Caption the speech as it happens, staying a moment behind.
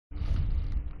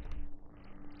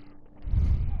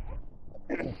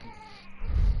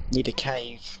Need a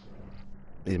cave.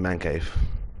 Need a man cave.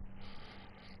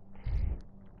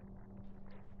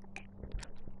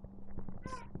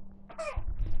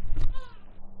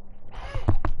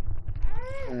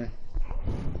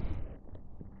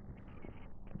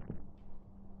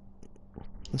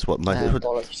 That's what most.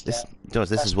 Bollocks, This, That's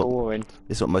this is what boring.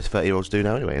 this is what most 30-year-olds do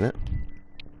now, anyway, isn't it?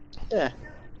 Yeah.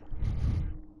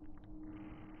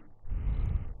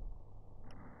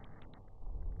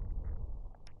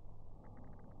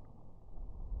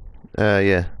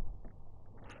 Yeah.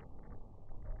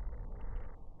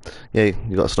 Yeah,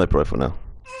 you got a sniper rifle now.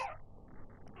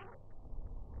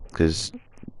 Because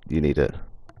you need it.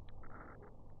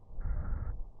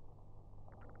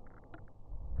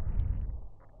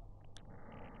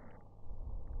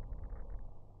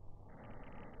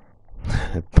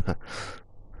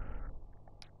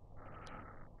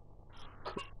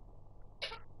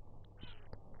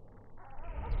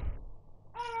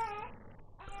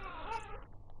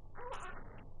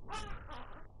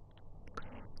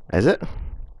 Is it?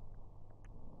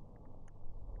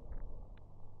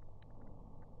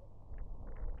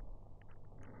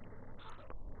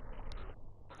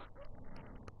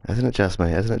 Isn't it just,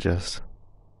 mate? Isn't it just?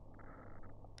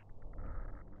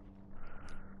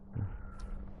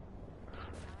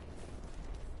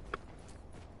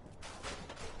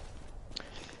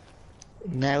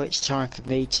 Now it's time for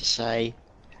me to say,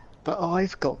 but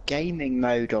I've got gaming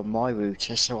mode on my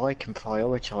router, so I can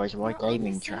prioritise my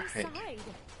gaming traffic.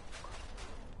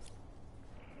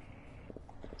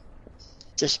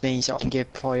 Just means I can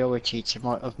give priority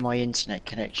to my internet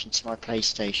connection to my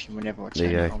PlayStation whenever I turn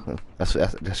There it you go. on.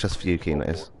 That's just for you, Keen, that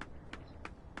is.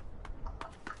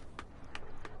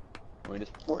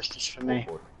 What's this for me?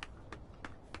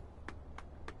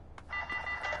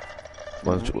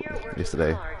 One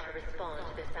yesterday.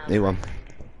 New one.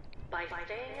 By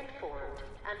staying informed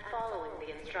and following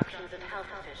the instructions of health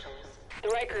officials. The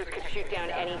Rikers could shoot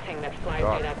down anything that flies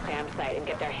near that SAM site and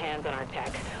get their hands on our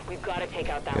tech. We've got to take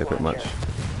out that pretty launcher. much.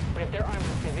 But if they're armed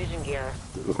with division gear,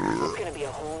 it's going to be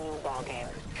a whole new ballgame.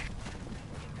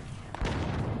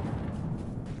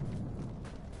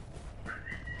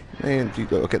 And you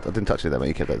got. Okay, I didn't touch it, that mate.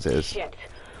 You kept that as it is. Shit.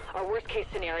 Our worst case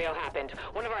scenario happened.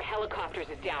 One of our helicopters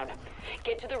is down.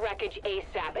 Get to the wreckage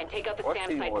ASAP and take out the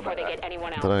SAM site before they get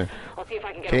anyone else. Dunno. I'll see if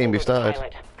I can get Keem, a hold you of the started.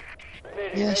 pilot.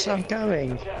 Yes, I'm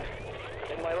going.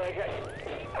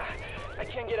 I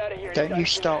can't get out of here. Don't you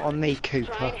start on me, Try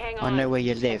Cooper. and hang I on. know where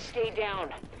you And live. stay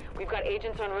down. We've got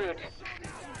agents en route.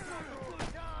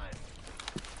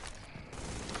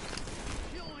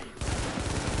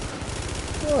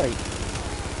 Right.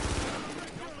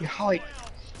 You hide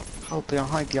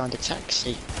behind a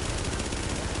taxi.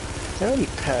 They're only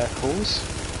purples.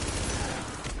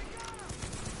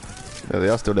 No, they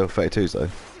are still level 32s though.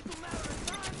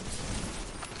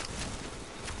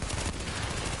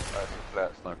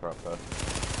 Flat sniper up there.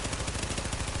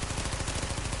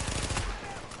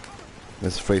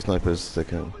 There's 3 snipers that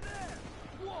can.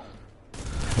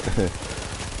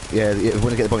 Yeah, if you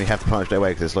want to get the bomb, you have to punish their way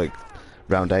because it's like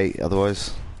round 8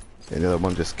 otherwise. And the other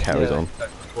one just carries on.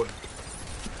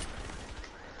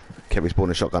 Kept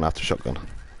respawning shotgun after shotgun.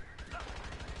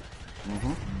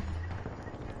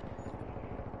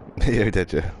 Yeah,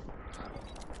 did you?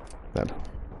 Then.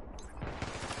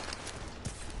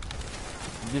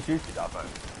 You just used it that phone.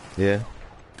 Yeah.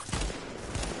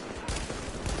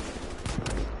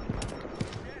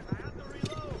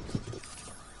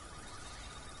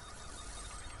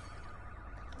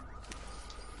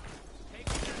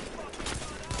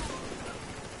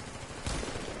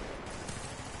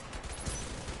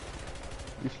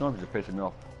 These snipers are pissing me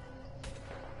off.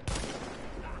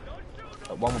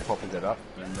 One will pop his head up,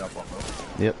 and the other one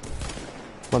will. Yep.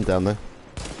 One down there.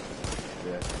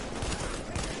 Yeah.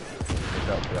 He's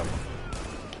up the other one.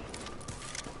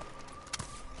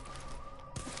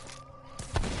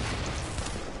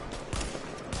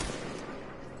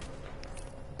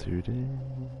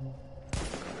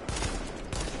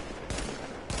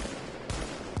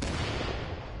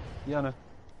 Yeah, I know.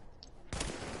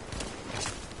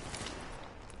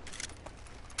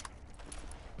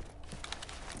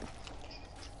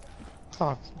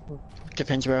 Oh,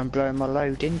 depends where I'm blowing my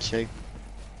load into.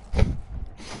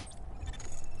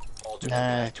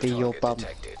 Nah, be your bum.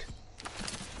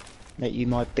 Make you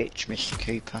my bitch, Mr.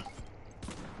 Cooper.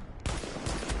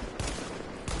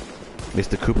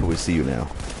 Mr. Cooper will see you now.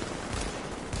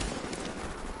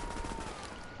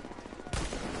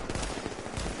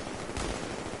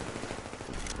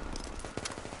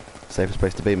 Safest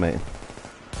place to be, mate.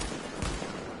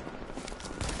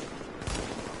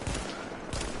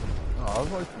 Oh, I was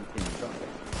waiting for you.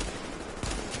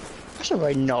 That's not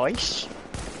very nice. You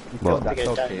What? killed that Get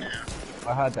dog down kid. now.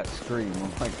 I heard that scream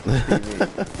on like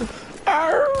TV.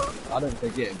 I don't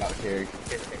forget about hearing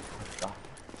stuff.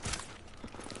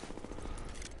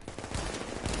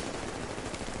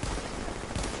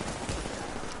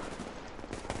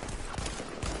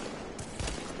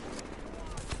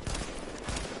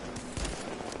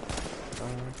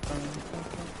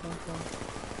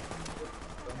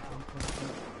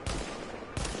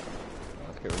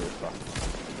 Let's get rid of this stuff.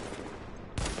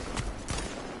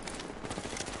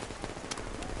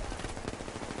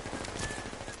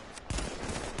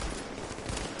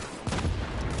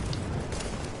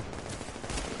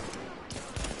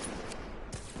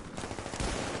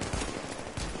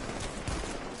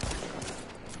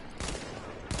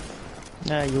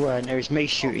 No, you weren't. It was me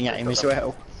shooting at him as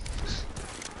well.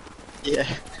 Yeah.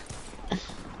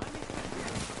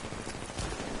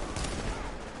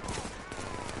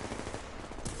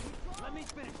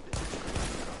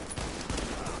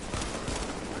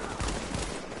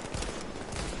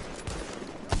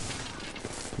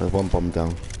 There's one bomb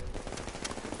down.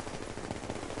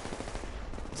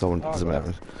 Someone doesn't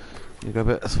matter. You grab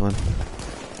it, that's fine.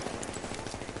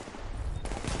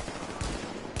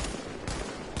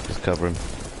 Just cover him.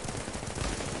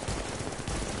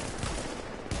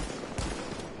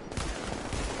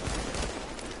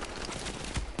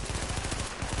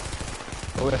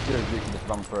 All we have to do is we can just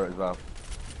run through it as well.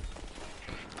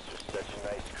 Such a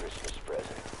nice Christmas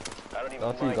present. I don't even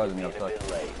I'll see you mind guys it on the being a outside.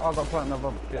 bit late. Oh, I've got to plant another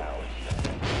bomb. Shit. Now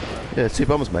it's Yeah, 2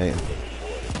 bombs, mate.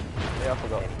 Yeah, I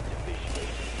forgot.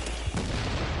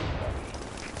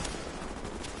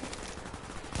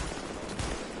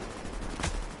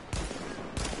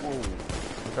 Whoa.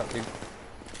 What's that, dude?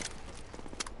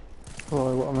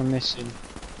 Oh, what am I missing?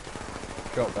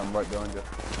 Shotgun right behind you.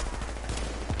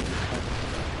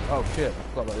 Oh shit, I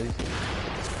forgot about these.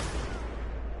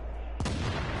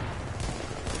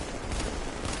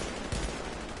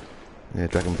 Yeah,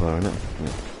 Dragonfire, innit?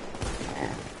 Yeah.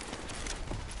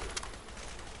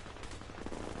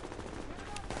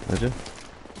 Imagine.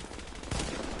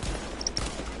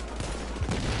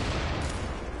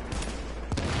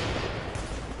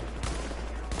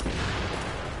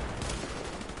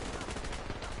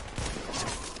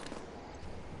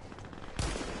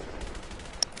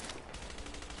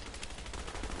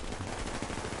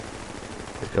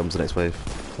 Here comes the next wave.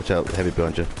 Watch out, heavy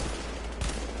behind you.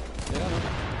 Yeah, I know.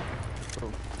 Cool.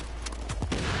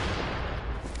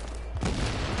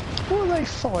 What are they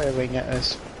firing at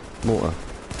us? Mortar.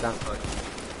 Down side.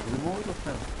 Is it more or less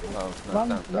now? Oh, no, Run,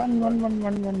 down side. run, run, run,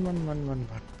 run, run, run, run, run, run.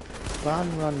 Run,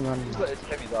 run, run, He's run. got his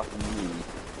heavies after me.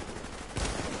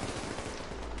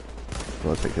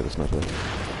 Well, I'll take care of the sniper.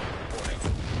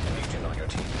 Agent on your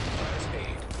team. Requires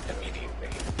aid immediately.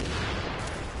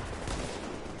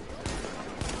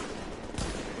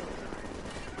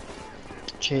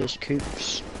 Cheers,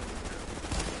 Coops.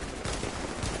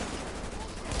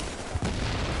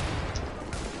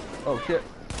 Oh shit.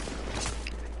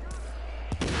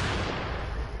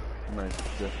 No,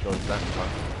 just goes that far.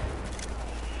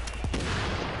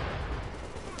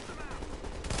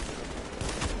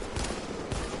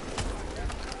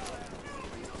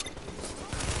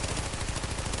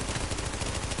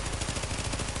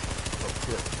 Oh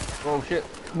shit. Oh shit.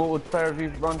 Mortar pair of you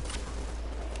run.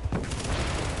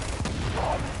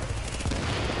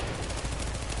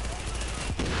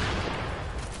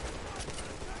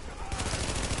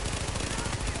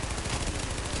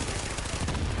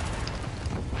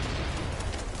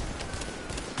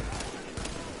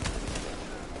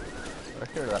 I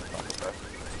hear that stuff.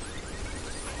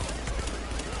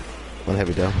 One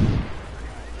heavy down.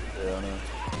 Yeah, I know.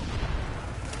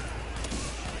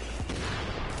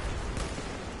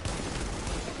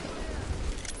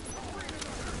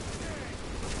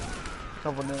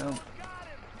 Cover now.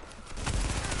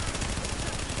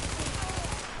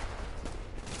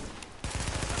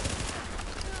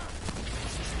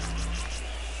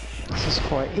 This is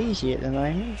quite easy at the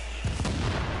moment.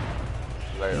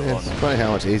 Later Yeah, on. it's funny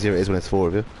how much easier it is when it's 4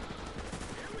 of you.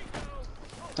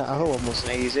 That other one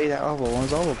wasn't easy, that other one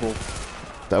was horrible.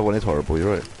 That one is horrible,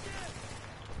 you're right.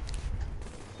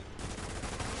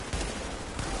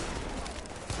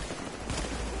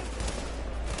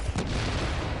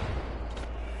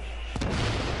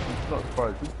 I'm not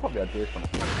surprised. We probably had this one.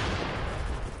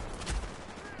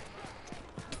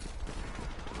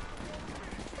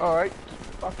 Alright,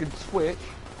 fucking switch.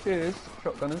 Cheers,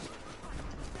 shotgunners.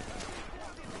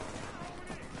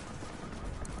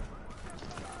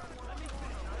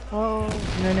 Oh,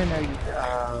 no, no, no.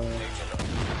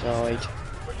 Died.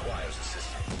 Requires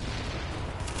assistance.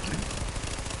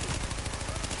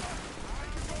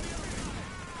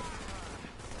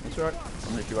 It's alright.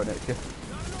 I'm literally right next to you.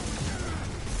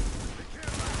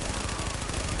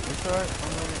 It's alright. I'm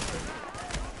right next to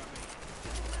you.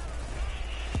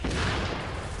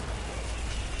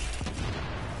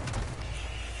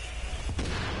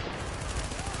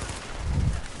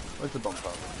 Where's the bomb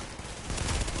pile?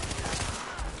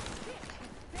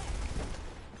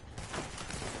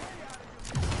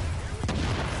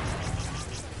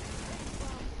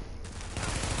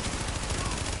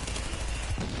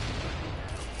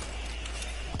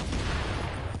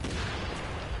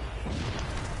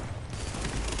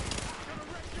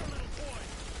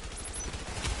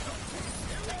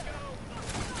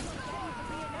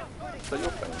 So you're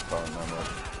playing fire now,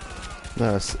 right?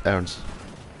 No, it's Aaron's.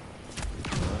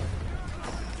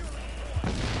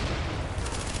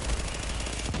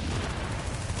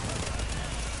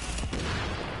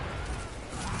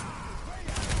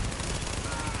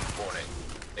 Warning.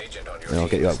 Agent on your Yeah, I'll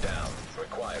get team you is up. down.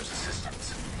 Requires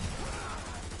assistance.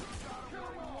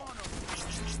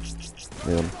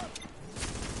 Leon.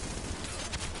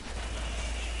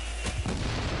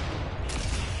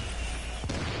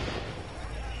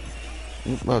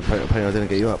 Well, apparently I didn't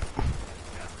get you up.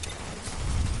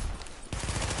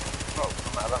 Oh,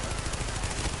 I'm out of that.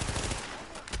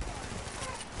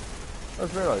 I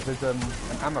just realised there's an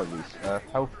ammo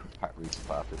health pack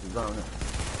resupply after this, isn't it?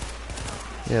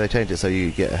 Yeah, they changed it so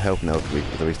you get a health now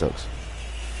with the restocks.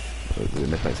 For the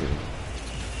mid-packs even.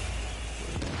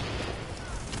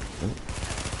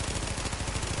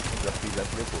 Just use that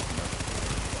vehicle from there.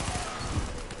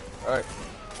 Alright,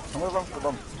 I'm gonna run for the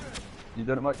bomb. You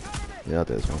doing it, Mike? Yeah, I'll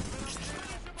do this one.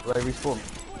 Will they respawn?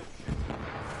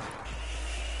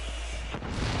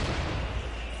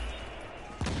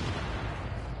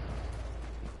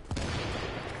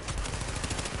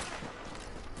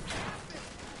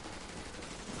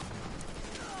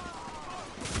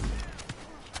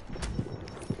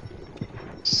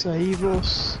 Save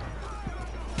us.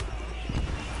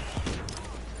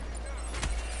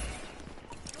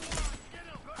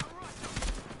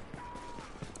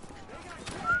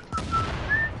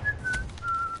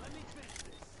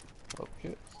 Oh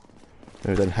shit.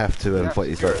 We don't have to fight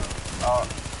these guys.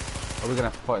 Are we gonna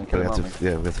have to fight and kill We them, have aren't to,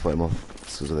 yeah, we have to fight them off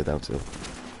as soon as they're down to.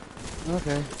 we?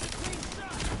 Okay.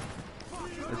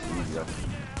 This is easier.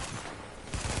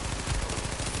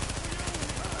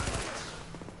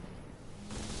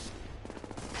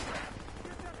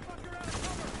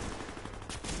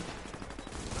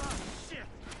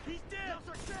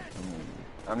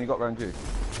 How many got round you?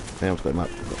 Yeah, I've got him up.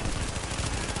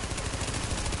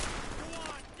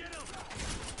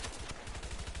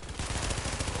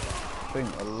 I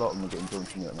think a lot of them are getting drunk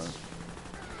from you at the moment.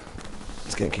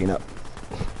 Let's get keen up.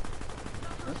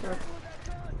 Okay.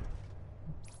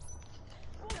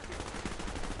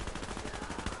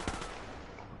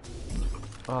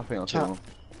 Oh, I think I'll kill them.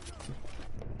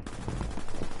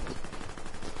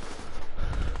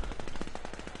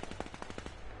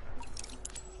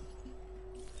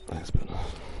 That's better.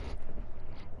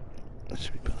 That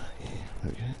should be better. Yeah,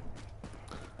 there we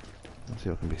go. Let's see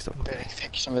if I can be stopped. Better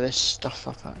pick some of this stuff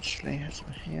up actually. It's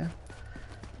here.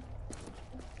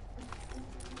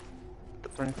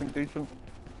 Is there anything decent?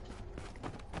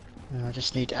 No, I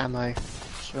just need ammo.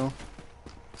 Sure.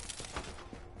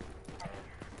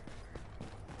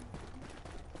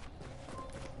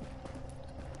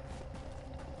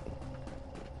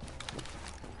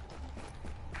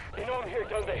 They know I'm here,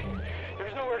 don't they?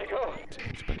 There's nowhere to go.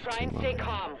 Try and stay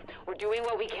calm. We're doing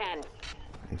what we can.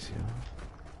 ACR.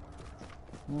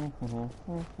 No,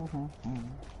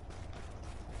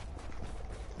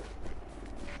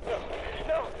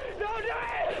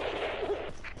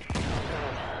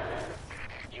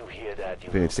 You hear that? You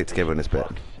We need to stick together in this bit.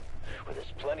 fucks. Well,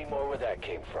 there's plenty more where that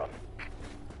came from.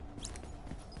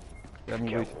 You have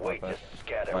any Can't reason wait for to that?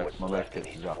 scatter Right, what's my left of left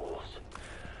these is up. fools.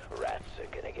 Rats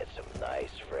are gonna get some nice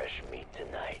fresh meat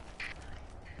tonight.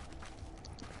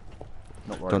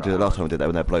 Not worried Don't do the about last time we did that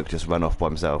when that bloke just ran off by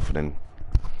himself and then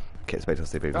gets back to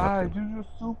the TV. Guys, this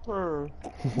is super.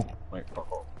 Wait,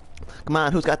 Come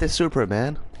on, who's got this super,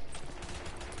 man?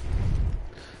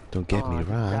 Don't get me Oh,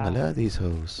 wrong, I God. love these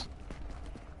hoes.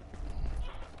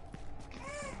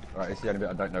 Right, it's the only bit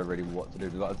I don't know really what to do.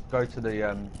 We've got to go to the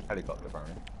helicopter,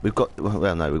 apparently. We've got,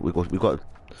 well no, we've got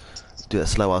to do that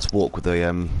slow ass walk with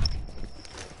the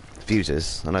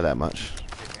fuses, I know that much.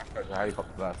 Go to the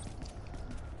helicopter first.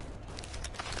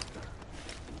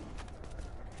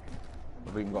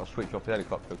 We've even got to switch off the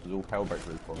helicopter because all hell breaks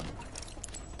loose for them.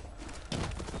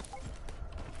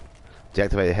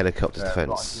 Deactivate the helicopter's Yeah,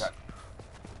 defense. right,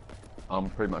 yeah. I'm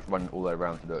pretty much running all the way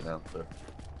around to do it now, so.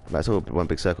 That's all one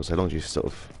big circle, so long as you sort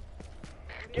of...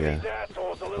 Give Yeah. these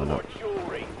assholes a little Why more not?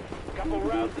 jewelry. Couple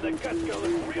rounds of the guts gonna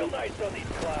look real nice on these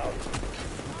clouds.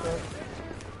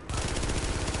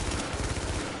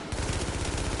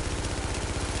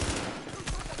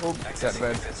 Oh, that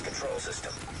bad. Control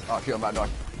system. Oh shit, I'm about to die.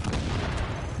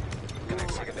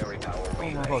 Connect secondary power Oh my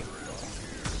relay. god.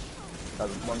 That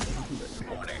was one.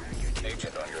 Warning.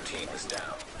 Agent on your team is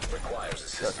down. Requires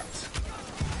assistance.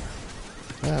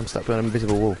 Yeah, I'm stuck behind an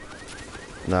invisible wall.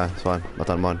 Nah, it's fine. I've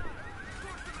done mine.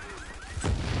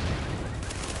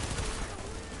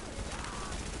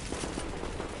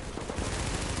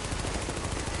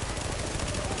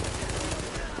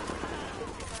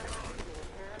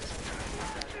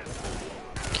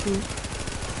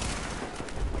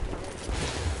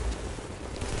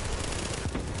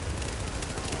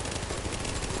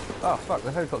 Oh fuck,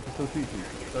 the helicopter still shoots you.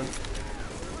 Don't.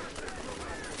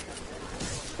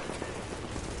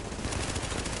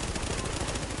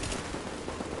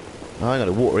 Oh, I ain't got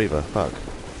the water either. Fuck.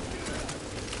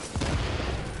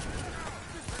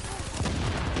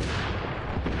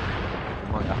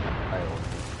 Might have to fail.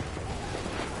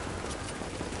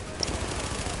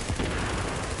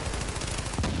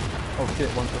 Oh shit,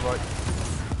 one to the right.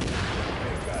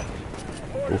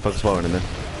 All focus firing in there.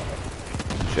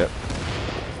 Shit.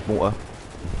 Water.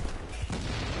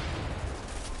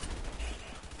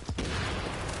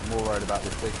 I'm more worried about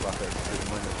this big bucket at the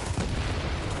moment.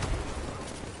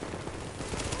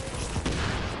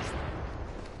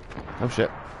 Oh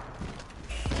shit.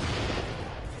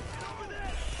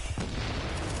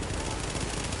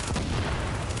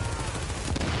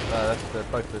 That's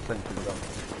both the sentries done.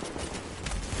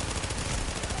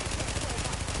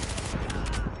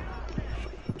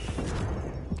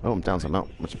 Oh, I'm down some out.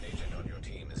 Agent on your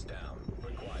team is down.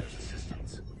 Requires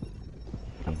assistance.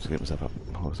 I'm just gonna get myself up.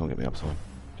 Oh, someone get me up, someone.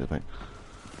 Just mate.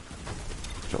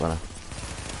 Drop runner.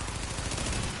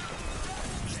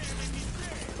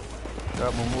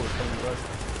 Got one more coming right.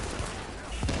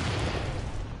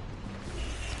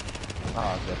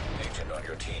 Ah, okay. Agent on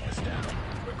your team is down.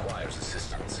 Requires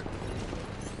assistance.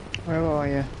 Where are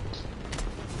you?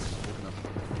 Walking up.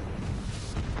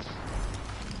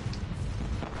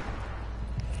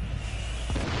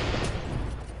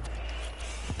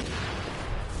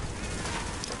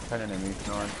 Ten enemies,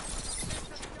 9.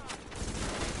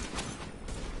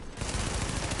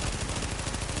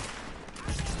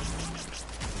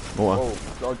 Water. Oh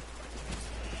god.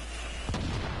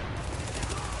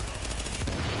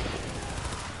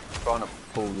 Trying to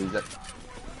pull these ex.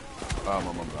 Oh,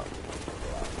 my mum back.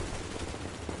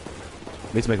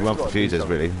 Need to make a run for Gotta do fuses,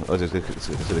 something. really. I was just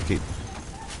gonna keep.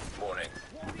 Warning.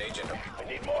 Agent. I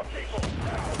need more people.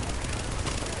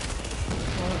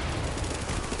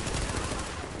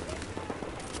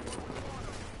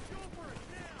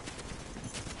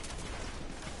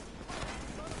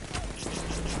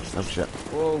 Oh shit.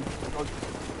 Whoa, god.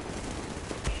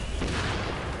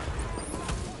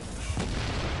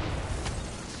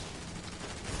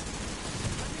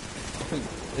 I think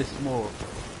it's more.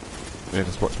 Yeah,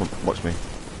 just watch me. Watch my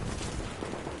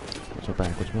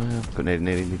back, watch my got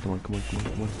nearly, come on.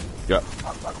 Yeah.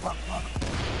 Fuck.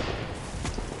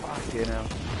 Fuck you now.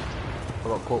 I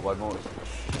got caught by Morris.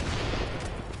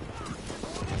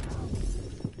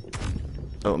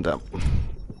 Oh, I'm down.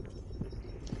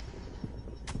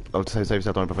 Oh, save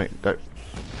yourself, don't worry, go.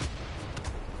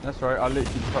 That's right, I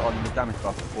literally put on the damage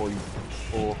buff before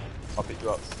I picked you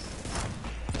up.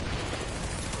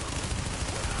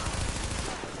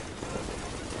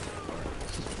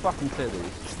 Just fucking clear these.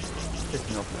 It's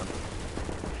pissing me off now.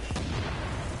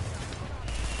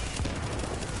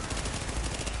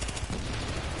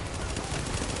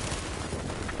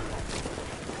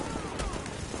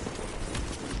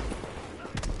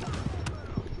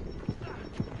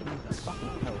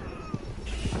 Fucking hell.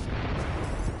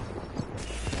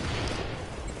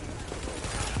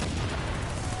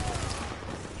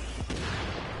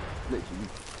 Literally.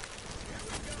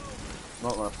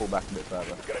 Might want to fall back a bit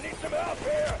further. Gonna need some help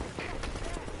here.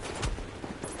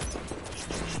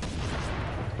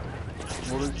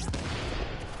 Waters.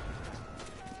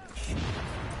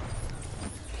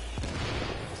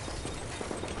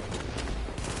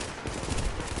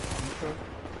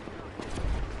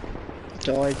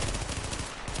 Died.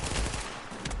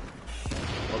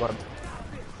 Well done.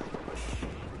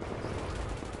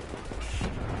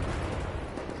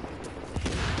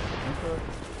 Okay.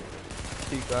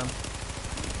 Keep going.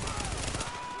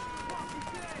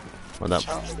 Well done.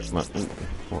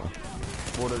 Water.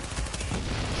 Waters.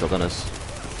 Shotgunners.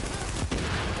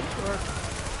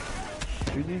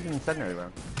 Who's using incendiary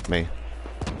round? Me.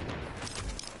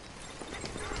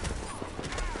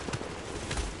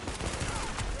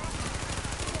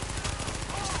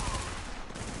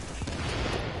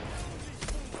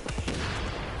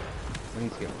 We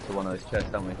need to get to one of those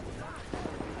chests, don't we?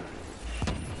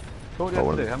 So what do you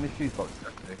have to do? How many fuse boxes do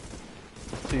you have to do?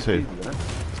 It's two fuses, isn't it?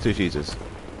 It's 2 fuses.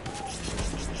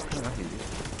 Oh, that's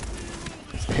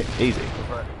easy. Easy.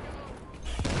 Right.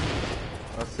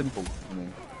 That's simple, I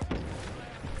mean.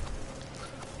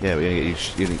 Yeah, we're gonna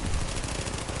get you.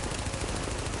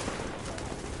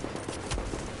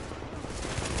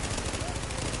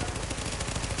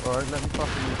 Alright, let me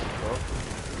fucking use this box.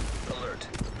 Alert.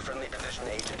 Friendly division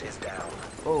agent is down.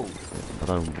 Oh, I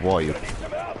don't know why you.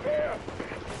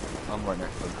 I'm right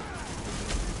next to him.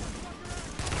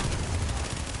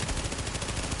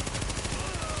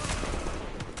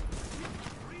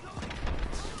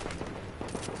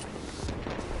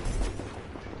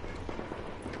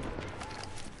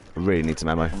 I really need some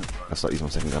ammo. I'll start using my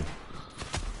second gun.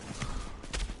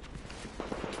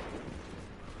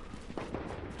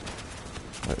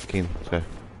 Right, Keen, let's go.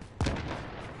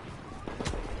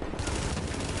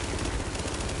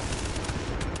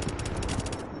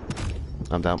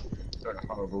 I'm down. They're in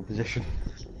a horrible position.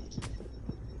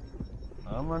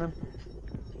 I'm running.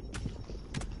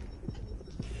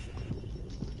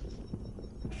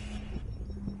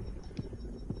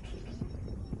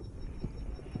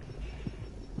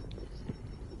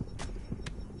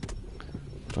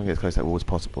 Try and get as close to that wall as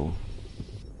possible.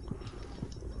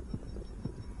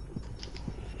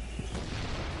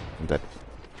 I'm dead.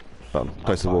 But I'm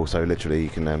close to the wall, so literally you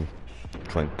can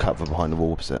try and cut from behind the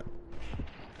wall opposite.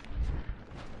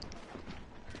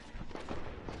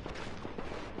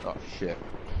 Oh shit.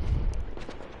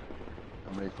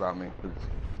 Somebody's grabbed me.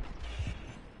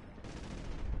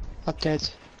 I'm dead.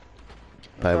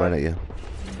 They run at you.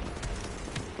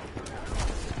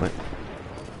 Right.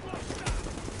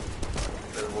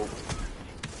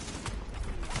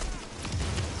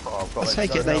 Oh, I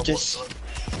take it they just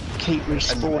keep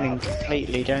respawning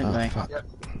completely, don't they? Fuck.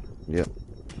 Yep.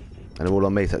 And they're all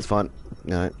on me, so that's fine.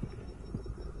 No.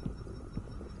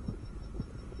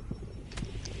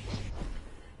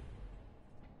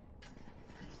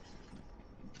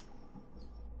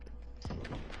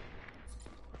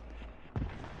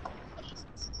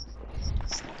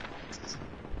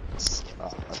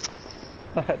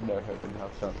 I had no hope in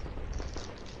half time.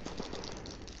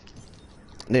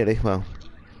 Nearly, well.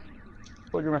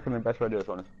 What do you reckon the best way to do this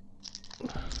one is?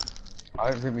 I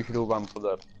don't think we should all run for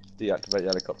the deactivate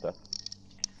helicopter.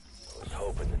 I was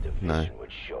hoping the division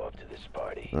would show up to this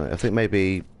party. Right, I think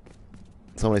maybe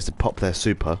someone needs to pop their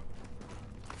super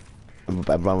and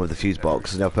run with the fuse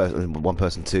box, and the other person, one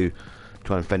person to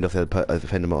try and fend off the other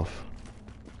fend them off.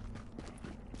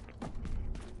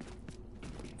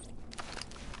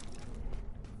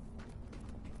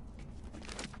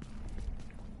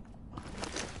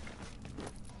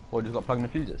 Or just got plugging the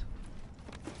fuses?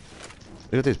 All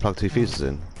you gotta do is plug 2 fuses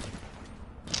in.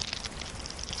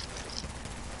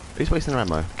 Who's wasting their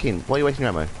ammo? Keen, why are you wasting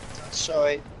your ammo?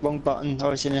 Sorry, wrong button. I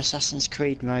was in Assassin's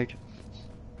Creed mode.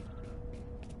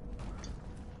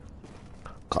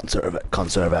 Conserve it,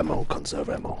 conserve ammo, conserve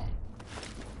ammo.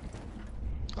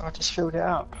 I just filled it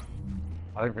up.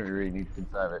 I don't think we really need to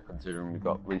conserve it considering we've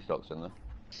got restocks in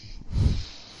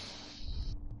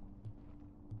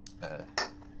there.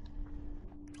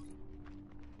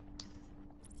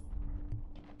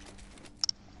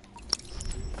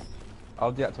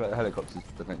 I'll deactivate the helicopter's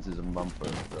defences and run for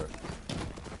it.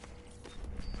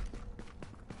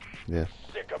 Yeah.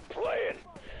 Sick of playing.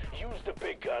 Use the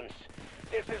big guns.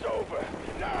 This is over.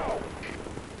 Now.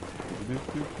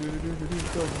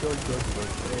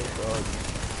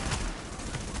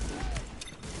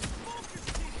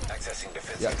 Accessing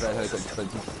defense. Deactivate helicopter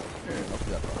defences.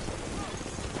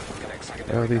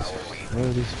 Where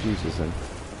are these fuses then?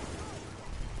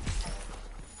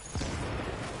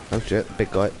 Oh shit,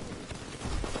 big guy.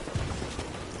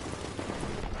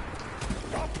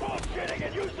 Stop bullshitting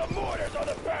and use the mortars on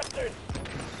the bastards.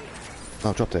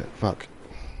 Oh, dropped it. Fuck.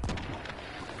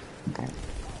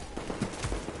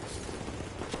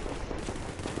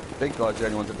 Big guys are the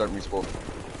only ones that don't respawn.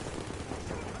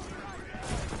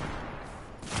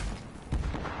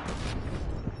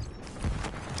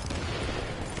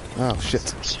 Oh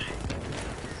shit.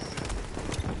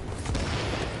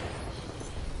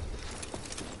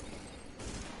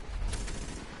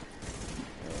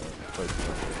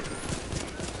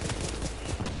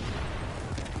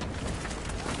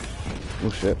 Oh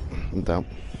shit, I'm down.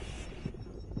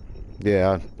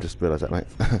 Yeah, I just realised that, mate.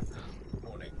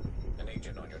 Warning. An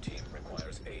agent on your team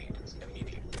requires aid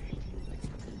immediately.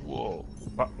 Whoa.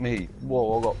 Fuck me.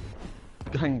 Whoa, I got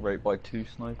gang raped by 2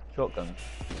 sniper shotguns.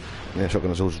 Yeah,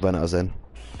 shotgunners all just ran at us then.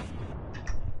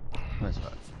 That's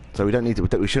right. So we don't need to.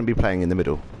 We shouldn't be playing in the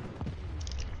middle.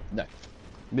 No.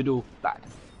 Middle, bad.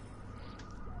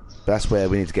 That's where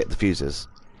we need to get the fuses.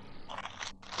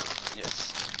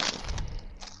 Yes.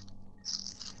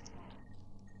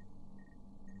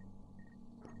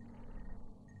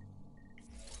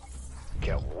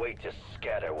 Can't wait to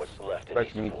scatter what's left of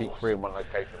Basically, these you keep fools. 3 in one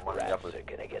location, 1 in the Rats other. are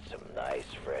gonna get some nice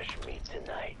fresh meat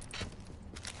tonight.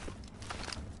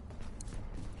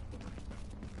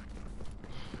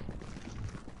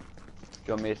 Do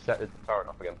you want me to set the turret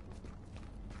off again?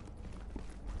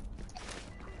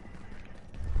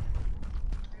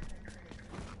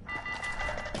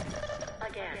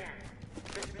 Again,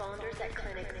 responders at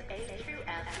clinics A through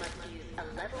F must use a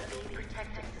level B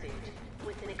protective suit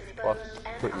with an Well,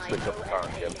 exposed quickly switch off the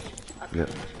current again. NIOSH, Yep.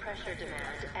 approved pressure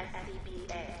demand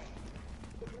SCBA.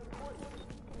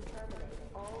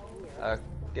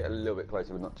 Get a little bit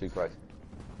closer, but not too close.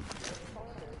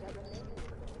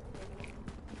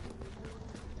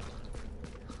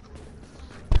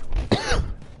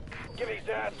 Give these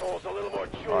assholes a little more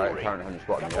jewelry. Alright, current 100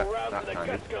 spot, Couple yeah. rounds That's and the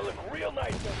handy. gut's gonna look real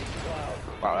nice on these clouds.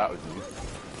 Wow, that was new.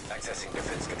 Accessing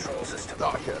defense control system.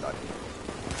 Oh, shit, I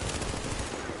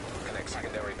Connect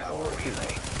secondary power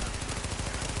relay.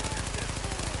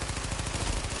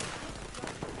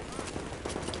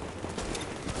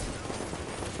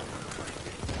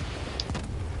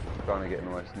 trying to get in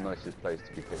the most nicest place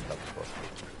to be picked up as possible.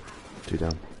 2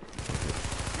 down.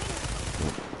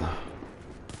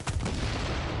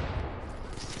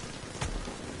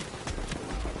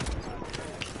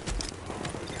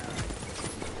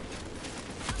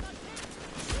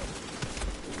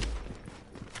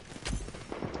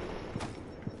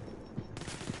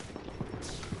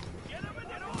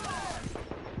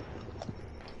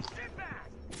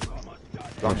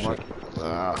 Oh, shit.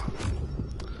 Ah.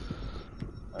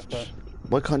 Okay.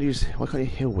 Why can't you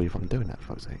heal when I'm doing that,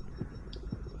 for fuck's sake?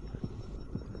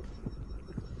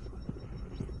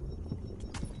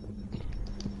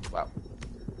 Wow.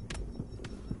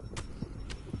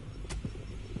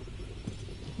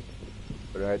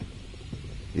 Right.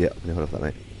 Yeah, I'm gonna hold off that,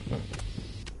 mate.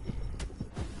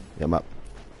 Yeah, I'm up.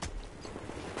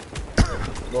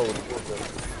 Roll.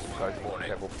 Sorry, Warning.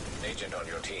 careful. Agent on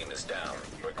your team is down.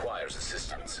 Requires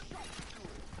assistance.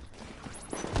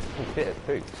 Oh, shit, it's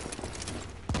 2.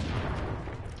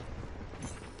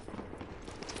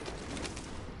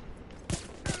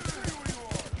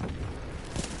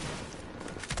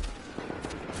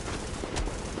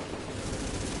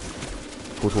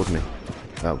 Pull towards me.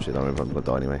 Oh shit, I don't remember, I'm gonna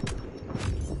die anyway.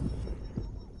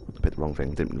 I picked the wrong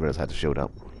thing, didn't realise I had to shield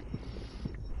up.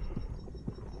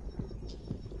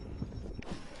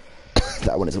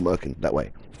 That one isn't working, that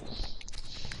way.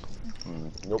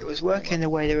 Nope. It was working the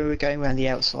way they were going around the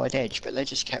outside edge, but they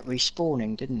just kept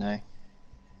respawning, didn't they?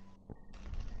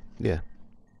 Yeah.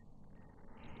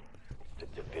 The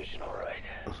division, all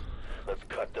right. Let's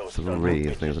cut those Three, sons of I think,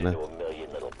 bitches isn't it? into a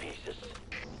million little pieces.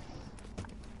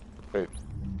 Two.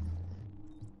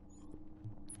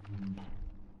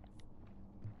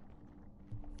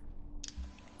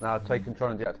 Now take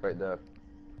control and deactivate the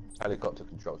helicopter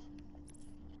controls.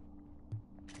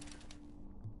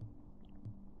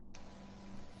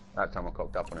 That time I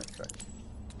cocked up on it, so.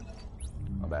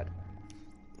 My bad.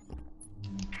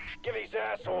 Give these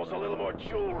assholes a little more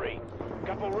jewelry.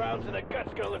 Couple rounds and the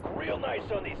gut's gonna look real nice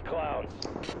on these clowns.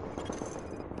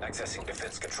 Accessing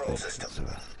defense control system.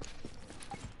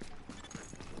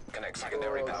 Connect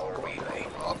secondary power relay.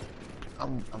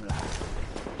 I'm live.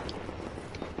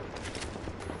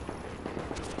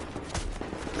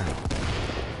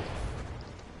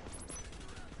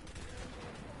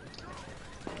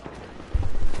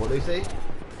 What do you see?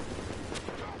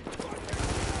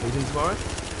 Meeting tomorrow?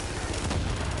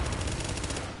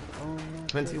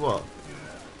 20 what?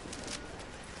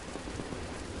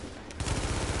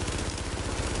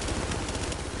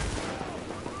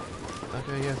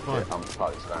 Okay, yeah, fine. I'm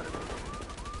part of the stand.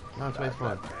 No, 20's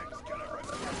fine.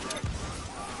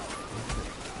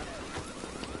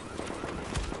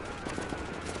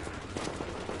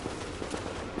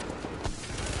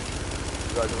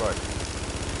 You guys are right.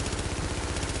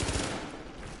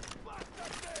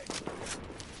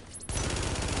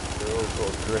 They're all sort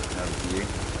of drifting over to you.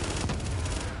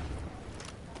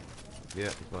 Yeah,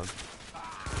 it's fine.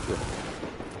 Good.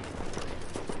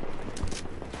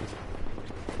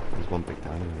 There's one big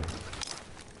down anyway.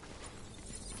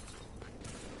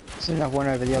 There's another one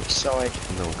over the other side.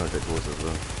 No one can't go towards it as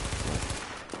well.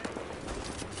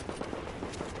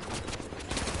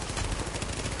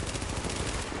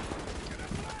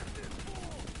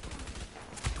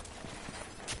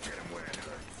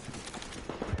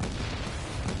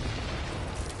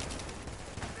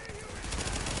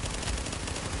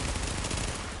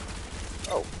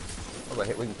 Oh, I got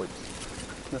hit wing points.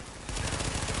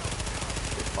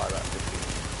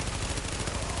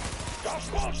 Stop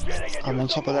bullshitting and I'm on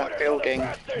use top the of that mortar, building.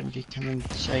 mother Somebody come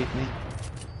and save me.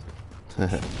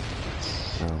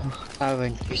 Oh.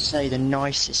 Owen, you say the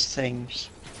nicest things.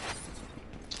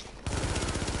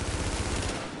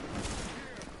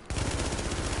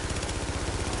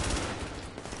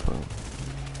 Well,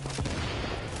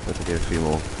 better get a few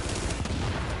more.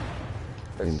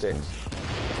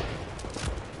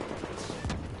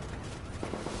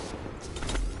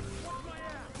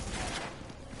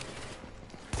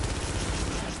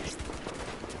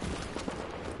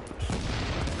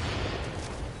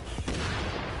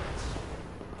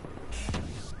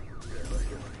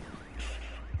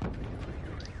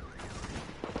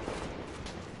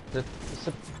 There's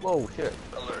 6. Oh shit.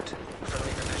 Alert.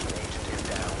 Friendly division agent is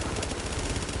down.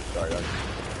 Sorry guys.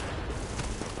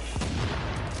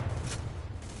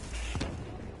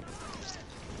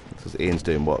 Because Ian's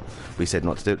doing what we said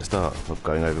not to do at the start, of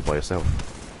going over by yourself.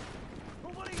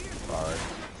 Alright.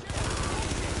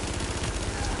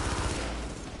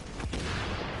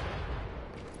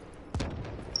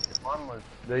 Mine was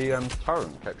the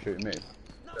turret kept shooting me.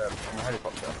 On the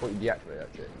helicopter. I thought you deactivated that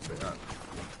shit, but no.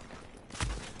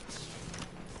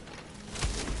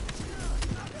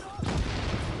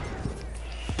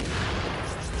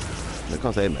 I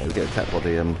can't say mate, we get attacked by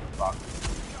the Fuck.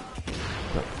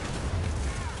 no.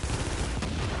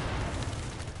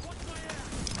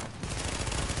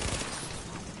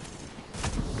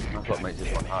 That's what makes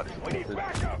this one hard. We need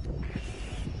backup.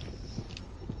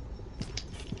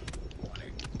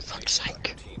 Fuck's sake.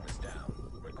 Team is down.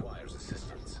 Requires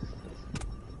assistance.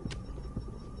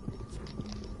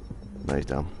 No, he's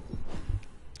down.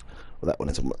 Well, that one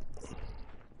isn't.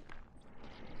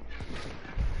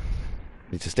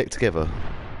 Need to stick together.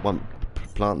 One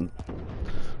plant,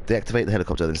 deactivate the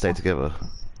helicopter, then stay together.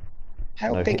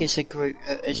 How No big hit- is a group?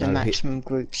 Is a no hit- maximum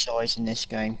group size in this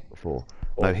game? 4.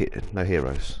 No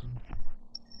heroes.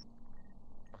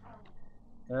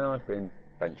 No, I've been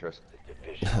adventurous.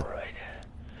 Division, right.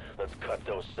 Let's cut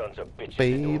those sons of bitches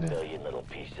Babe. into a million little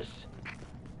pieces.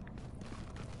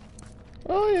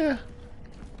 Oh yeah.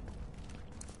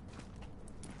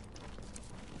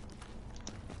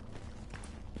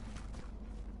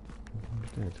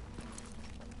 Good. So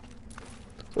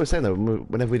we're saying though,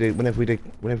 whenever we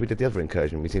did the other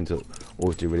incursion, we seem to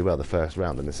always do really well the first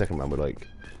round, and the second round we like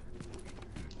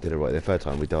did it right. The third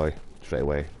time we die straight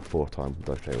away. Fourth time we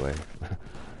die straight away.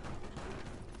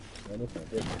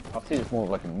 I've seen it's more of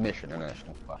like a mission and a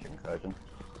fucking incursion.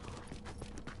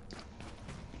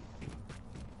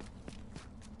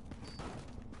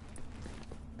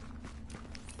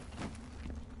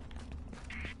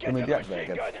 Get me the get there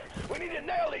machine again? gun. We need to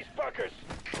nail these fuckers.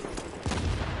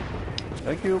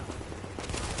 Thank you.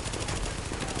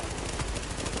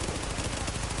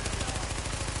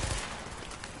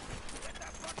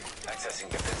 Accessing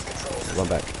defense control system. Run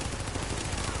back.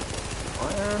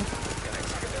 I am. Connect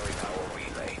secondary power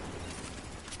relay.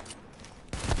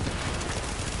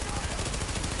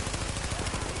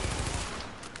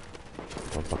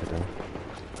 One fucker down.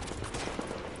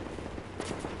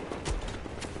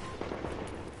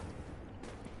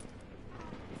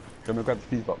 Can we grab the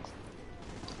fuse box?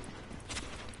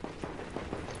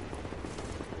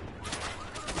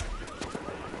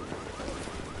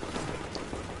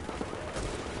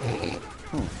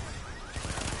 Yeah,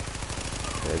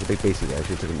 there's a big beastie there. I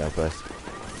should have taken him down first.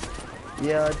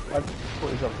 Yeah, I thought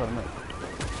he was outside of me.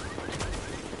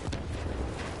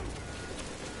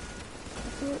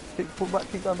 Pull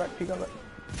back, keep going back, keep going back.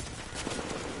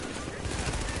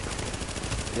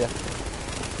 Yeah.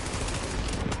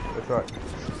 That's right.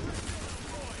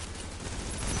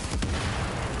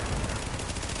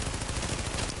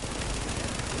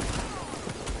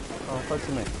 Oh, close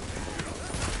to me.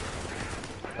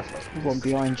 One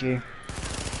behind you.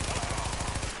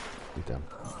 He's down.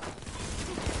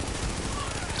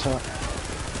 So,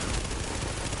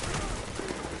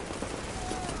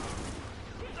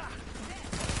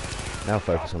 Now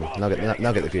focus on. Now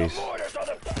get the fuse. Mortars on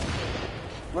the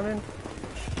Run in. Okay,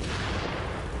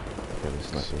 the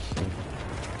snipers.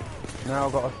 Now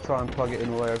I've got to try and plug it in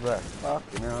all the way over there.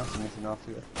 Fucking hell, that's missing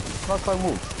after you. Can I climb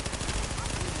walls?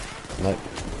 No,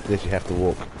 this you have to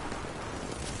walk.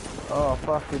 Oh,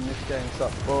 fucking this game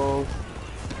sucks balls.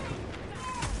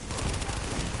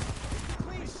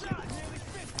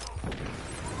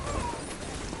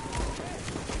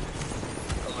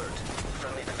 Alert.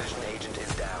 Friendly division agent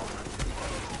is down.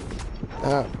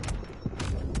 Ah.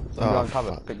 You're Oh, on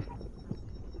cover. fuck. Good.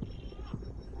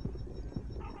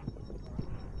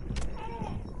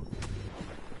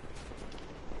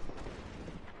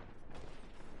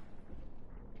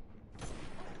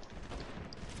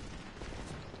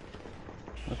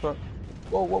 That's right.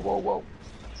 Whoa, whoa, whoa, whoa.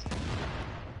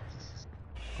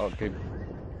 Oh, keep.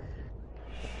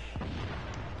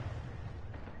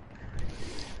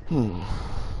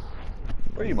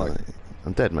 Where are you, Mike?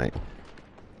 I'm dead, mate.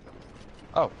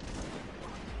 Oh.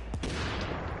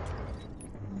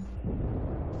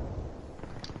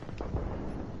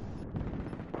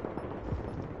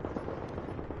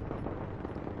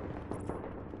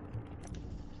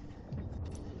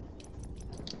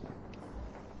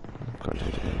 Can't do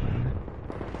it again.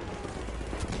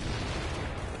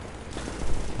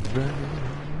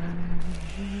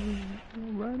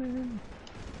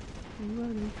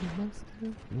 Running to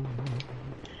myself.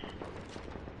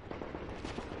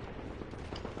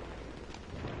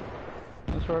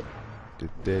 That's right.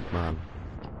 Dead man.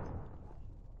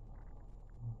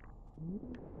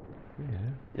 Yeah.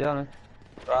 Yeah, I know.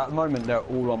 At the moment, they're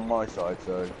all on my side,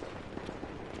 so.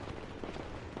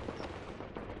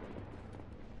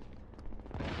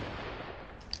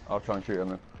 I'll try and shoot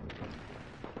them.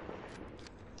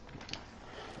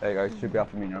 There you go, should be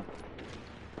after me now.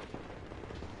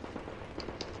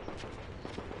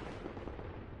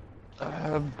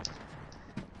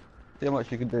 See how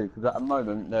much you can do, because at the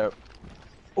moment they're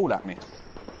all at me.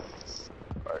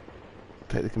 Right.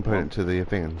 Take the component to the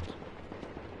thing.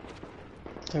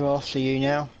 They're after you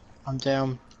now. I'm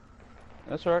down.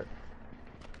 That's alright.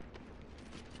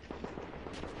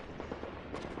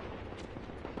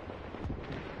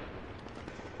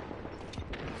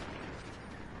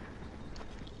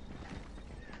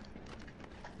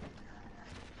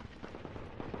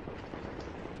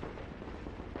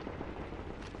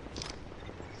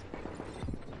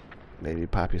 Maybe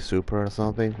pop your super or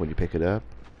something when you pick it up.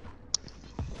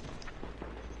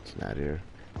 It's not here.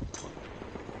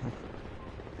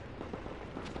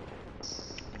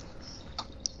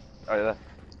 Oh, yeah.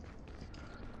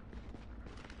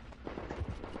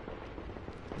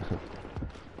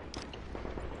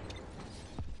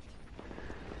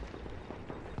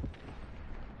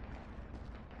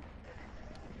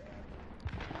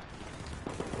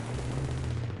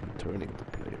 Turning the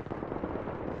player.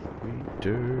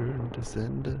 Return to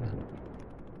sender.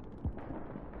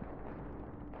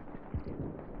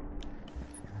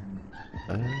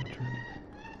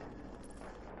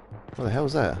 What the hell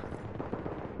was that?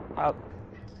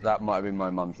 That might have been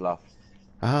my mum's laugh.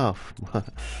 Oh. I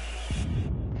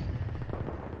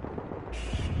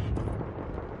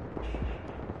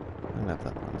don't have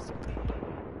that one.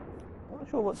 I'm not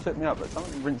sure what took me up, but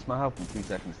something rinsed my health in 2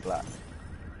 seconds flat.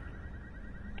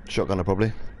 Shotgunner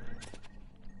probably.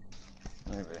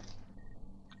 Maybe.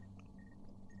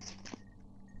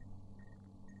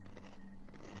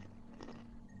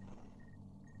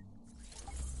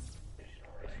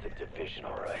 It's the division,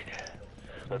 all right.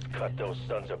 Let's cut those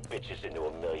sons of bitches into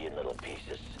a million little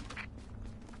pieces.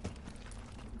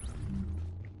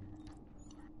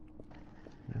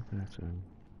 Yeah, that's Lone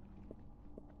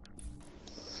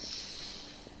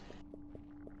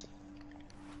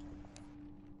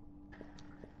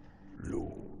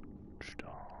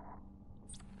Star.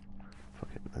 Fuck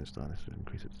it, Lone Star, let's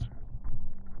increase it.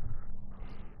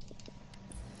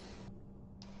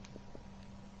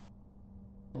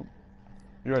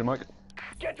 You ready, Mike?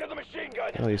 Get to the machine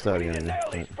gun! Oh, you started We need to again, nail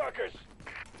yeah. these fuckers!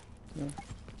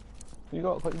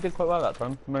 You did quite well that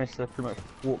time. You managed to pretty much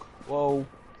walk. Whoa.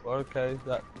 Okay,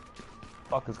 that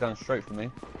fucker's going straight for me.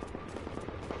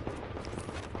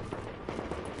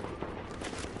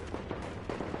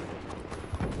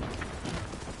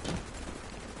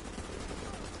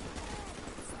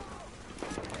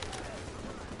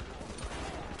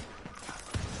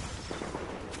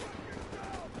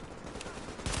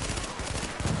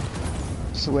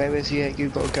 So where is he?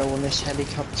 You've got to go on this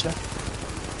helicopter.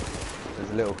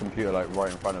 There's a little computer like right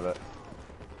in front of it.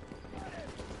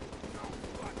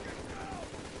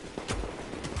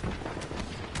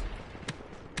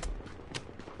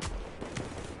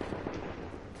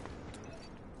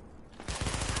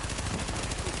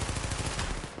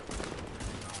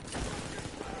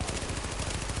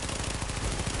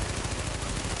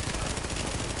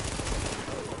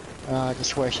 I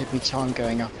just wasted me time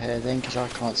going up here then, because I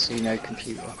can't see no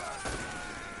computer.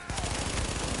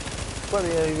 Where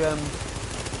the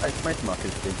exclamation mark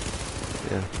is, dude.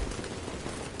 Yeah.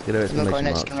 You know, I've not got an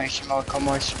exclamation mark. exclamation mark on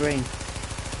my screen.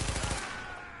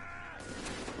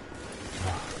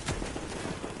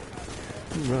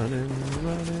 Running.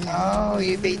 Oh,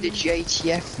 you beat the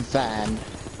JTF van.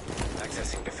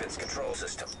 Accessing defense control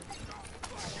system.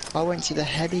 I went to the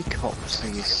helicopter,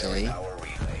 you see. Power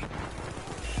relay.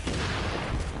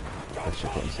 That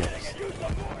shit got six. Use the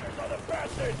mortars on the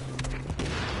bastards!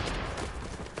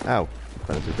 Ow.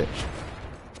 Fell into a ditch.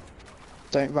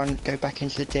 Don't run, go back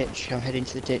into the ditch. I'm heading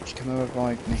to the ditch, come and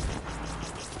revive me.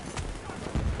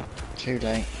 Too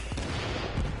late.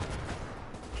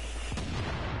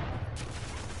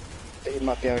 But you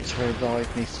might be able to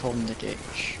revive me from the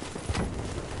ditch.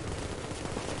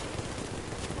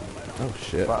 Oh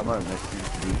shit. Right at the moment, there seems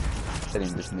to be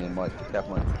hitting just me and Mike.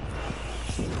 Careful, Mike.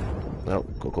 Oh,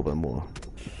 got a couple more.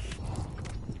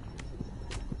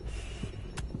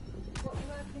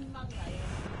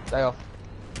 Stay off.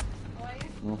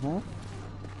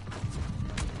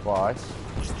 Twice.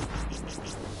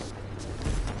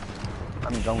 I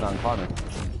mean, don't go and climbing.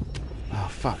 Oh,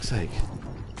 fuck's sake.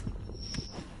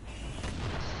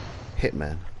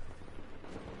 Hitman.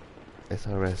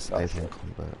 SRS, alien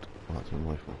combat. Marksman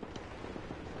rifle.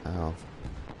 Ow.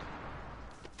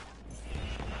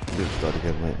 Do start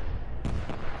again, mate.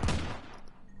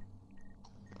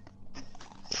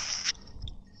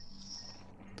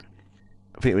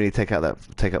 I think we need to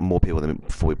take out more people than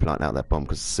before we plant out that bomb,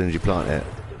 because as soon as you plant it,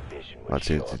 right,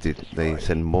 so they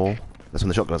send more. That's when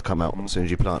the shotguns come out. As soon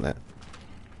as you plant it.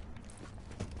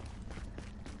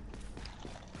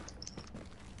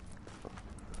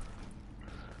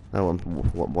 No,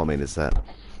 what I mean is that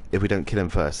if we don't kill them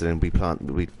first, and then we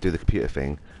do the computer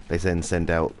thing, they then send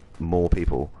out more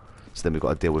people. So then we've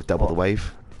got to deal with double the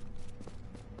wave.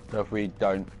 So if we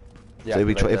don't, so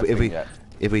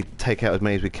if we take out as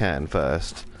many as we can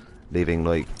first, leaving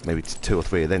like maybe 2 or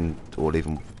 3, then or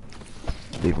leaving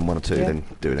 1 or 2, then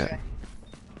doing it.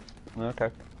 Okay.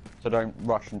 So don't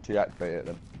rush and deactivate it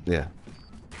then. Yeah.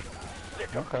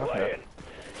 Stick up playing.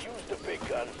 Use the big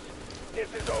guns.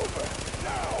 This is over.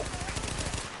 Now.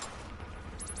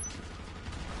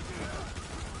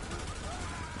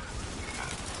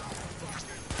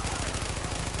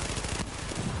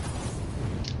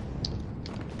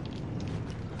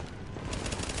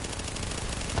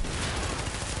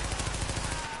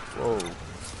 Whoa.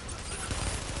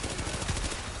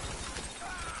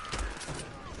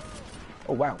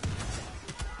 Oh wow.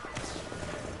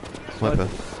 Sniper.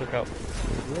 Took out.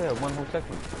 Yeah, 1 whole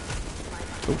second.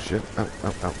 Oh shit. Ow,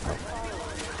 ow, ow, ow.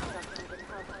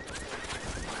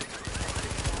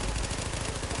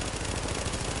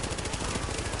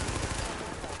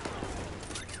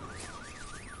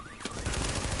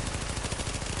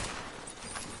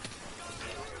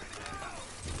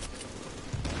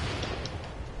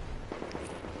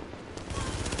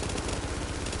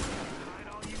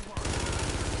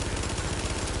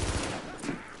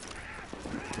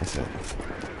 That's it.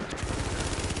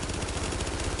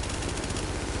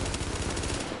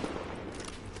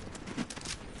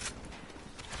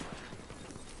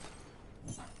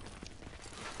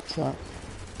 What's that?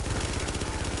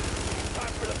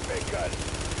 Time for the big guns.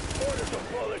 Orders to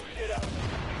blow this shit up.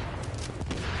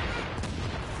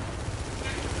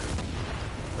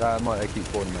 Might they keep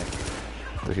spawning me.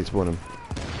 They keep spawning.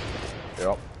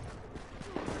 Yep.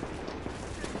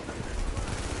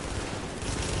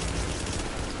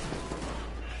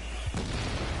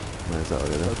 Where's that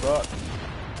over there? What's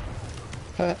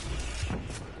that?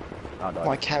 I died.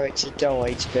 My character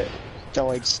died, but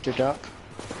stood up.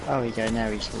 Oh, we go,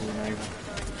 now he's falling over.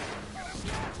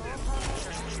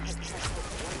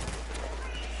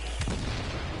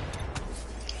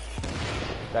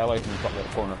 Stay away from the top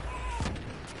left corner.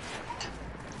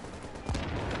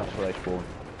 That's where they spawn.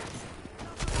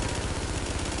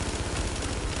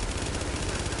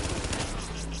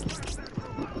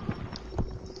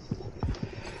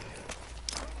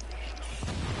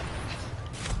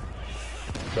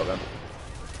 Got them.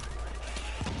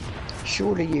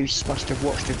 Surely you must have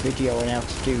watched a video on how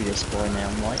to do this by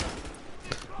now, Mike.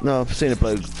 No, I've seen a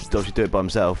bloke obviously do it by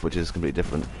himself, which is completely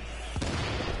different.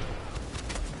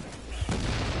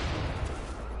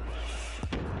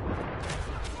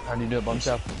 How do you do it by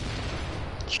himself?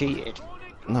 Cheated.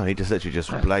 No, he just literally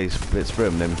just blazed bits through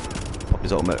him, and then pop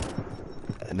his ultimate,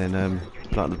 and then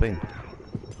plant the beam.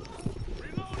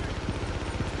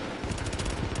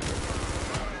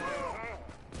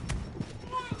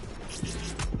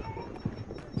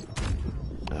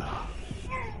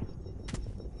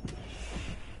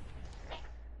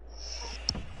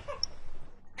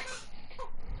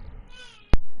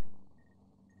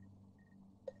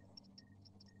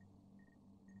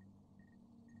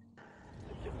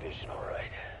 Division, all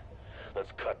right.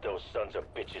 Let's cut those sons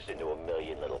of bitches into a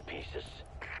million little pieces.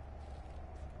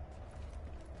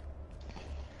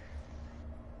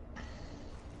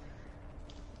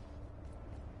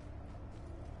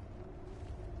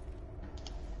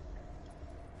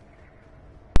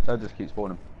 So just keep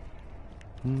spawning.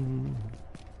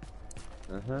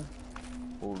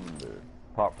 All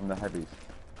apart from the heavies.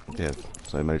 Yeah,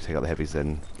 so maybe take out the heavies,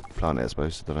 then plant it, I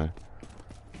suppose. I don't know.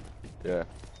 Yeah.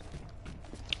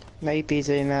 Maybe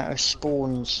the amount of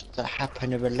spawns that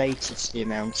happen are related to the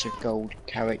amount of gold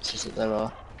characters that there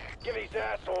are. Give these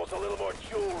assholes a little more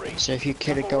jewelry. So if you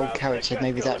kill a Couple gold rounds and character, the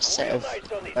maybe guts that set gonna of look real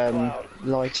nice on these clouds.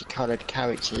 lighter coloured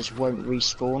characters won't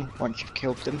respawn once you've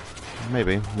killed them.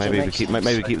 Maybe we makes keep sense.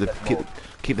 maybe keep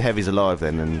the heavies alive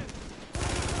then and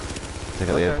take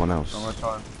out everyone else. I'm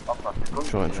gonna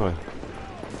try and Try.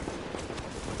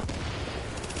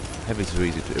 Heavies are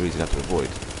easy enough to avoid.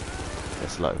 They're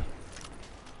slow.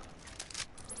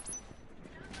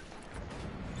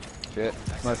 Shit.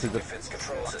 Snipers Defense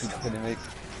control are system. pinning me.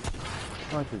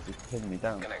 Snipers are pinning me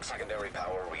down. Connect secondary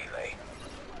power relay.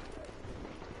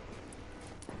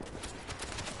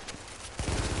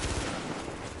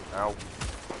 Ow.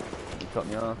 You cut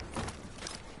me off.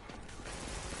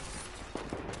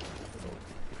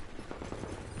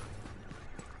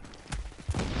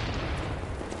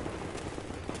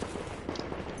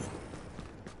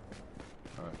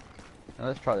 Alright. Now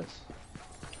let's try this.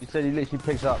 You said he literally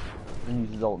picks up and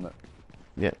uses ultimate.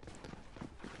 Yeah.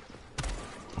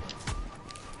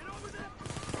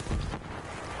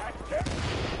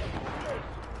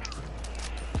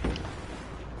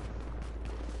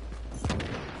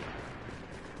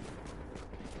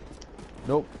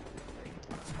 Nope.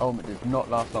 Ultimate does not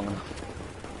last long enough.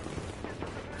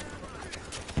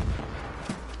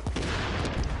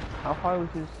 How high was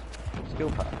his skill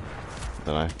pack?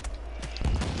 Don't know.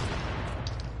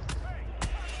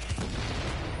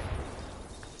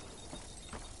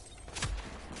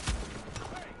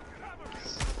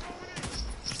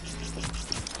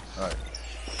 Alright.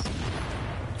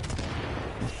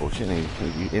 Unfortunately,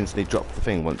 you instantly drop the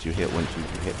thing once you hit the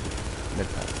med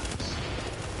pack.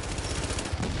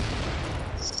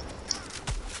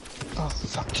 Oh,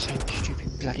 fuck's sake,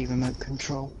 stupid bloody remote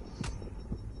control.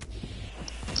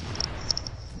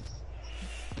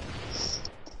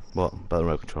 What? About the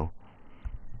remote control?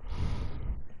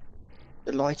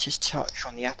 The lightest touch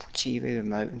on the Apple TV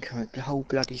remote and the whole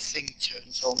bloody thing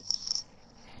turns on.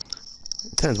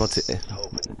 It turns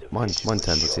mine turns my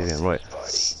TV on, right.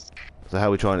 So how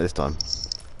are we trying it this time?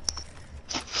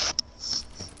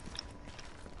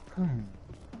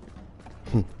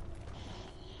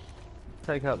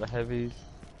 Take out the heavies.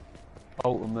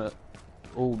 Ultimate.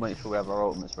 All make sure we have our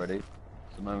ultimates ready.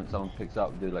 So the moment someone picks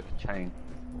up, we do like a chain.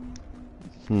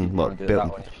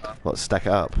 What, stack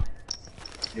it up?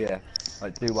 Yeah.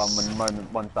 Like do one when the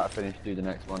moment one's about to finish, do the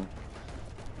next one.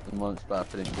 And once about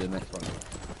to finish, do the next one.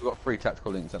 We've got 3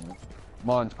 tactical links, haven't we?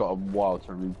 Mine's got a while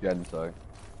to regen, so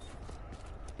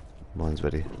Mine's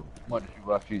ready. might just be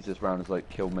worth to use this round as like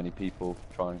kill many people,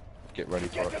 try and get ready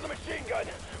for Get it. to the machine gun.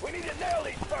 We need to nail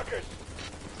these fuckers.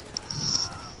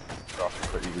 After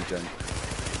quickly regen.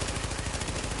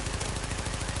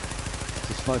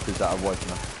 The snipers that are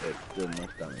wiping us are doing the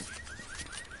most damage.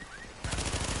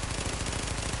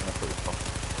 And I put this top.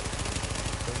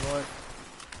 Right.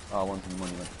 Oh, one's in the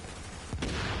monument.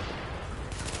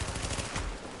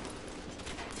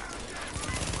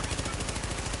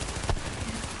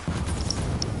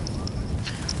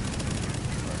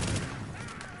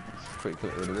 Quick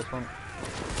get rid of this one.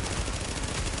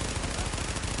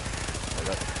 There you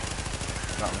go.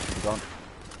 That one should be gone.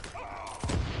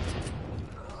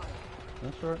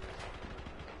 That's alright.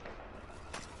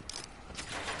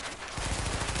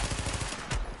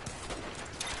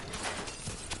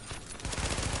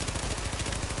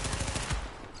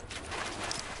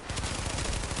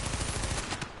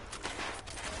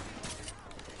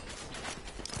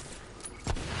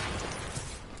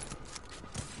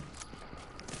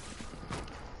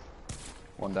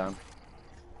 One down.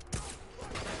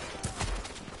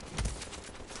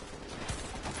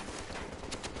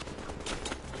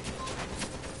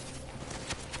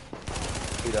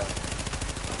 Two down.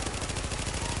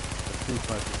 There's 2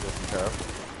 snipers taken care of.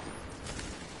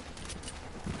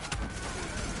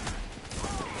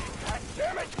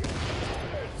 Damn it!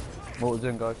 What was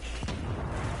in, guys?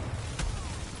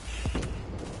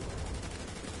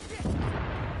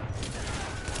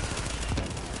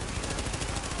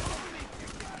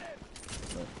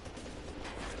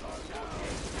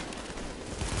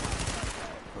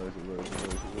 Where is it? Where is it? Where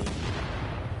is it? Where is it?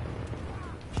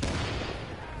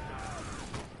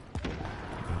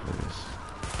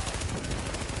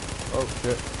 Oh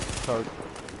shit. Sorry.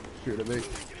 Shoot at me.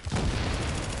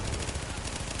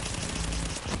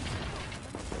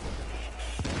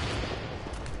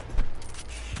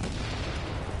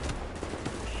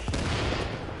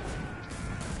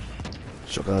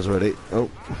 Shotgun's ready. Oh.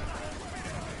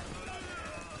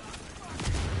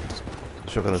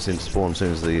 Shotgun seems to spawn as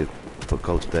soon as the put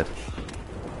cold to bed.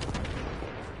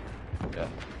 Yeah.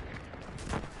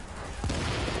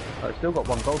 Alright, still got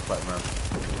one gold plate, man.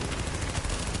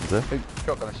 Is there? I think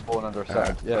shotgun spawn under a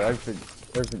certain. Yeah,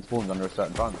 everything spawns under a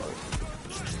certain time.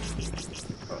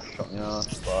 Got shot in the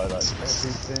ass by like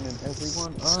everything and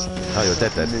everyone. Oh, you're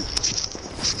dead.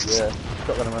 Yeah,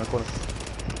 shotgun around the corner.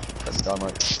 That's the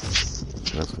dynamite.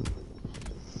 That's good.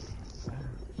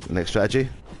 Next strategy?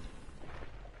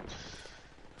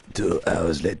 2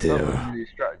 hours later. Really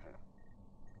strategy.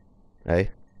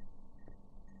 Hey?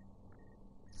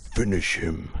 Finish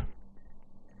him.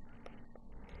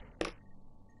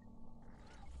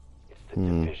 It's the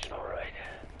division, all right.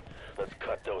 Let's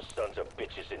cut those sons of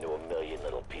bitches into a million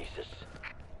little pieces.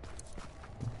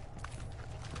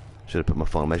 Should have put my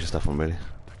final measure stuff on, really.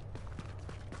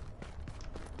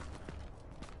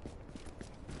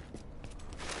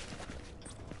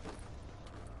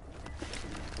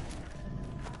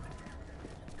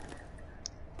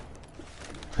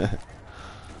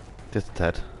 Just a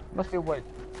tad. Must be a way.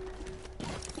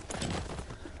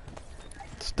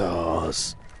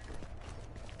 Stars.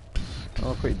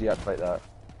 I'll quickly deactivate that.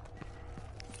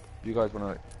 You guys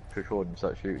want to push forward and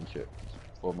start shooting shit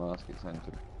before my ass gets handed.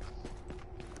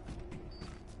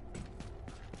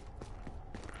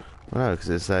 No, because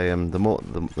it's a the more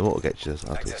it gets you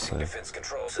afterwards. Accessing So. defense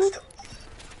control system.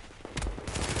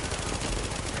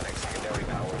 Connect secondary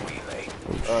power relay.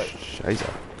 Oh,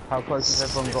 Shazer. How close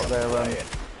has everyone got their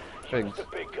things? The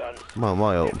big guns.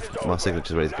 My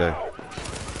signature's ready to go.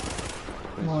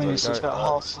 Mine is Go.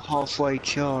 about halfway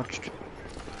charged.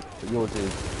 But yours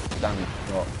is damaged,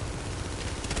 not.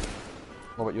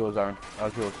 What about yours, Aaron?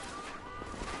 How's yours?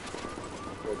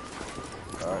 Good.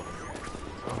 Alright.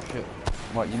 Oh shit.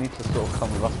 Mike, you need to sort of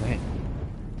come with us, mate.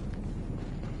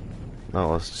 No,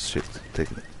 I was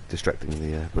distracting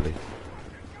the bully.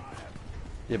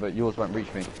 Yeah, but yours won't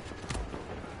reach me.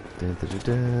 Dun, dun,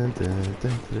 dun, dun,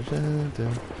 dun, dun, dun,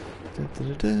 dun,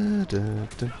 dun, dun, dun,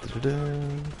 dun, dun,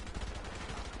 dun.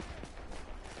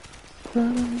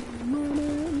 Running.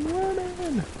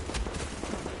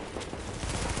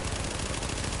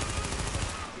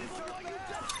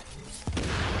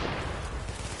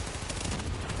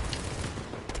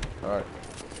 Alright.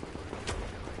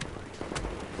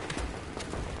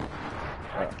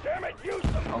 Damn it, use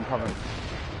them. I'm coming.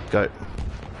 Go.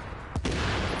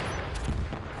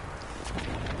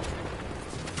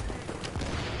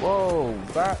 Whoa,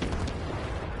 that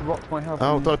rocked my health.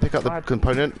 Oh, gotta pick up the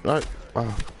component. No.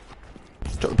 Oh.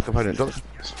 Drop the component. Drop the...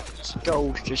 It's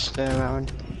gold just there, Aaron.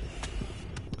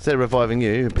 Instead of reviving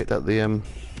you picked up the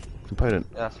component.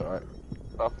 Yeah, that's alright.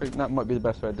 I think that might be the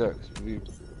best way to do it. 'Cause we...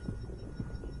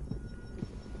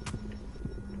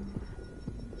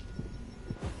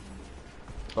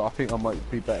 But I think I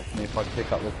might be better for me if I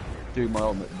pick up the do my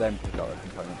ultimate, then pick up the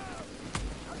component.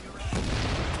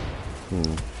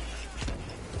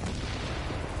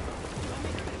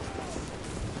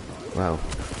 Wow.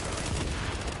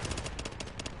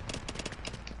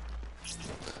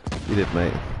 You did,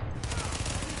 mate.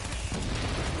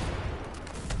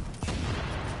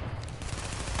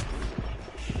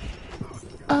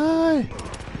 I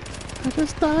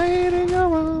just died in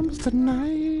your arms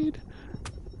tonight.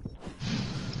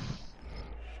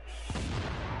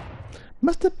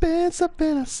 Must have been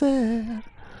something I said.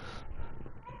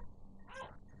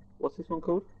 What's this one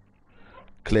called?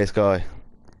 Clear sky.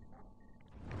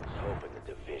 Hoping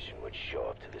the division would show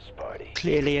up to this party.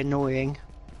 Clearly annoying.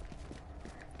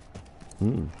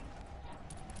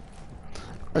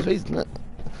 It's easy, isn't it?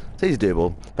 It's easy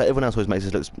doable, but everyone else always makes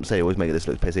this look. Always make this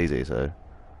look piss easy. So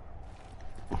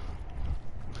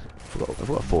I've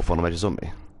got 4 final measures on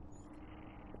me.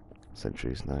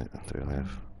 Sentries, no, 3 I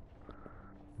have.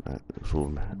 No, 4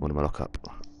 one in my lockup.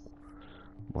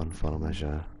 1 final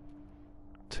measure.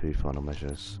 2 final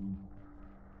measures.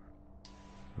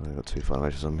 I've got 2 final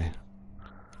measures on me.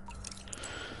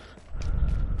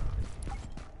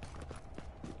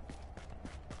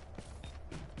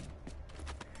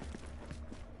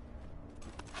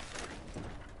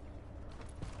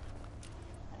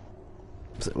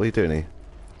 So, what are you doing here?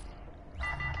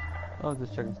 Oh,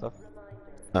 just checking stuff.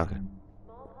 Okay.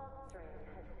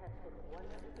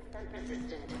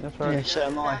 That's right. Yeah, so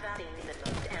am I.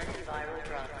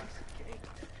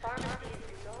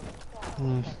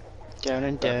 Down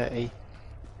and dirty.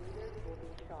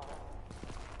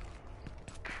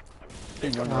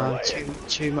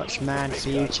 Too much man for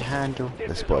you to handle.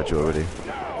 They spotted you already.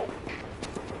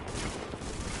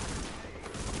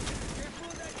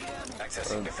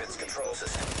 Accessing defense control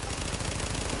system.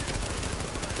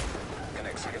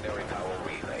 Connect secondary power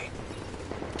relay.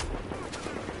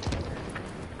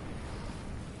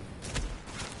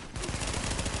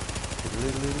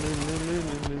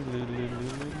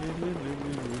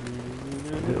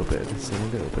 A little bit of this and a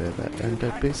little bit of that, and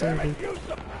don't be sorry.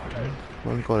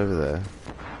 One guy over there.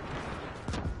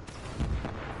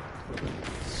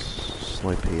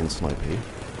 Snipey and snipey.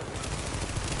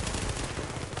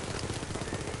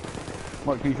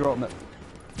 Mike, use your ultimate.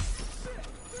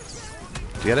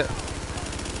 Did you get it?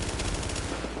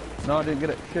 No, I didn't get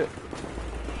it. Shit.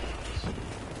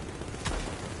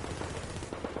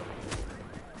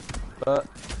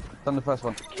 Done the first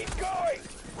one. Keep going!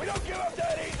 We don't give up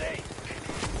that easy!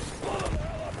 Blow them the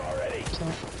hell up already!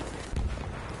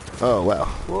 Oh wow.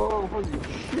 Whoa, holy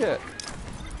shit!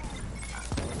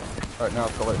 Alright, now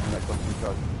I've got to wait for the next one to be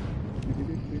charged.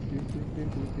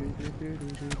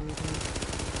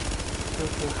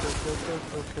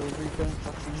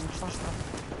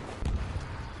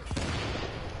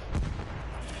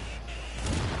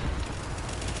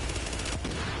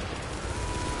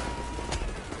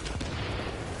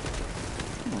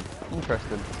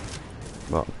 Interesting.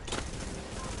 What?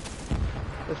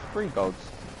 There's 3 golds.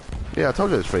 Yeah, I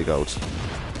told you there's 3 golds.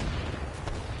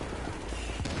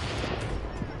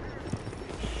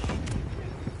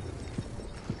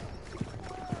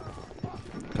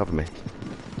 Cover me.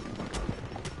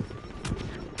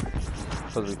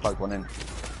 Because we plugged one in.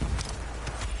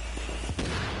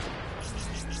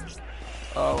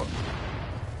 Oh.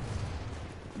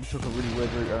 You took a really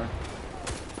weird route there.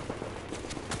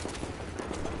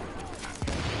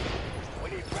 We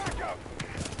need backup!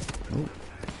 Ooh.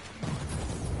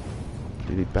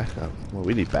 We need backup. Well,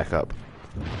 we need backup.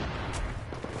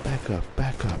 Backup.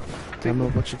 Tell me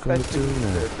what you're gonna do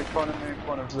now. If we're trying to move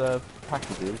one of the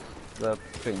packages, the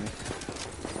things,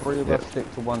 3 of us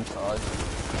stick to one side.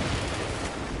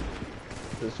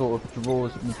 It sort of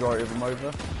draws the majority of them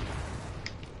over.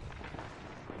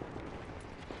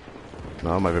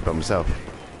 No, I'm over by myself.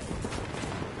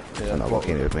 Yeah, I'm not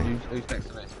walking here with me. Who's next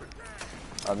to me?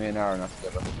 Me and Aaron are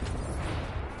together.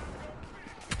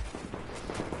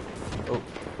 Oh,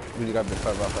 we need to go a bit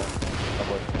further up there.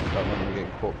 Otherwise, I don't want to get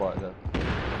caught by it there.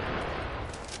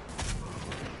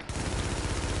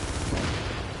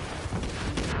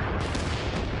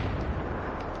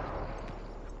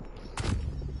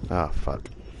 Ah, fuck.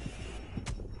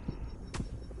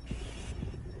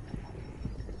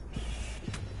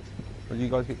 What did you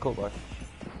guys get caught by?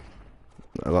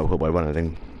 I got caught by one of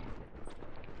them.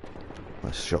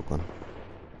 Nice shotgun.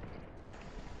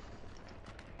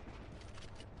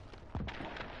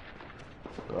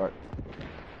 Alright.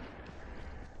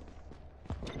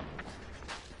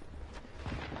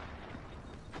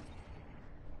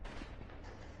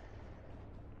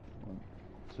 One,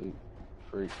 2,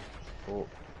 3, 4,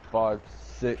 5,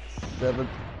 6, 7.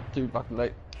 Too fucking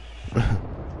late.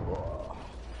 Whoa.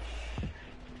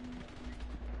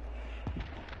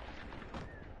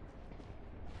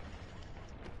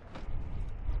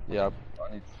 Yeah,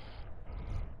 I need.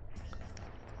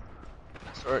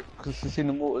 Sorry, because it's in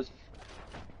the mortars.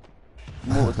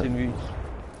 Mortars in use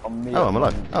on me. Oh, I'm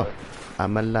alive. Oh,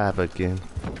 I'm alive again.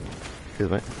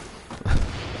 Excuse me.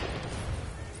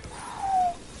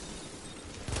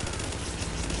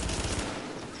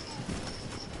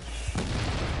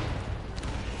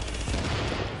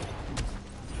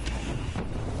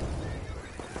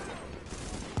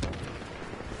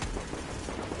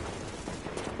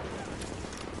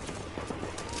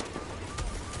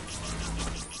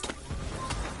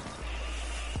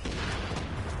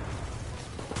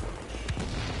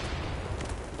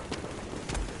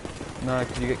 No,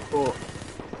 because you get caught.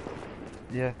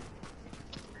 Yeah.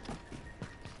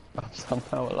 I'm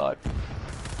somehow alive.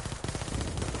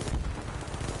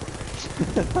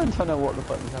 I don't know what the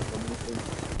fuck is happening.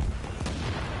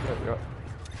 There we go.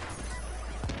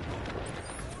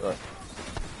 Right.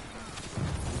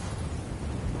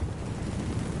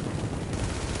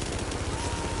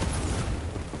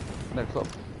 Next up.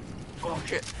 Oh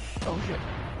shit. Oh shit.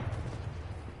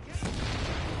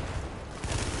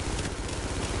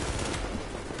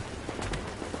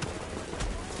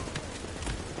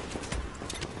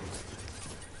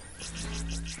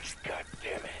 God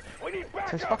damn it! We need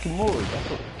So backup! it's fucking mortars, that's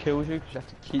what kills you, because you have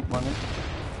to keep running.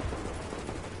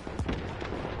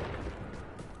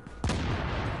 I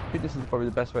think this is probably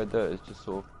the best way to do it, is just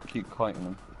sort of keep kiting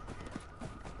them.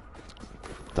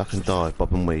 Duck and dive,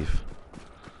 bob and weave.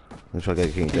 Let's try to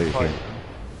get king, go Keep king. kiting them.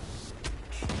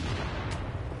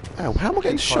 Ow, how am I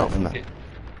getting Keep shot kiting from them.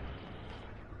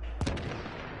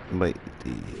 that? Wait.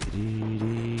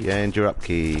 And you're up,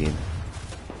 Keen.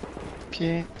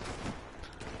 Okay.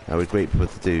 Now we're great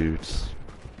with the dudes.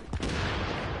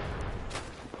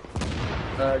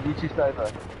 You two stay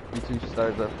there. You two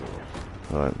stay there.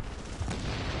 Alright.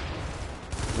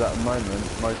 Because at the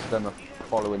moment, most of them are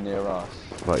following near us.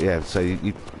 Right, yeah, so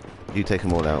you You take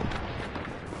them all out.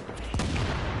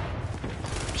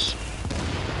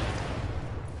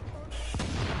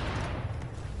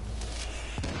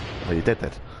 Oh, you're dead.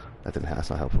 That didn't. That's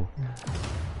not helpful.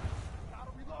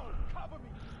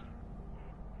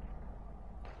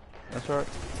 That's alright.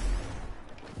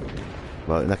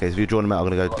 Well, in that case, if you draw them out,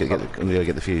 I'm gonna go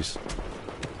get the fuse.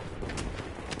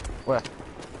 Where?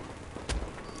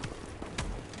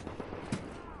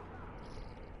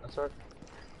 That's alright.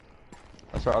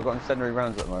 That's alright, I've got incendiary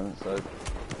rounds at the moment, so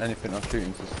anything I'm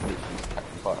shooting is just literally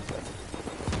attacking fire. So.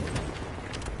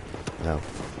 No.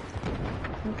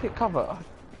 Look at cover.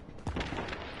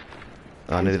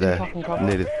 Oh, I'm nearly there. I'm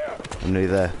nearly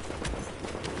there.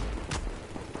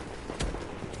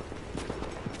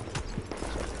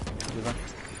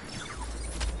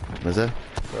 Where's there?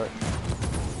 Right.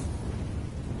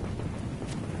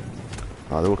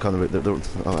 Oh, they're all kind of.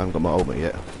 I haven't got my ultimate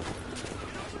yet.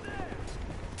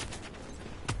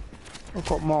 I've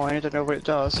got mine, I don't know what it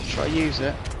does. Should I use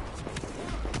it?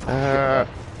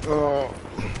 Oh.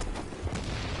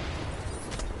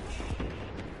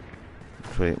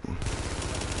 Sweet.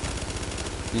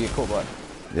 You get caught by it?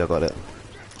 Yeah, I got it.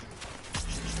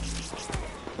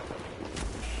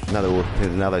 Now they're all.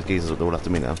 Now those geezers are all after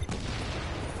me now.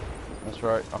 That's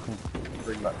right, I can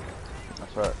bring back.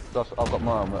 That's right. I've got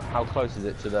my armor. How close is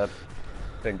it to the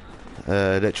thing?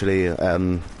 Literally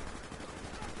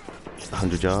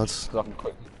 100 yards. 'Cause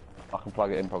I can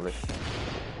plug it in probably.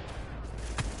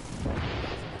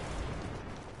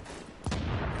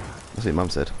 That's what Mum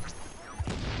said.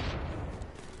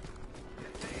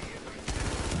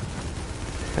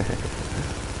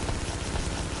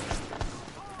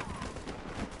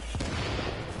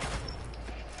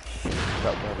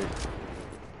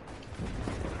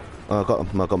 Oh, I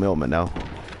got my ultimate now.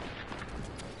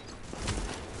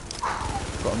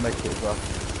 Got to make it as well.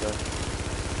 So.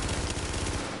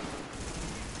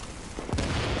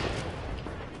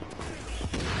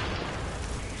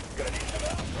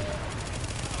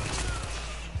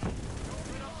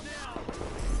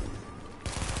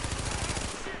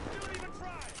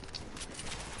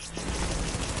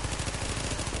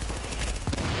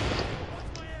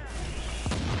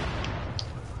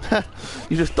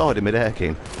 You just died in mid-air,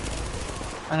 King.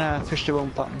 I know, I pushed the wrong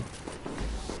button.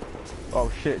 Oh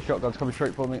shit, shotgun's coming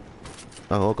straight for me.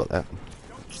 Oh, I got that.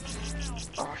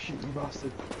 Oh shit, you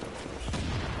bastard.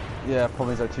 Yeah,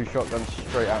 problem is I had 2 shotguns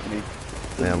straight at me.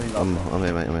 Yeah, I'm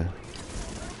here, mate, I'm here.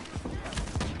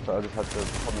 So I just had to,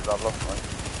 problem is I've lost mine.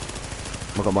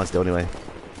 I got mine still anyway.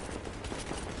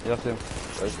 Yeah, that's him.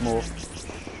 There's more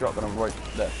shotgun on right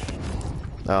there.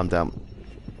 Oh, I'm down.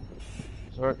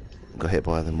 Sorry. Got hit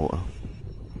by the mortar.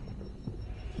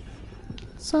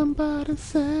 Somebody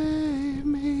save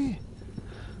me.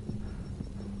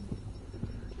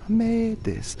 I made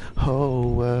this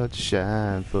whole world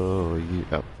shine for you.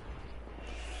 Oh.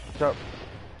 What's up?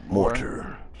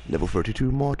 Mortar. Level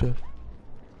 32 mortar.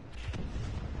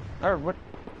 Oh, what?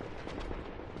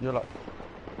 You're like...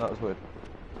 That was weird.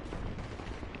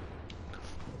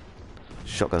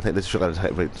 Shotgun, I think this shotgun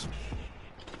attack rates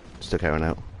still carrying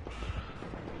out.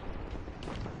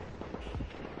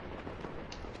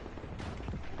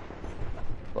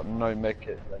 Got no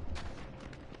medkit then.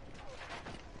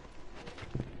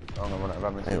 I'm gonna run out of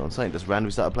ammo. Hang on, saying just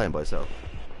randomly started playing by itself.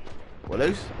 What,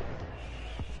 loose?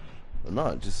 Well,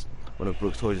 no, just one of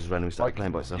Brooks' toys just randomly started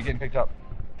playing by itself. You're getting picked up.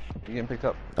 You're getting picked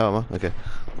up. Oh, am I? Okay.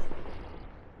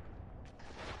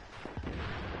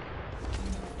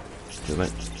 Good,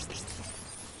 mate.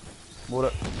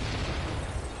 Water.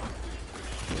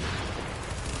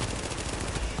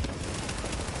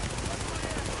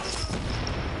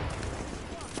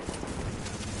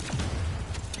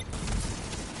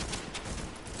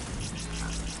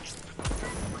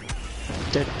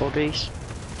 Dead bodies.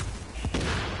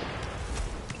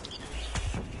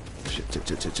 Shit.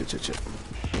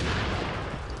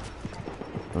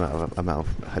 I'm out of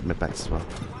head mid backs as well.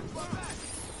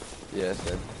 Yeah,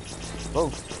 same. Oh,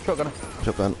 shotgun.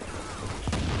 Shotgun.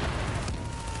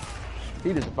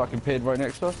 He just fucking appeared right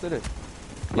next to us, did he?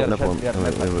 Yeah, another one. It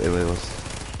was.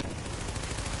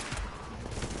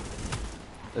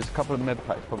 There's a couple of med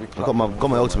packs probably. I've got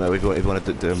my ultimate if you want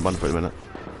to do run for a minute.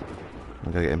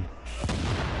 I'll go get him.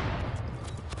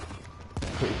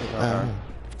 Okay,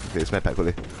 this med pack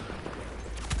quickly.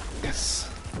 Yes.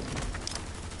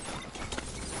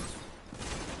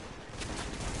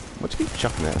 What do you keep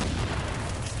chucking at?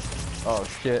 Oh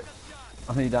shit.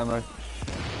 I need ammo.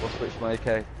 I'll switch my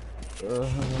AK.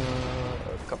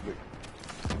 Couple of...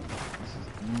 This is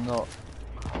not...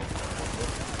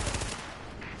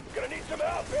 Gonna need some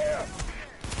help here.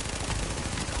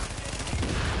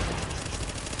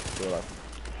 Still alive.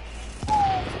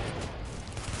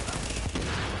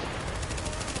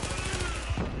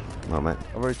 mate.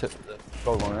 I've already took the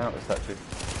gold one out, it's actually.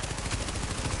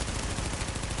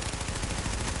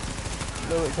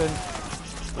 No, it can.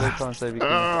 We'll try and save you. There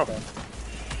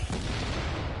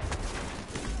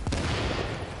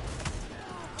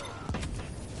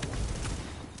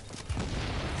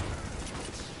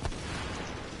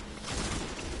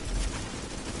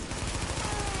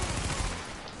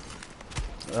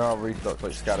are restocks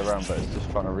like scattered around, but it's just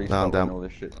trying to restock and all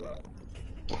this shit.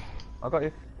 I got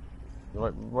you.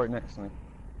 You're right next to me.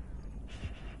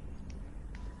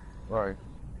 Where are you?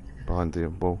 Behind the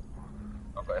wall.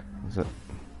 Okay. Is it?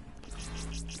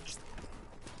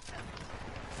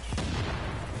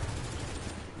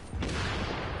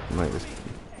 Mate, this...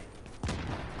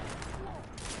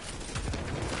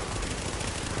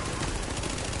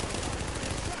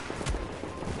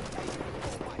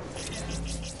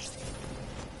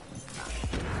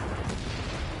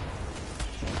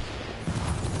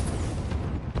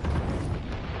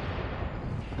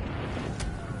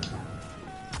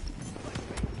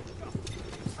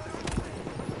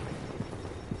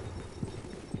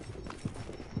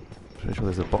 Pretty sure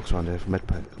there's a box around here for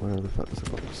medpack. Where the fuck is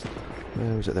the box?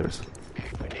 Where is it? There it is.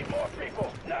 We need more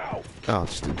people now. Oh,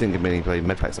 just didn't give me any bloody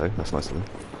medpacks though. That's nice of them.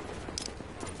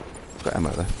 It's got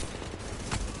ammo there.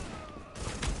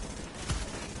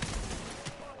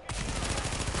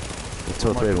 There's 2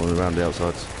 or 3 of them around the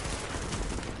outsides.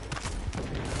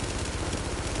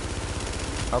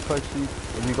 How close to you?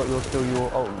 Have you got your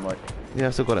ultimate, mate? Yeah,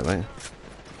 I've still got it, mate.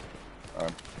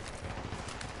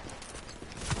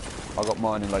 I got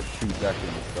mine in like 2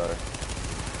 seconds, so.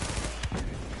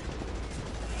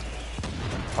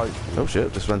 Oh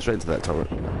shit, just ran straight into that turret.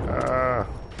 Ah,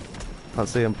 can't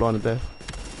see, I'm blind and deaf.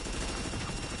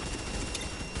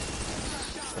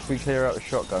 If we clear out the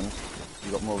shotguns,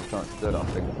 you've got more of a chance to do it, I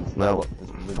think. No,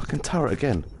 fucking turret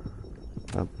again.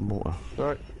 Mortar.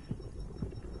 Alright.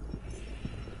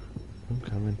 I'm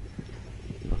coming.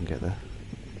 If I can get there.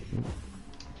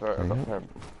 Sorry, I got him.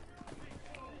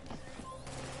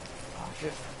 Oh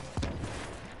shit.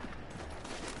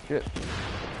 Shit.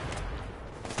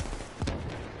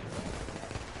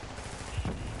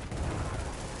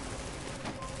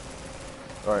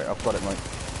 Alright, I've got it, mate.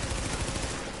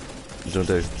 What do you want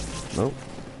to do? Nope.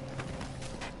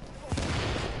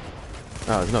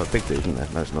 Oh, there's not a big dude, isn't there?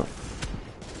 No, it's not.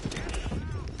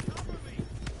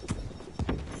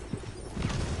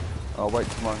 I'll wait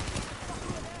for mine.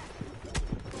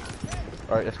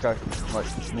 Alright, let's go. Right,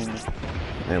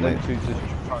 Yeah, mate.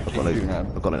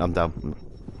 I've got it, I'm down.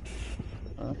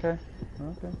 Okay,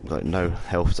 okay. I've got no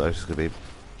health, so it's going to be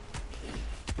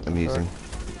amusing.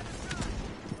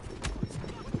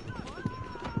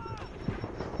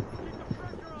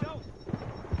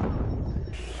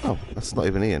 Oh, that's not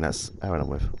even Ian, that's Aaron I'm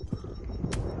with.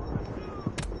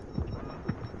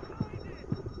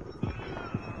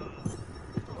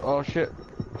 Oh shit,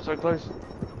 so close.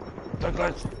 So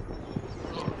close.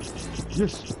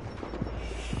 Yes.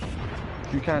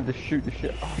 If you can, just shoot the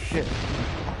shit. Oh shit.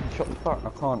 Fucking shot the fuck. I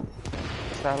can't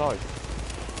stay alive.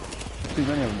 Too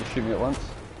many of them to shoot me at once.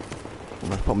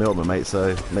 Well, put me on them, mate,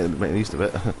 so make them used to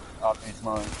it. I'll need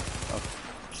mine.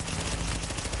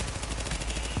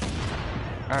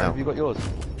 Aaron, have you got yours?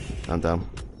 I'm down.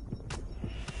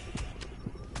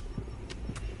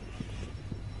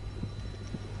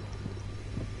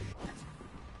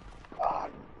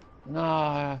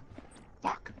 No.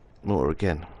 Fuck. Mortar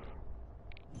again.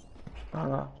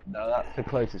 No, that's the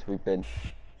closest we've been.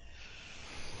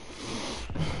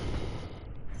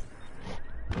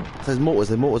 There's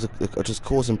mortars are just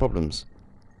causing problems.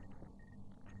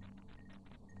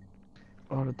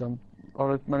 I would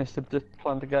have managed to just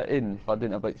plan to get in if I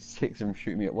didn't have like 6 of them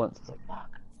shooting me at once. I was like, fuck.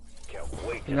 Can't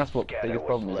wait And that's what the scatter biggest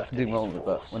what's problem is. I left can do of well these with it,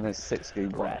 but fools. when there's 6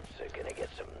 games on, Rats are gonna get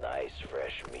some nice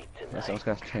fresh meat tonight. I was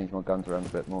going to have to change my guns around a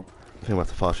bit more. I think we'll have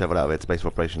to fast travel out of it to base of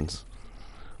operations.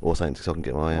 Or something so I can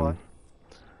get my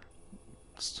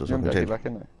so You I can get change. back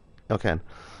in there. I can.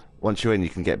 Once you're in, you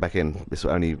can get back in. It's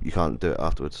only you can't do it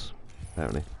afterwards,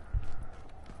 apparently.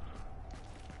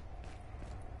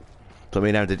 So I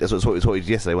mean, Aaron did. That's what we did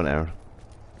yesterday, wasn't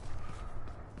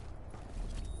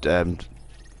it, Aaron? Yeah,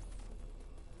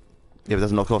 but it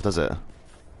doesn't knock off, does it?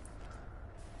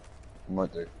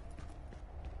 Might do.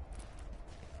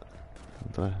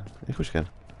 Yeah, of course you can.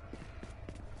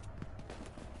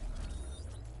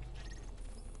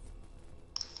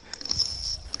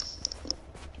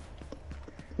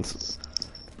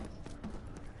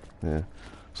 Yeah.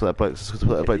 So that bloke did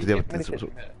the other.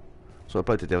 So that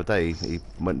bloke did the other day. He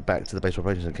went back to the base of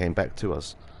operations and came back to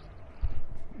us.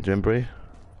 Do you remember?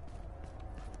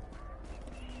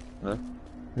 No.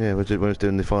 Yeah, we were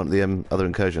doing the other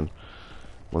incursion.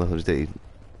 One of them did.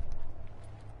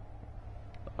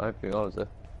 I don't think I was there.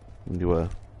 You were.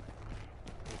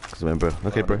 'Cause remember.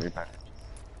 Okay, I bro. don't really know.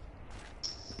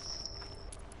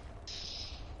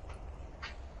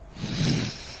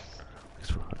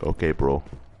 Okay, bro.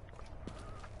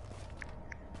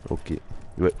 Okay.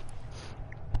 You wait.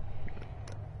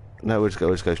 No, we'll just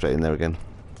go straight in there again.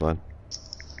 Fine.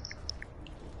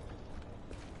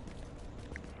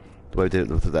 The way we did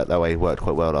it that way worked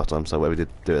quite well last time, so the way we did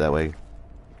do it that way.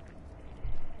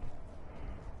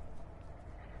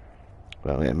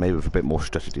 Well, yeah, maybe with a bit more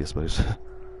strategy, I suppose.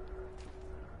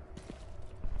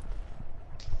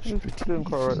 Doing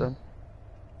quite alright then.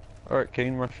 Alright,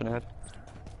 Keen, rushing ahead.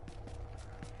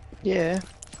 Yeah.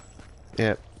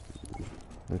 Yeah.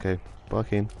 Okay. Bye,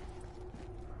 Keen.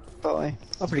 Bye.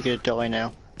 I'm probably gonna die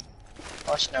now.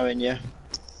 Nice knowing you.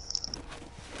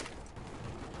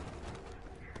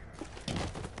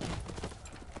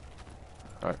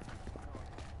 Alright.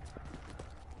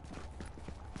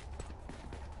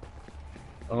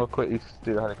 I'm gonna quickly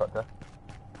do the helicopter.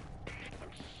 I'm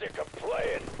sick of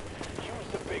playing. Use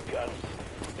the big guns.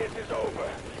 This is over.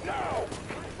 Now!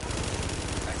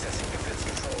 Accessing defense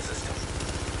control system.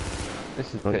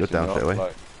 This is Oh, you're pissing down me straight off, away.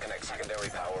 like, Connect secondary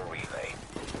power relay.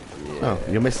 Oh,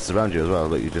 your mists around you as well.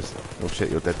 Look, you just. Oh shit,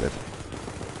 you're dead.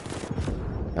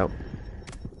 Oh.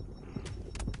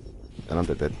 And I'm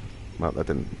dead. Well, that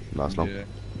didn't last long. yeah.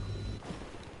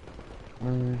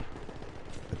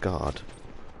 A guard.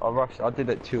 I did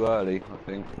it too early, I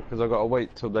think, because I gotta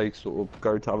wait till they sort of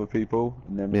go to other people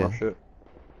and then Yeah. rush it.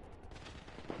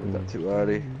 Did that too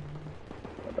early.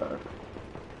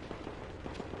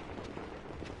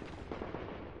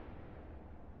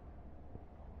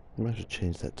 I might have to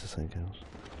change that to something else.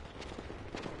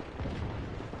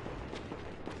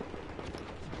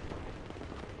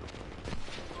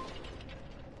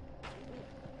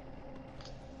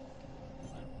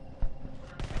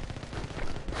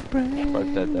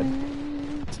 Both dead then.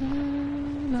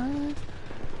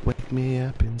 Wake me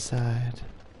up inside.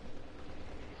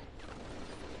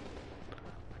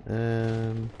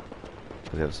 To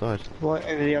the other side. Right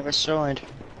over the other side.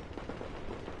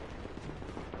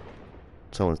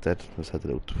 Someone's dead. Let's head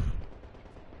it out.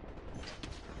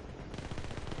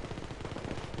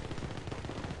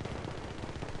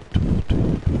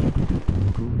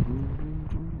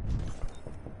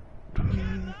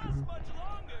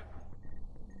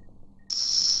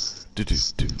 Do do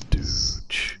do do.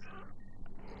 Ch.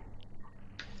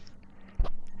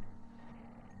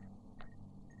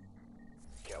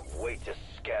 Can't wait to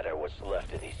scatter what's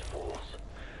left of these fools.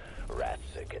 Rats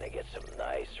are gonna get some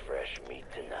nice fresh meat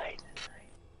tonight.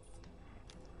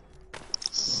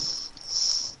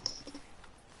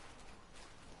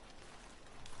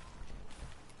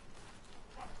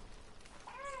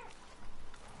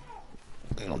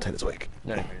 I'll take this week.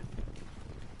 No. I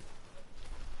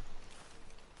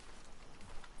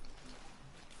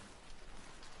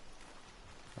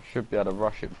should be able to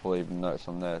rush it before I even notice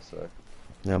I'm there, so.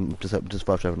 Yeah, I'm just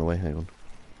fast traveling away. Hang on.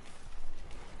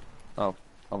 Oh,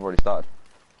 I've already started.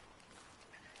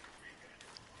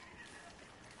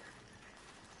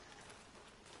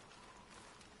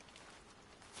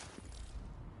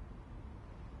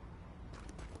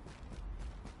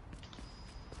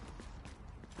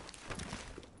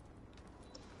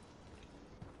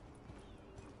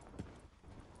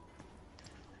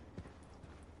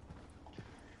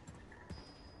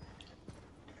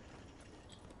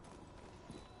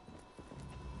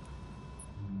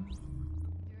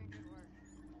 Doing good work.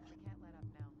 We can't let up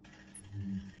now.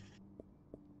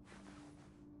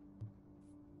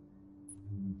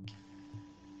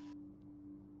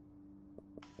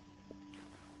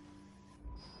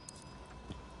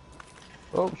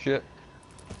 Oh shit.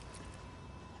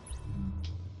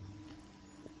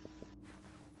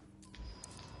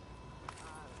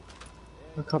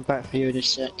 I'll come back for you in a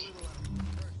sec.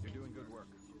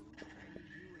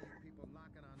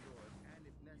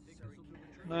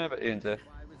 No, but Ian's there.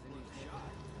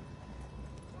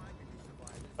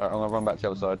 Alright, I'm gonna run back to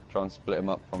the other side, try and split him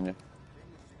up from you.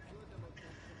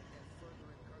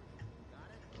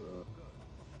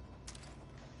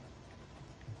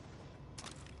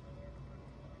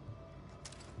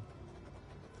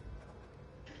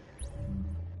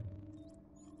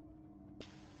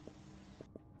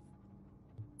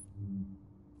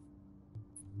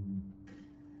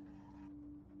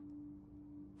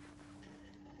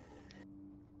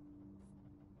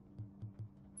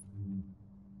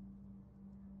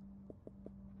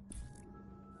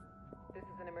 This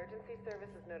is an emergency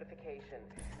services notification.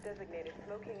 Designated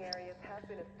smoking areas have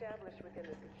been established within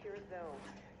the secure zone.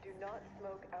 Do not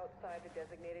smoke outside the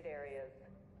designated areas.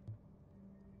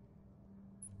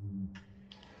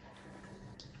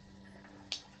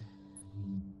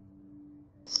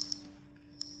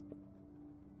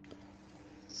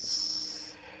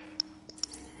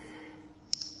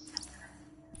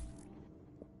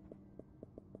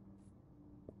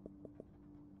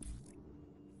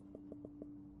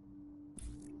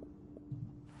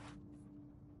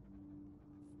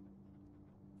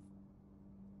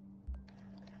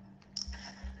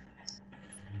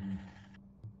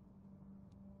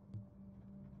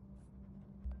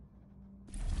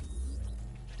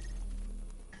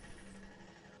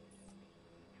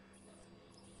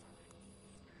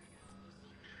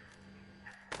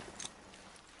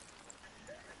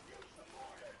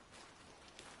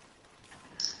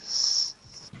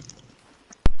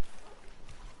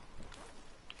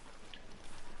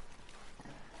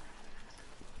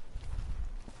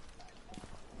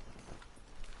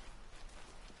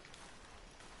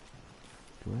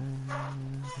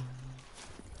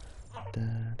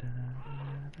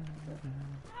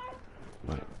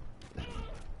 Right.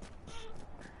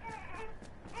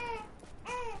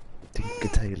 Tinker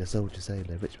Tailor, Soldier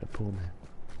Sailor, rich but poor man.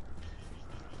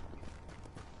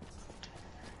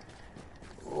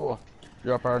 Oh,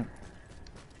 you're up, Aaron.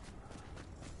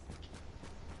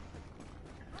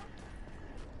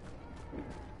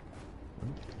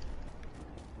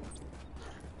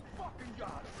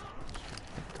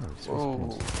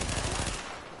 Oh.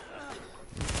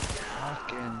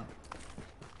 Fucking.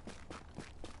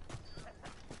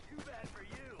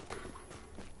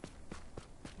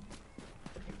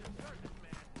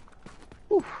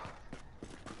 Oof.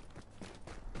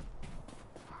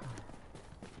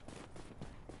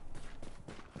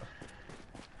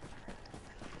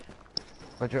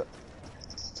 Roger.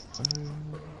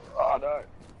 Oh no.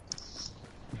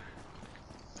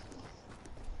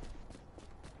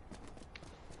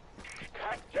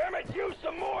 God damn it, use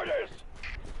some mortars!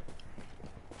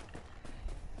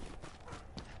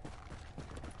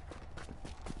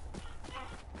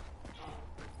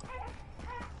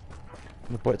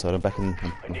 On the bright side, I'm back in.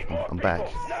 I'm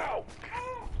back. Now!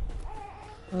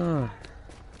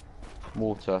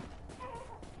 Water.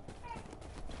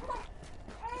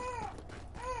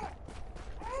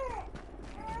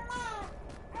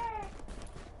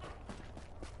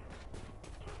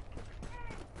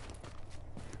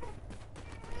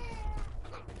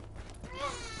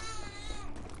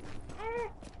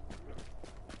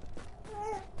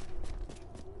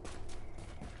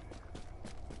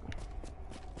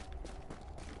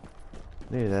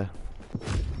 Nearly there.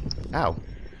 Ow.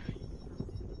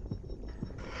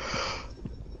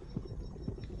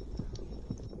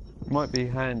 Might be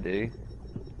handy.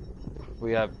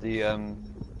 We have the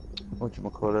what do you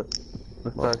call it?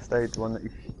 The first aid one that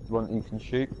you can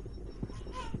shoot.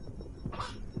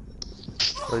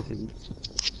 Basically,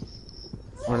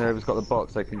 when whoever's got the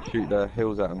box, they can shoot their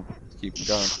heels at them to keep them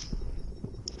going.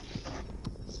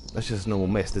 That's just normal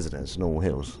mist, isn't it? It's normal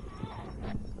hills.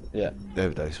 Yeah. The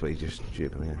overdose where you just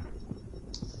shoot them, yeah.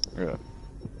 Yeah.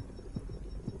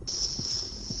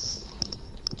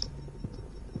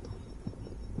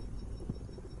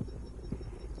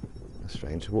 That's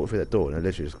strange. Walked through that door and I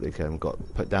literally just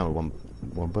got put down with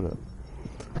one bullet.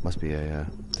 Must be a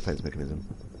defense mechanism.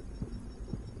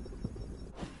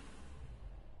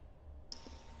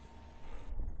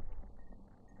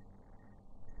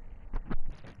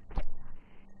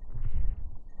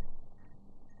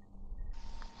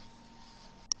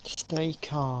 Stay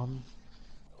calm.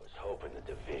 I was hoping the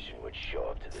division would show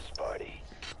up to this party.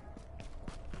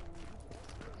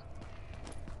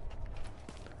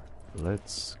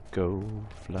 Let's go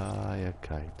fly a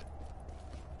kite.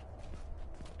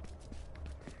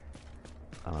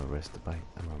 I'm a rest mate.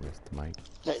 I'm a rest mate.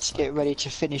 Let's get ready to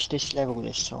finish this level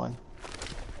this time.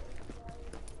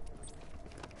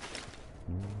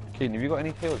 Keen, have you got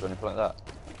any heals or anything like that?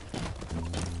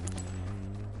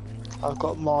 I've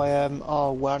got my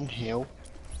R1 heal.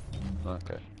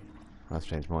 Okay. I've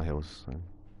changed my heals. So.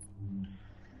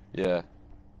 Yeah.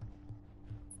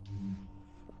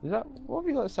 Is that what have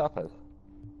you got set up as?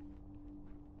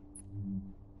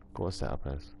 Got a setup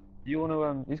as. You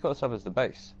want to he's got it set up as the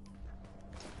base.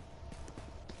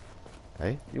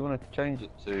 Hey? You want to change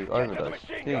it to Get to the overdose?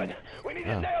 machine Keen. gun! We need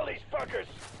to nail these fuckers!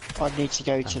 I'd need to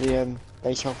go to the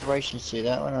base operations to do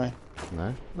that, wouldn't I?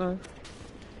 No? No.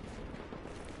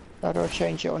 How do I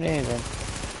change it on here then?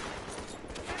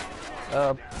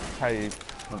 Pay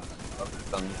once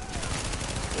I've done.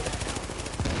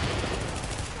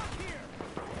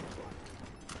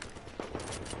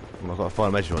 Well, I've got a fire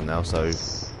measure on now, so I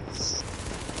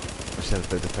should have a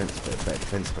bit of defense, better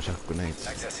defense if I chuck grenades.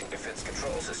 Accessing defense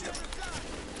control system.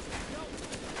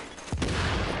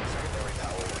 Secondary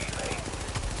power relay.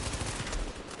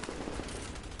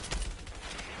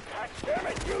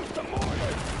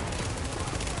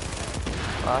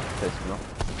 Ah, piss me off.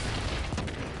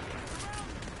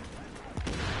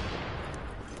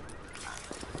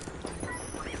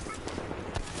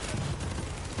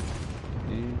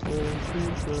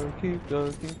 Keep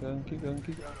going, keep going, keep going,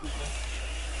 keep going,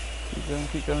 keep going,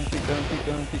 keep going, keep going, keep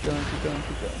going, keep going, keep going, keep going,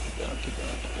 keep going, keep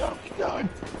going, keep going, keep going.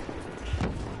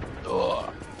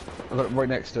 Oh, I got it right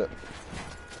next to it.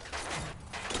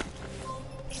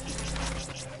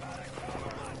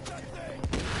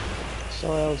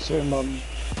 Sorry, I was doing mum.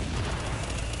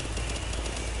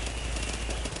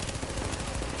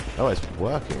 Oh, it's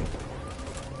working.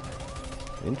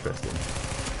 Interesting.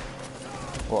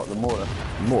 What, the mortar?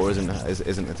 Mortar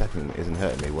isn't attacking me, isn't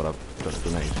hurting me while I've got a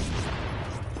grenade.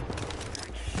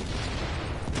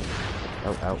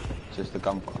 Oh, ow. It's just the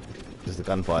gunfire. Just the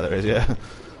gunfire there is, yeah.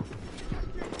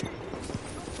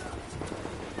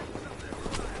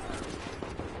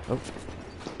 Oh.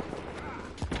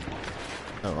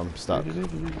 Oh, I'm stuck.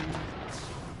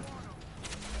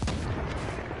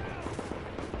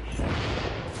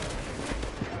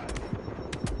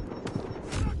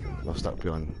 I'm stuck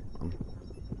behind.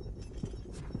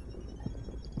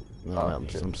 No,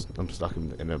 I'm stuck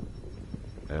in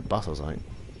a bus or something.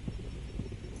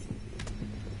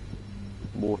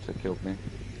 Water killed me.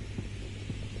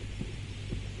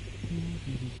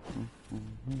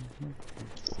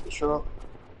 Sure.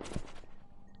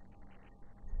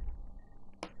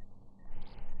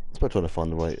 It's about trying to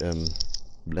find the right I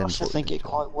lens. also think it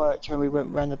quite worked when we went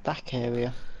round the back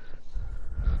area.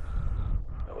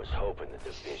 I was hoping the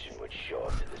division would show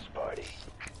up to this party.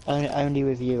 Only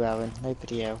with you, Aaron.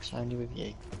 Nobody else. Only with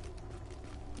you.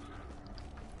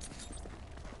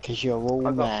 Because you're all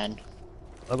man.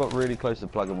 I got really close to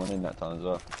plugging one in that time as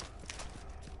well.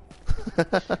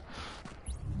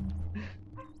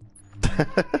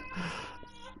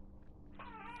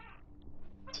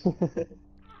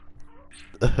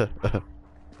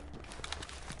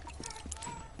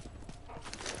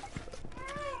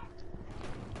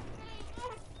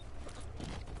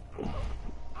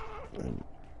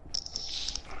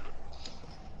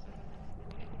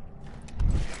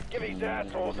 Give these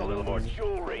assholes a little more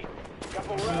jewelry.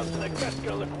 Couple rounds and the gut's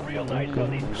gonna look real nice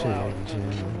on these clouds.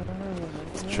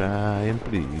 Try and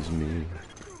please me.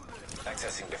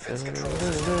 Accessing defense control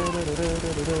system.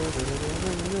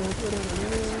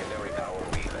 Secondary power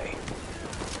relay.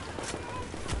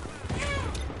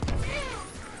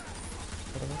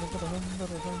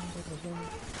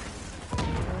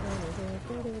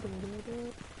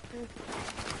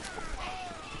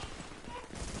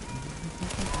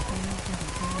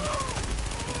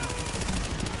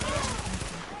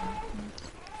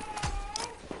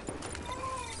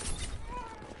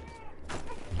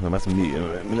 I'm have to mute him in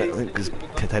a minute because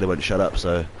Taylor won't shut up,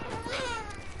 so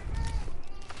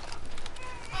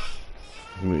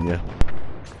I'm muting you.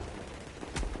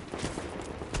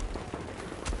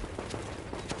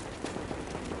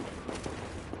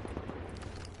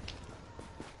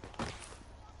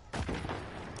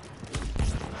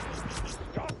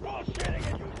 Stop bullshitting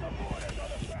and use the mortars,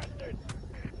 other bastards!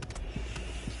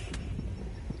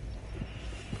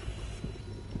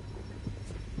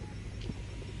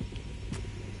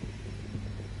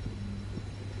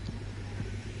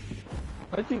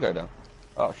 Where'd you go down?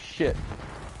 Oh shit.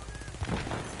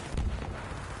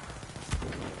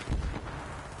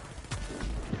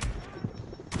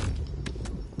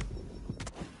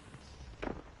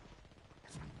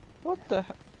 What the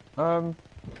heck? I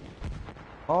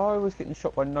was getting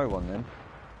shot by no one then.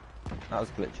 That was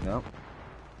glitching out.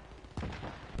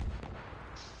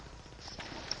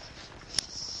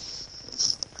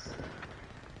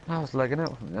 I was lagging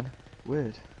out from then.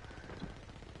 Weird.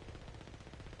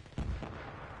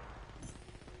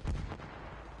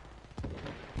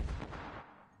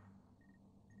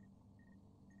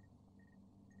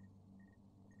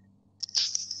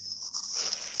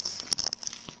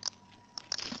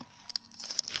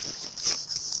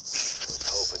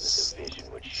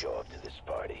 Show up to this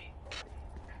party.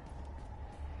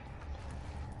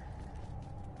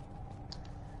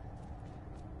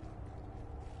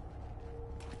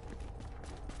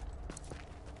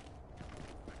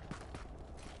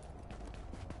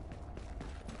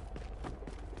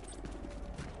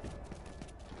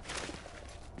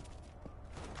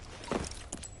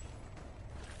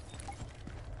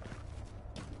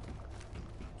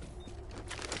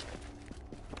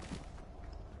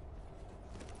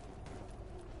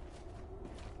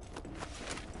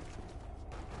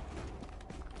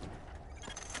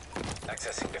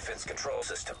 Accessing defense control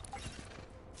system.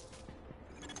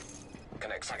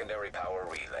 Connect secondary power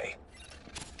relay.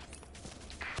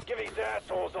 Give these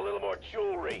assholes a little more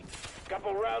jewelry.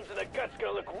 Couple rounds in the gut's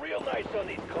gonna look real nice on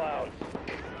these clouds.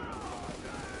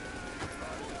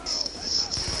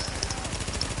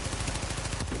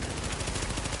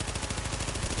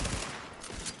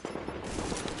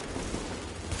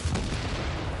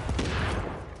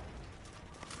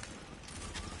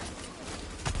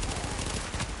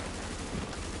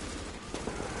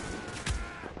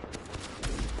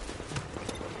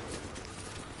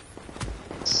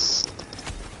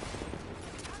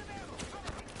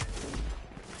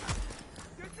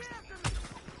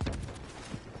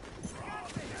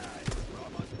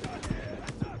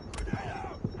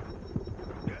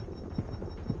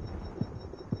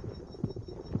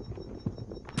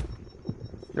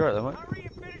 You're right there,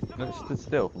 mate. Let's stood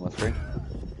still from my screen.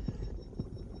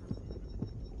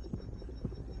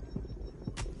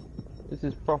 This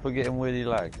is proper getting weirdly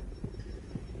lag.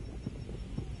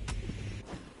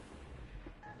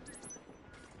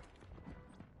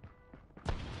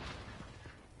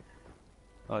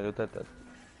 Oh, you're dead.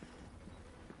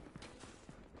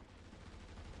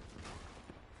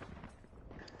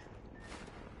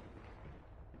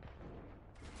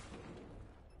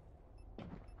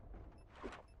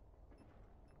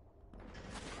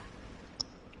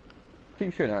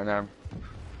 Keep shooting at Aaron.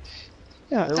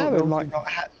 Yeah, They're all- Aaron they're all- might not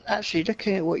actually,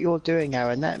 looking at what you're doing,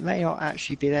 Aaron, that may not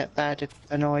actually be that bad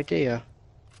an idea.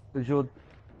 Because you're...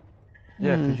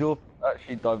 Yeah, because you're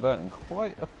actually diverting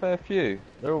quite a fair few.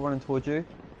 They're all running towards you.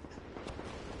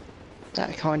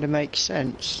 That kind of makes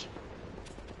sense.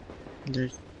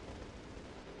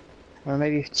 Well,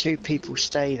 maybe if two people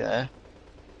stay there,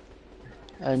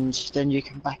 and then you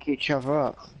can back each other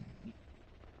up.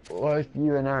 Well, if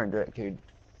you and Aaron direct you...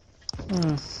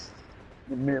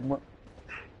 Me and my...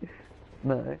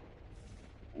 No.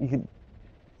 You can...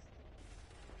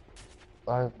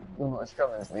 I'm not as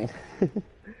strong as me.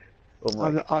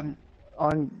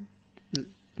 I'm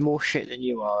more shit than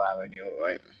you are, Aaron. You're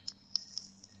right.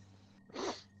 I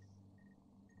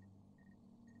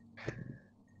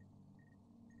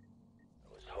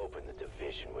was hoping the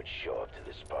division would show up to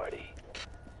this party.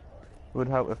 It would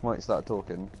help if Mike started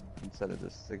talking instead of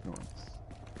just ignoring us.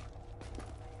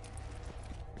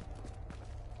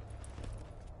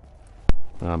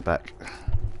 I'm back.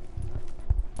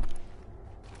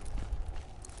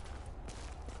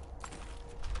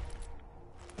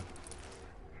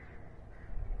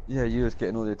 Yeah, you was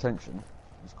getting all the attention.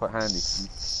 It's quite handy because you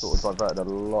sort of diverted a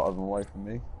lot of them away from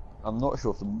me. I'm not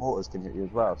sure if the mortars can hit you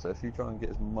as well, so if you try and get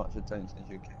as much attention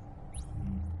as you can.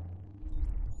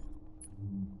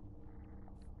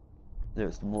 Yeah,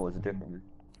 it's the mortars are different. Do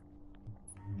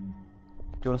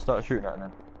you want to start shooting at them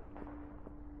then?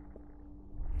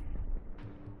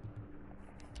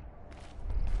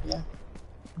 Yeah.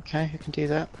 Okay, I can do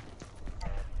that.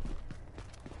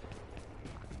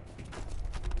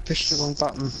 Push the wrong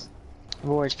button. I'm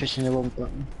always pushing the wrong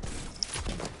button.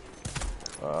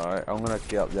 Alright, I'm gonna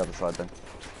get up the other side then.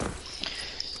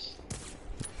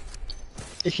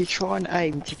 If you try and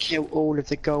aim to kill all of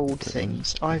the gold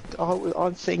things, I'm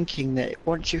thinking that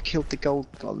once you've killed the gold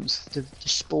ones, the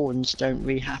spawns don't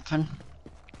re-happen.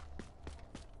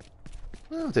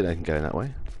 Well, I didn't know I can go in that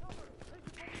way.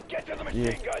 Get to the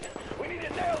machine gun. We need to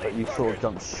nail But these you sort of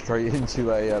jumped straight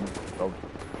into a gold.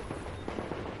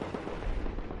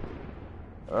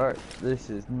 Alright, this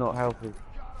is not helping.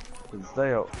 Because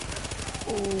they are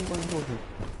all running towards me.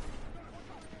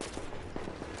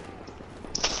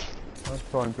 Let's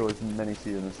try and draw as many to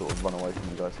you and sort of run away from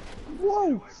you guys.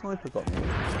 Whoa! Sniper got me.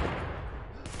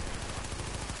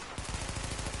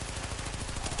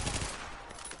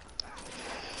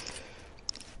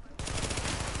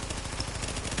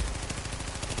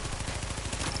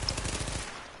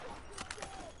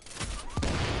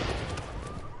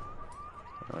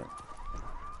 Alright.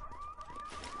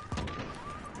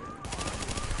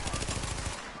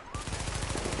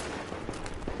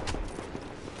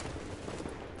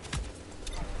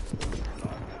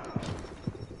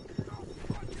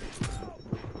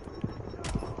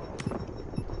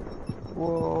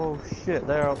 Whoa, shit,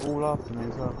 they're all after me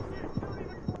as well.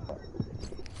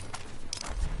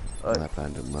 That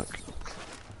plan didn't work.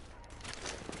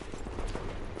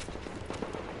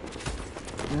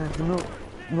 Yeah,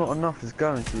 not enough is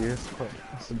going to you,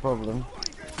 that's the problem.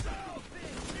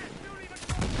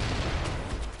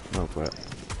 Oh, crap.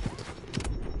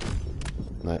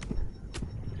 No.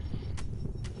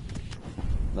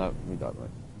 No, we don't, mate.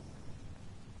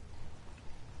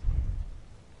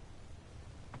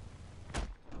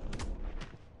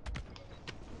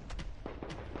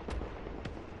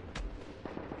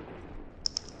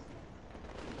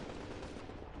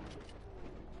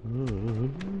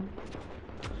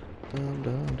 Down,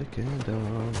 down, the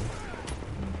candle.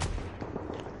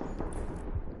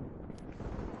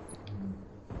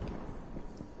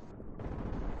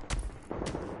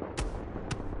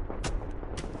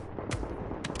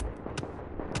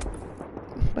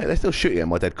 they're still shooting at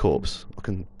my dead corpse. I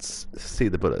can see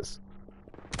the bullets.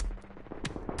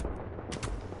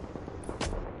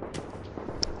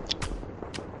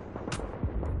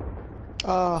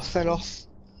 Oh, I fell off.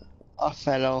 I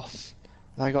fell off.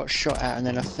 I got shot at and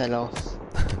then I fell off.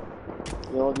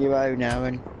 You're on your own now,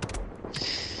 and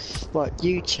right,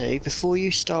 you two, before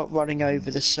you start running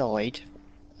over the side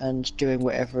and doing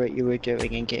whatever you were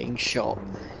doing and getting shot,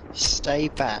 stay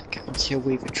back until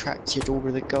we've attracted all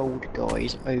of the gold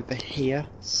guys over here.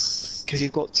 Because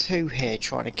you've got two here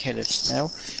trying to kill us now.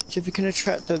 So if you can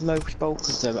attract the most bulk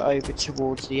of them over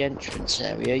towards the entrance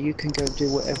area, you can go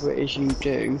do whatever it is you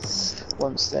do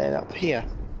once they're up here.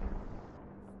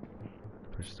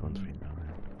 Push 139.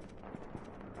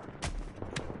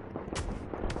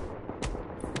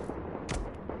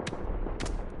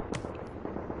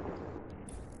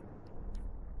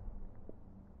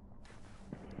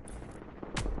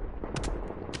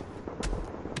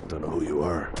 Don't know who you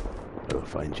are. I will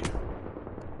find you.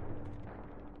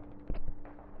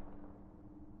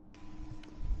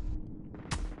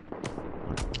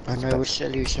 I know we'll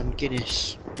sell you some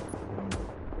Guinness.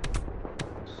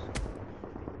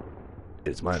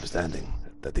 It's my understanding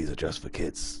that these are just for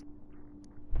kids.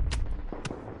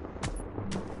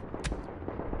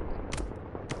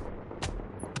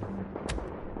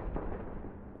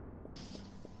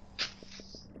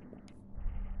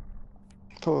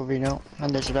 Probably not.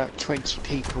 And there's about 20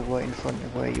 people right in front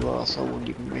of where you are, so I wouldn't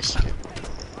even risk it.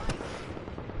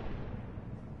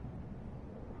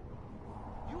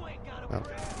 Oh.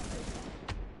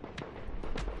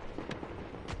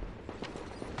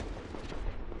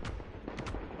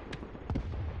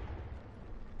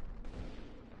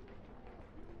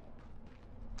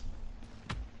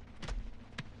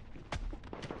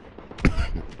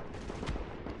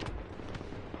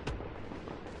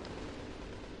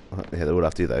 Yeah, they all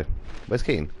have to though. Where's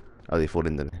Keen? Oh, they fall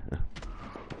in, didn't they?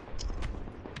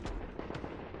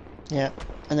 Yeah,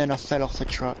 and then I fell off the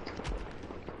truck.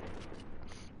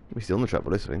 We're still on the track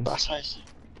with this thing. But I suppose,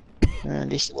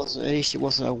 at least it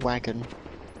wasn't a wagon.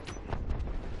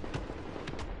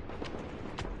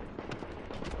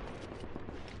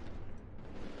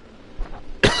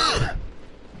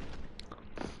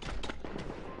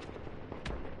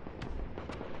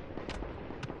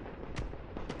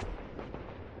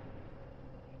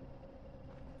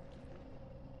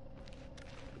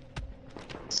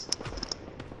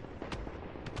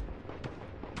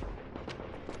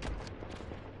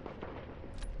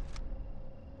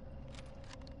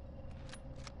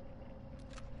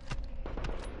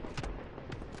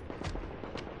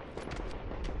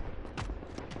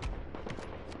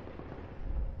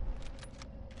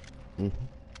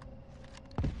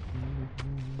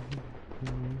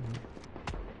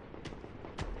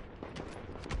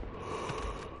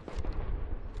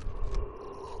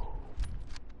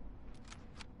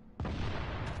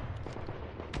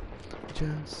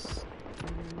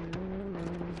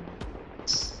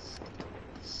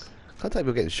 Can't tell if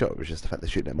you're getting shot, it's just the fact they're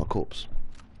shooting at my corpse.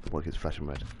 The one keeps flashing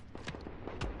red.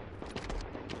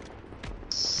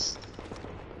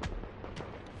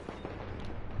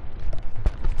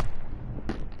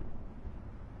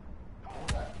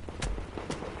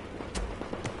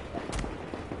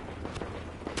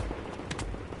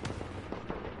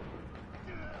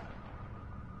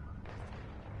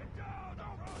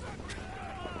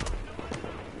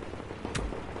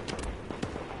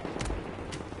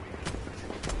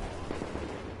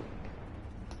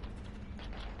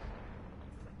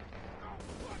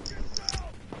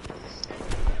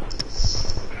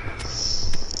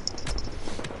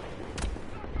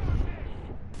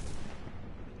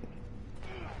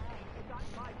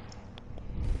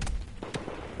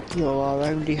 You're our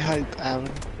only hope, Aaron.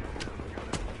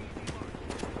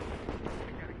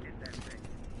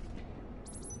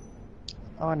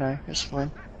 Oh no, it's fine.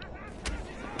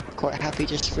 Quite happy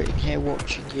just sitting here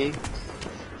watching you.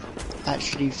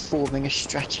 Actually forming a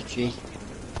strategy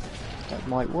that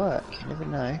might work, you never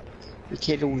know. You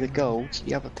kill all the gold,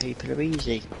 the other people are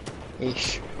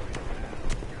easy-ish.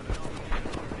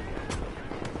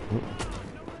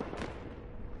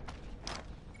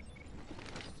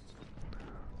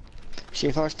 See,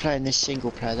 if I was playing this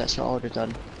single player, that's what I would have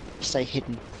done. Stay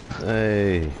hidden.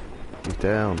 Hey, he's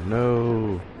down.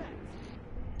 No.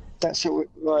 That's what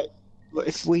right.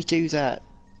 If we do that,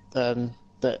 the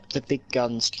big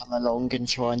guns come along and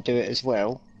try and do it as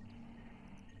well.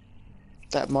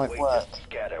 That might Wait work. to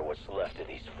scatter what's left of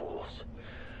these fools.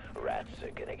 Rats are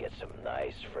gonna get some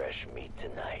nice fresh meat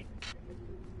tonight.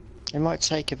 It might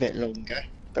take a bit longer,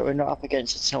 but we're not up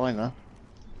against a timer.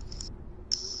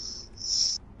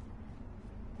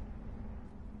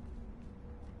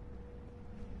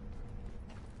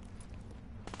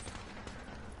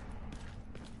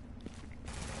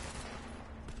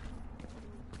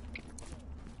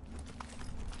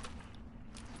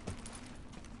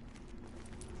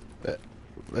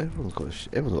 everyone's got a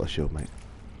shield, mate.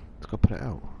 Just got to put it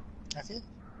out. Have you?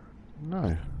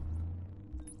 No.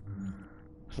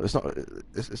 It's not.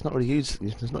 It's not really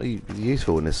It's not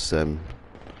useful in this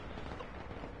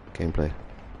gameplay.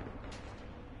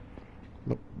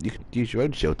 Well, you could use your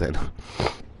own shield then.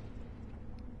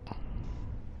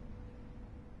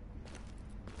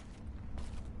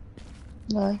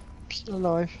 No, still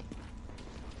alive.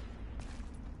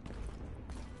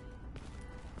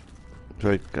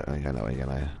 Sorry, go that way, go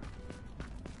now.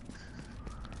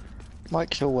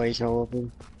 Mike's always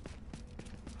horrible.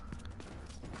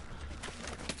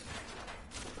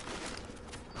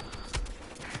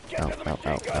 Ow.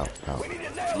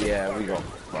 Yeah, we got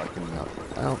fucking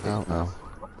Ow.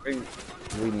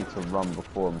 we need to run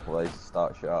before they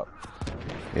start shit up.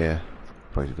 Yeah,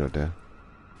 probably got to do.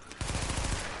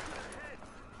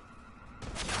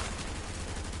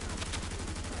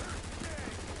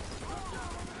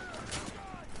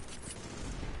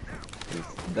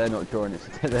 They're not drawing it.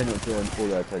 They're not drawing all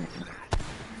their attention.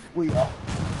 We are.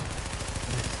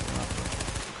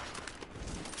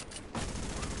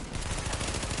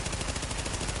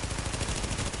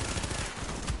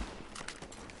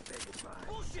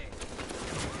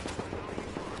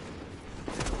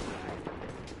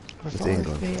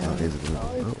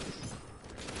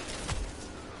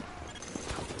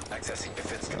 Accessing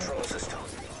defense control system.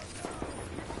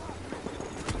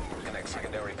 Connect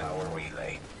secondary power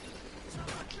relay.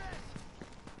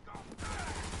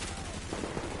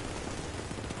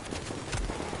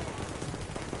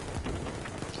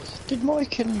 Did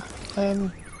Mike and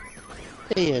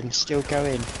Ian still go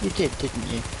in? You did, didn't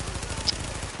you?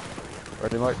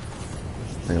 Ready, Mike?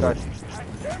 Hang on.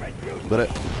 Got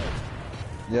it?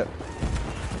 Yep.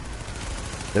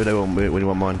 Let me know when you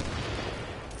want mine.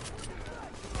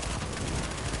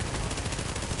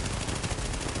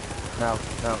 Now.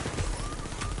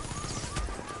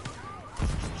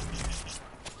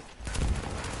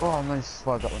 Oh, I managed to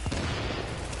survive that one.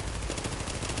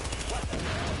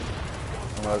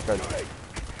 Oh, that's good.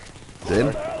 It's in?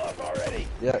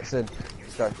 Yeah, it's in.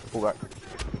 Let's go. Pull back.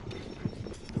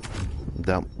 I'm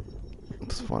down.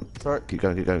 That's fine. Sorry. Keep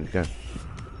going.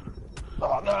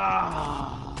 Oh,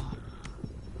 no!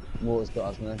 Water's got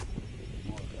us, man.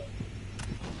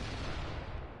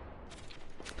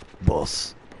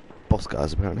 Boss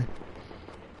guys, apparently.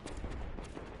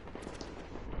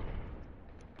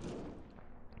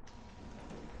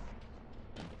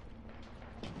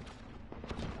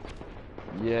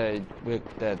 Yeah, we're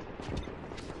dead.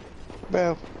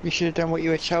 Well, you should have done what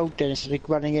you were told then instead of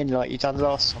running in like you done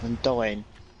last time and dying.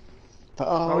 But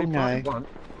oh we no. planted one.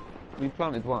 We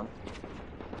planted one.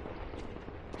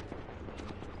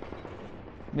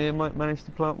 Me and Mike managed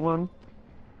to plant one.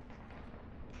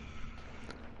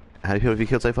 How many people have you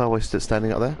killed so far while you're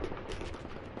standing up there?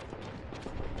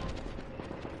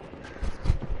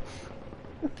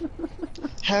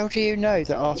 How do you know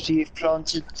that after you've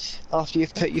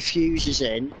put your fuses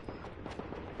in,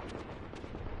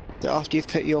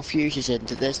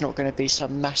 that there's not going to be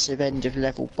some massive end of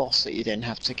level boss that you then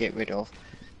have to get rid of?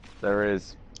 There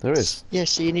is. Yeah,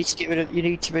 so you need to get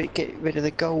rid of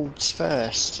the golds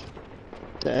first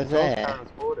that are there.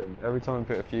 Every time we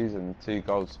put a fuse in, 2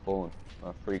 golds spawn.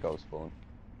 3 golds spawn.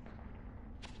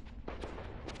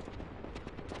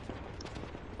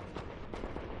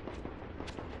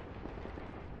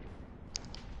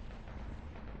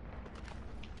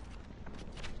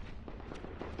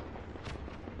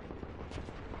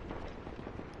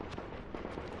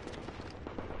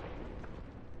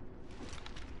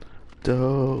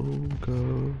 Don't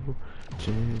go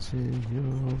chasing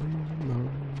your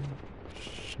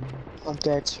emotion. I'm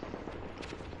dead.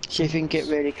 See if you can get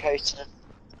really close to them.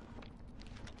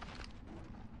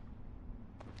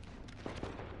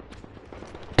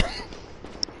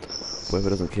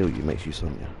 Whoever doesn't kill you makes you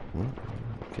Sonya. What?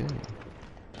 Okay.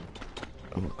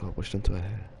 Oh my god, what's done to her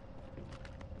hair?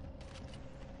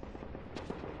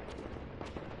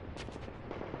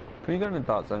 Can you go in the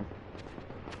dark zone?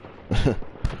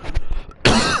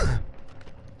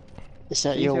 Is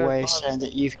that your way of saying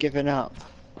that you've given up?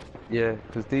 Yeah,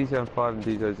 because D05 and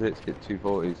D06 get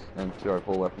 240s and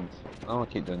 204 weapons. I want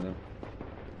to keep doing them.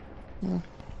 Hmm.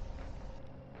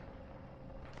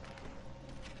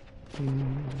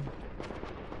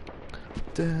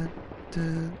 Dun, dun,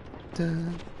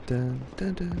 dun, dun, dun,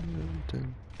 dun,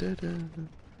 dun, dun, dun.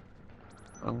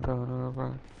 I'm gonna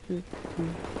rock it.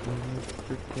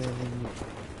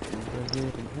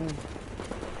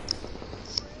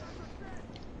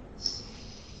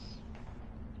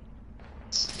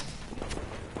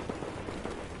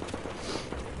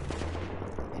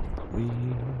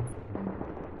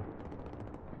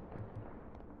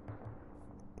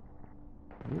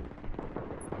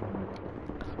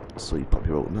 So you pop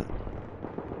your ultimate.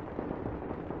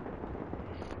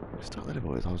 Start that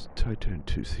boys. I was doing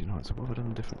 2C9, so what have I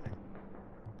done differently?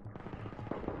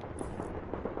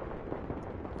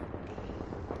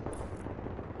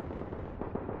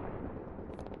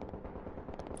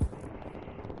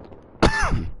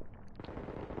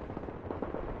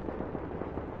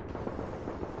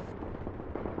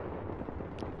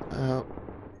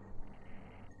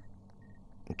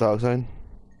 Dark zone.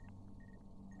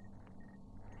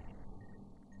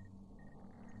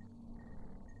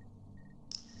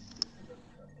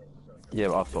 Yeah,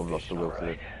 but I've sort of lost the will to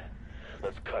it.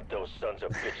 Let's cut those sons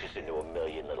of bitches into a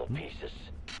million little pieces.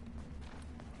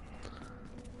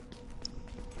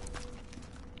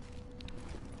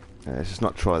 Yeah, let's just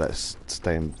not try that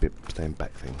staying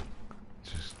back thing.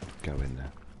 Just go in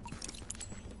there.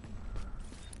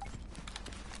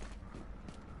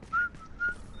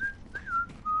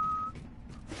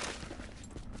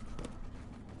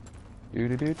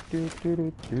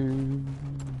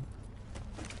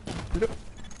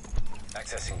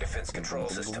 Accessing defense control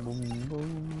system.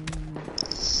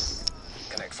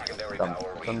 Connect secondary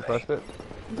power relay.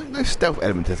 No stealth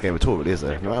element to this game at all, really, is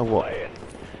there? No matter what. I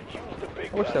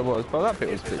wish there was, but that bit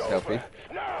was a bit stealthy.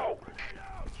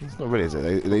 It's not really, is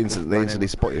it? They instantly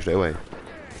spot you straight away.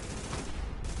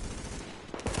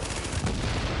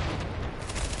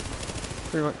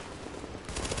 Pretty much.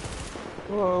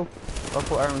 Whoa. I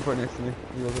thought Aaron was right next to me.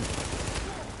 He wasn't.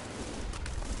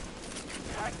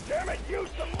 God damn it,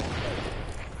 use them!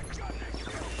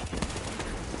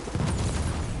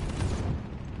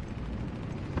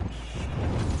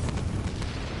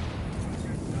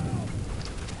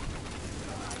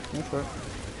 That's right.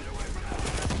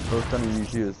 I was telling you,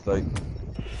 she was like,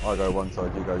 I go one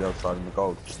side, you go the other side in the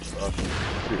gold. So I can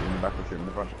shoot in the back or shoot in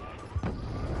the front.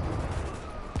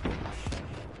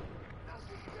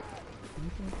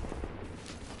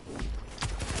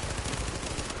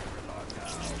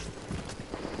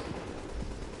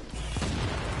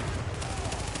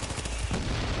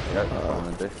 Yeah, that's what I'm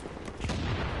gonna do.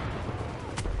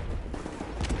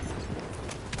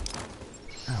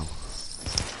 Ow.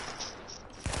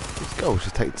 These goals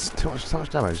just take too much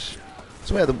damage. I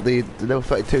swear the level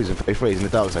 32s and 33s in the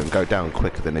dark zone go down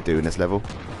quicker than they do in this level.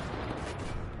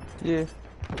 Yeah.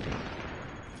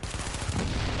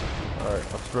 Alright,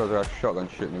 I just realised I had a shotgun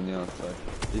shooting him now, so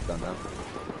he's gone down.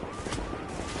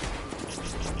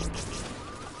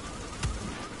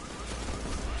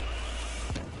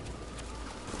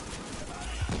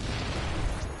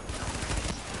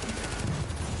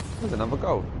 There's another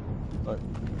goal. Like,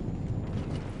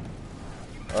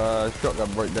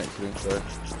 shotgun right next to me, so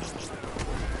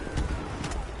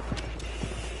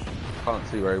can't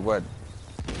see where he went.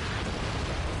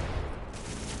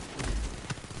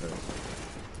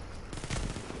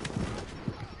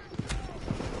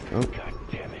 Oh. God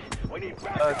damn it. We need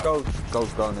backup.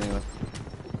 Gold's gone anyway.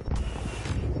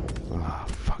 Oh,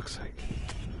 fuck's sake.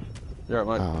 You're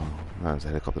right, mate. Oh, that was a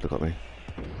helicopter that got me.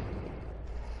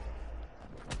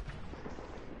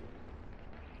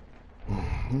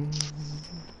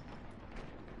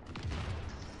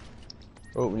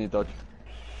 Oh, we need dodge.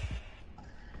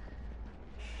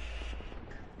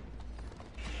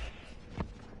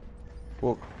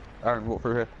 Walk. Aaron, walk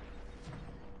through here.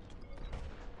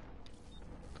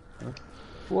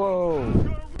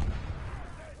 Whoa!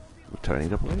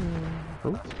 Turning up.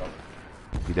 Oh.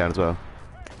 You down as well?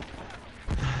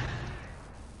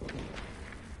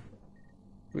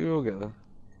 We all get there.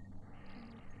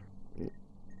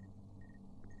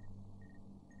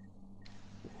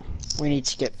 We need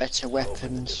to get better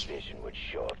weapons. 20Division would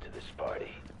show up to this party.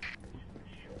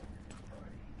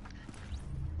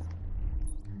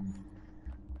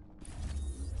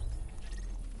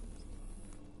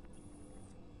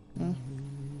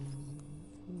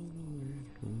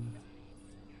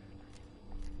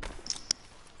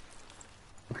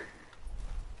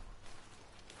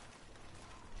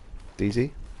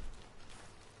 DZ?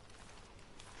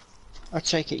 I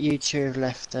take it you two have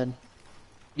left then.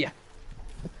 Yeah.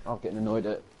 I'm getting annoyed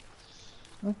at it.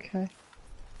 Okay.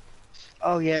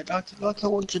 Oh yeah, like I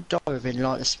want to die within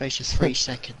like the space of 3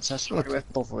 seconds. That's why we're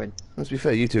bothering. Let's be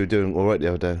fair, you two were doing alright the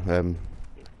other day,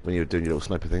 when you were doing your little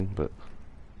sniper thing, but...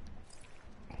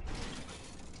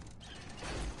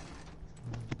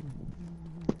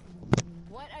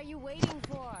 What are you waiting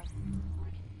for?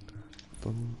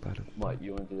 Mike,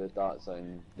 you want to do the dark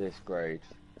zone this grade?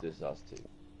 Just us two.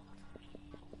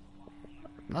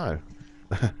 No.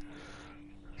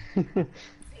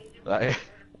 Like,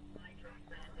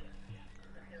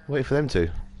 Wait for them to.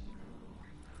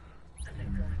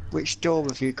 Which door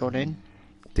have you gone in?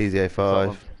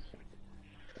 DZA5.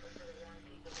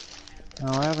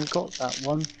 No, I haven't got that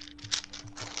one.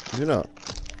 You're not?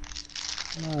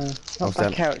 No. Not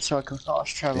back out so I can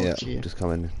fast travel Yeah, to you. just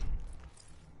come in.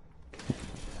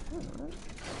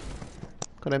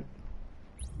 Got him.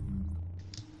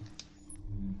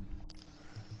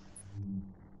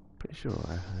 Pretty sure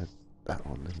I had that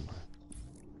one, didn't I?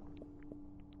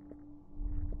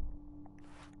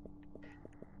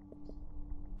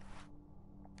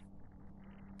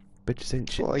 Bitches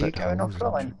ain't shit. What, are you going hoes and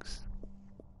offline? drinks.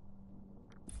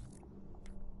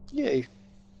 You?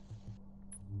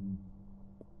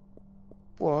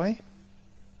 Why?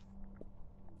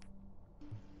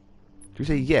 Did you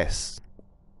say yes?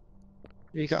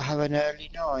 You got to have an early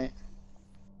night.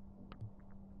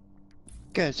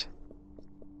 Good.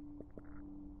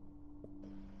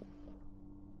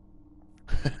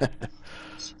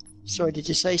 Sorry, did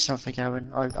you say something,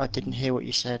 Aaron? I didn't hear what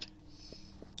you said.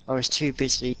 I was too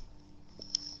busy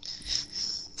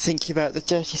thinking about the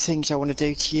dirty things I want to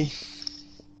do to you.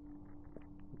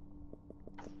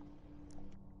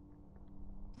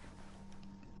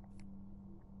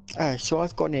 Oh, so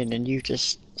I've gone in and you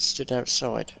just stood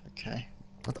outside. Okay.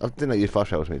 I didn't know you'd fast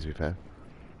travel to me, to be fair.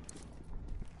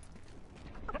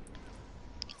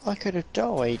 I could have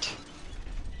died.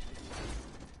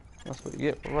 That's what you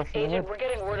get for rushing Agent, ahead. we're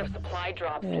getting word of supply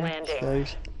drops landing,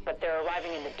 but they're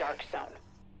arriving in the dark zone.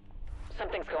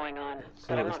 Something's going on,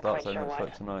 but I'm not quite sure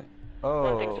what. Tonight.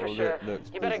 One thing's Oh, for sure. looks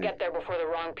You better busy. get there before the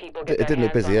wrong people get It their didn't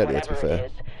look hands busy on earlier, to be whatever fair.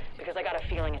 it is, because I got a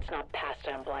feeling it's not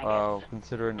pasta and blankets. Oh,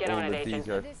 considering Get all on the it, Agent.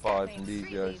 DJ5s and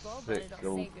DJ6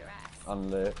 all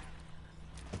unlit.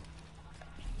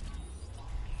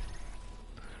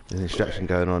 There's an extraction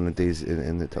going on in these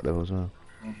in the top level as well.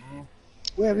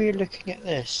 Where were you looking at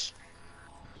this?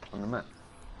 On the map.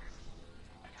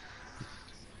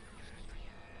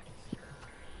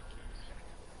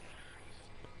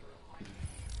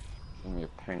 Give me a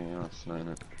pain in the ass, no.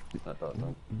 That dark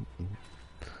zone.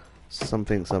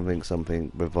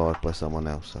 Something revived by someone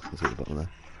else. I can see the bottom there.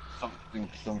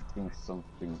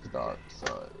 Something dark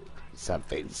side.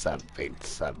 Something.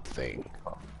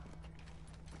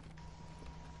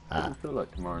 I feel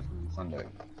like tomorrow's Sunday.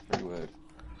 It's pretty weird.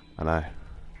 I know.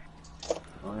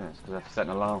 Oh yeah, it's because I have to set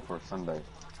an alarm for a Sunday.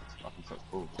 Fucking so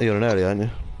cool. You're on early, aren't you?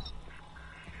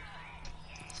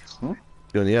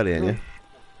 You're on the early, aren't you?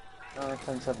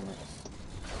 10-7 minutes.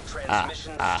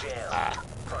 Transmissions jammed.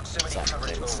 Proximity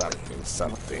coverage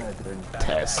Something.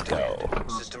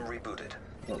 Tesco. System rebooted.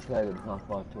 Let's go with half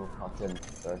 5 till half 10.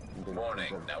 So I'm doing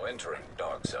Warning, now entering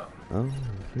dark zone. Oh,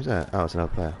 who's that? Oh, it's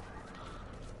another player.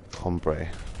 Hombre.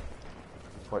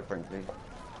 Quite frankly,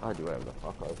 I do whatever the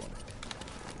fuck I want.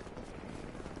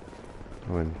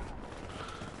 I mean,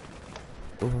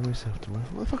 all by myself tomorrow.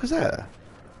 What the fuck is that?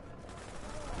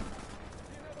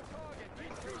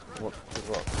 What?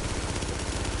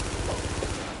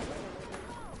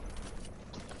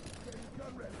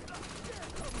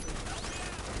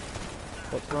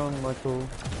 What's wrong, Michael?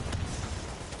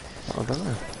 I don't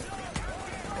know.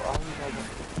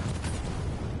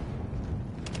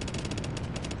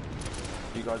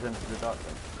 You guys into the dark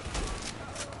zone?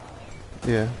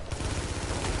 Yeah.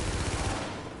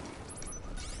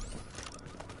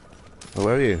 Oh,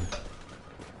 where are you?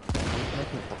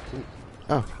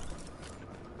 Oh.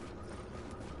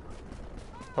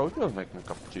 Told you I was making a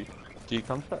cup of tea. Tea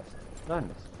comes first. Learn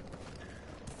this.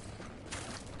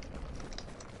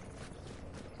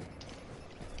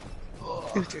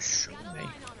 You just shot me.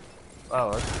 Oh,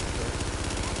 okay.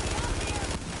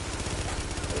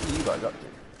 What are you guys up to?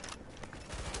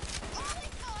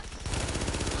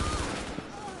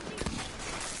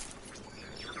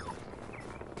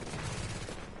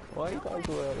 Why are you guys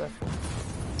all out there?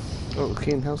 Oh,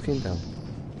 Keen, how's Keen down?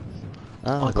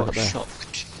 Ah, I got up there.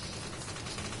 shocked.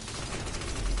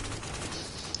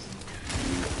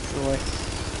 Right.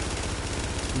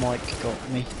 Mike got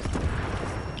me.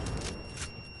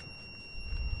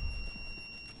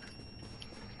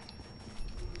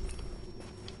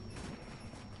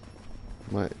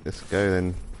 Right, let's go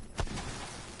then.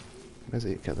 Where's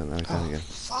it? Cut that now, down again.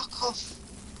 Fuck off.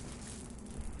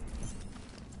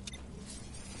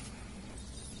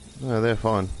 No, they're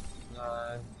fine.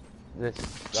 No. This,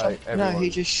 So, like, no, everyone. he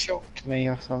just shocked me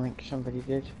or something. Somebody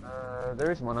did.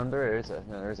 There isn't one under here, is there?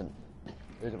 No, there isn't.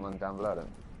 There isn't one down below them.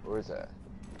 Or is there?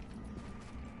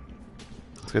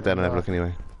 Let's go down and have a look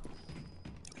anyway.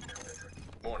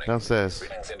 Warning. Downstairs.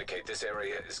 Readings indicate this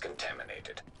area is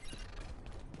contaminated.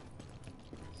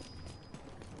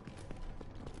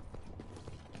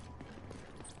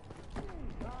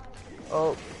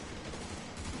 Oh.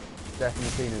 Definitely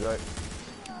seen it, right?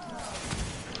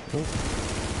 Oh.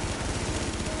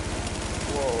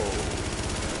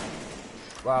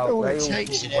 Whoa. Wow, All they it all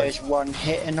takes walk in there away. is one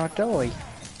hit and I die.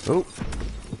 Oh.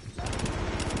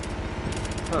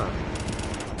 Huh.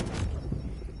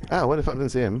 Oh, what the fuck, I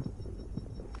didn't see him?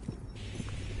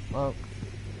 Well,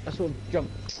 I sort of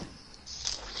jumped.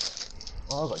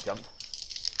 Oh, I got jumped.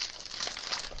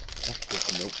 That's good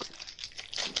for milk.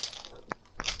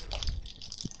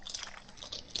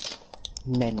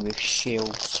 Men with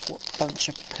shields. What a bunch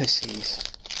of pussies.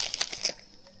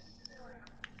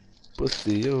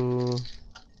 Pussy, yo.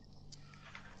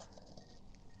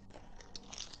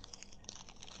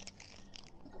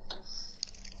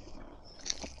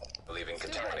 Leaving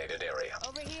contaminated area.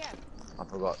 Over here. I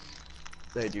forgot.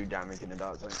 They do damage in the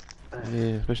dark zone.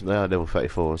 Yeah, especially they are level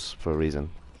 34s for a reason.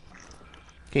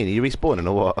 Keen, are you respawning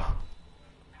or what?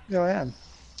 Yeah, I am.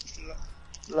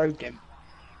 Load him.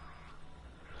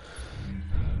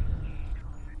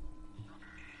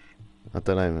 I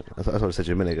don't know. That's what I said to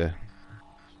you a minute ago.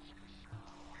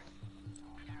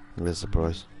 There's a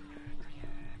surprise.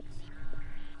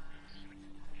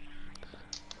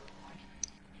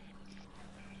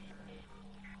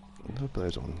 I'll put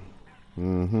those on.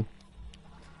 Mm-hmm.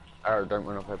 Arrow, don't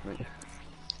run off at me.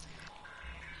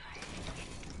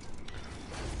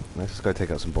 Let's just go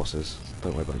take out some bosses.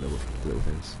 Don't worry about little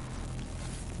things.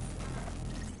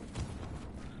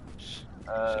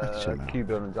 Chill out. Q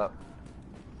building's up.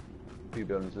 Q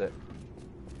building's lit.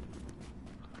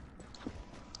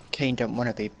 Keen don't want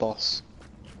to be boss.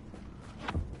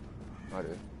 I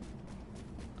do.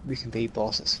 We can be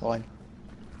boss, it's fine.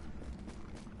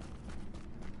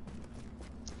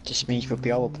 Just means we'll be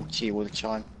horrible to you all the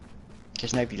time.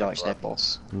 Because nobody likes their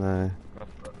boss. No.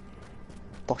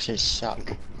 Bosses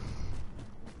suck.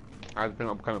 I've been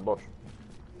up becoming boss.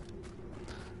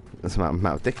 That's the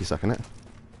amount of dick you sucking it.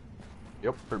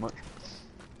 Yep, pretty much.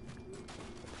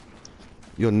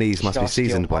 Your knees must be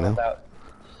seasoned by now.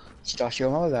 Should ask your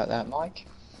mum about that, Mike?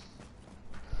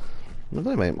 I don't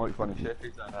know, mate. Mike's running shift,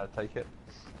 he's knows how to take it.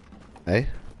 Eh?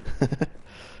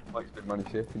 Mike's been running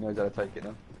shift, he knows how to take it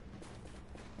now.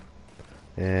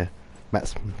 Yeah.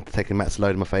 Matt's taking Matt's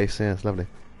load in my face. Yeah, it's lovely.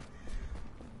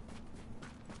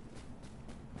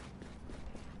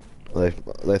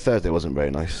 Although Thursday wasn't very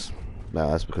nice.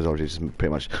 No, that's because I was just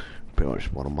pretty much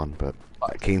one-on-one. But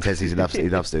Keen says he loves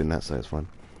doing that, so it's fine.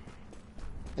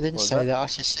 I didn't say that. I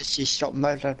just stop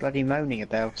bloody moaning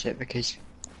about it because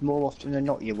more often than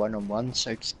not you're one-on-one.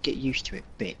 So just get used to it,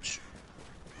 bitch.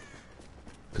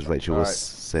 Because Rachel was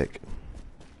sick.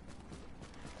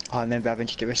 I remember having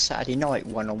to do a Saturday night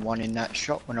one-on-one in that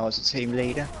shop when I was a team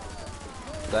leader.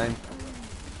 Same.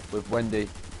 With Wendy.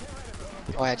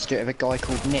 I had to do it with a guy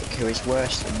called Nick who is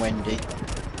worse than Wendy.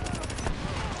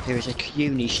 He was a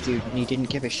uni student and he didn't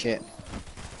give a shit.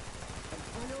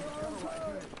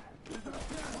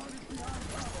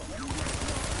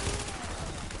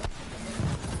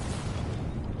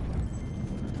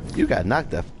 You got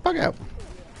knocked the fuck out.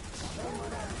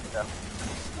 Yeah.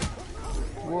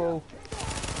 Whoa.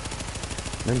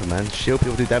 Remember, man, shield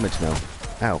people do damage now.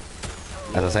 Ow.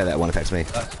 As I say that, one attacks me.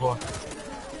 That's what.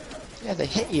 Yeah, they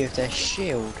hit you with their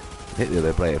shield. Hit you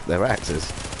with their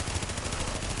axes.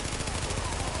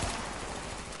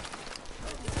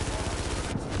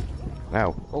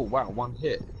 Ow. Oh wow, one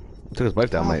hit. Took us both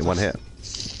down, mate, in one hit.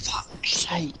 Fuck's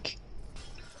sake.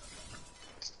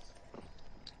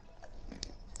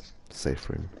 Safe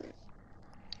room.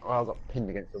 Oh, I got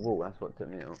pinned against the wall, that's what took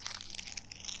me out.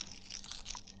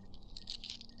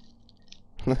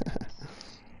 Do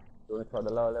you want to try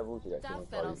the lower levels? You Stuff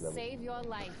that'll save your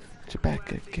life. Put your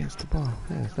back against the wall.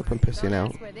 Yeah, stop putting pussy So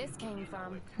out. that's where this came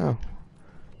from. Oh.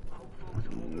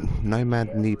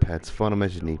 Nomad knee pads, final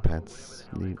measure knee pads,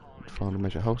 final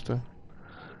measure holster,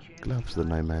 gloves the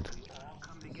Nomad.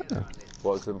 Oh.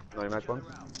 What was the Nomad one?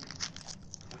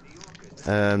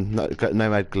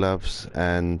 Nomad gloves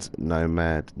and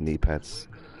Nomad knee pads.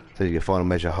 So your final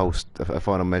measure holster,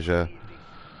 final measure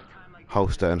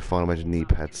holster and final measure knee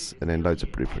pads, and then loads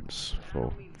of blueprints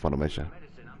for final measure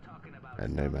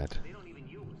and Nomad.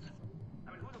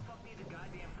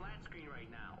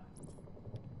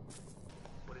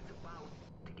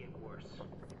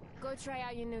 Go try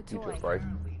out your new You toy. took break.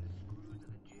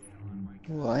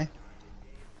 Why?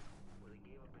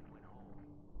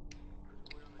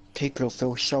 People will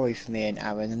feel sorry for me and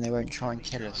Aaron and they won't try and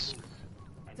kill us.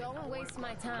 Don't waste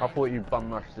my time. I thought you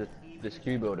bum rushed this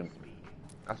Q building.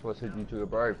 That's what I said you took a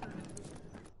brave.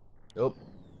 Yup.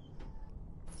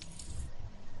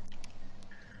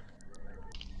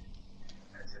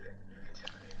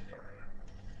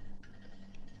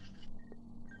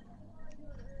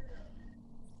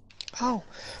 Oh,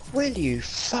 will you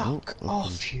fuck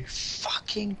off, you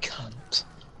fucking cunt?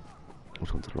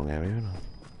 I've gone to the wrong area, haven't I?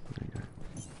 There you go.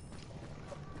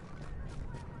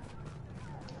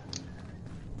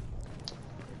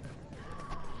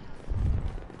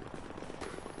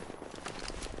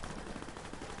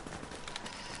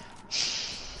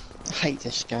 hate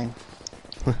this game.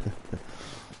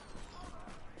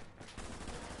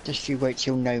 Just you wait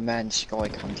till No Man's Sky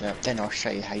comes out, then I'll show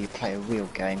you how you play a real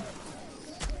game.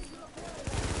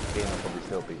 Ian will probably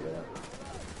still beat you at that.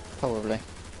 Probably.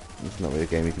 It's not really a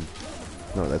game you can...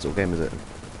 Not that sort of game, is it?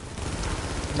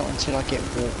 Not until I get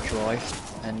warp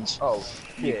drive and... Oh,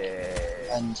 yeah.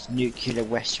 And nuclear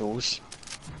vessels.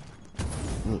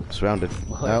 Surrounded.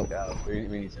 Out. We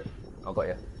need to... I've got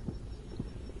you.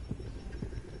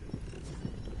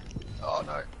 Oh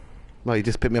no. Well, you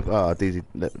just picked me up. Ah, DZ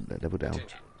level down.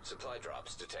 Attention. Supply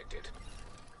drops detected.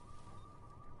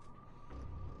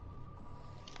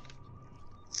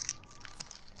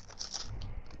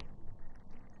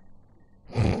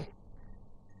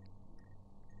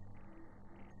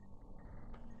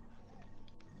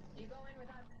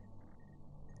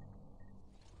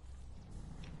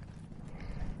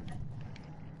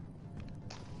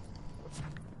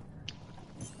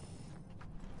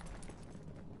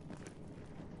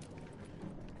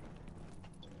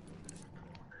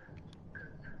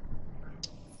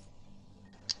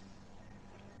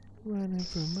 Running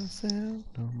from myself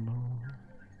no more.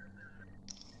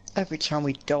 Every time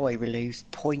we die we lose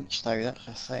points though, that's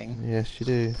the thing. Yes, you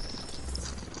do.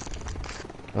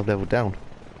 I've leveled down.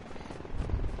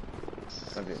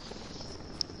 Have you?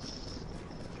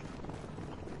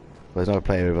 Well, there's another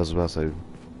player with us as well, so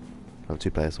I have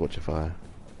 2 players to watch your fire.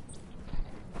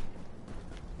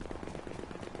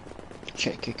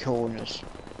 Check your corners.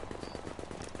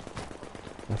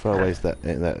 How far away is that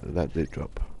loot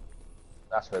drop?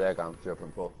 That's where they're going,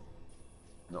 0.4.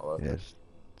 Not worth it. Yes.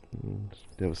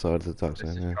 The other side of the dark Let's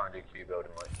zone, just yeah. try and do Q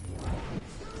building,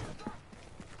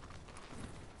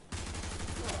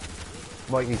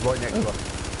 Mike. He's right next to us.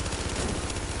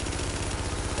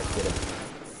 Let's get him.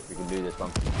 We can do this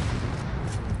one.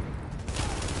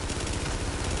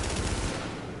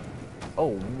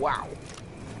 Oh, wow.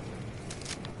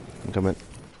 I'm coming.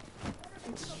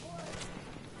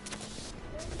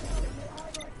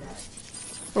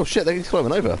 Oh shit, they're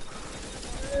climbing over.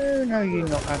 Oh no, you're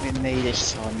not having me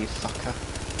this time, you fucker.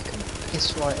 You can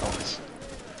piss right off.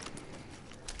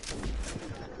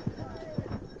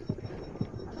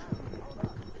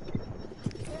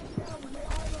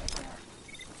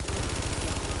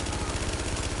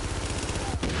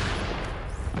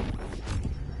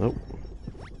 Nope.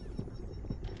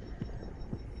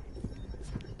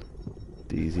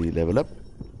 DZ level up.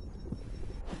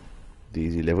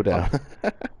 DZ level down.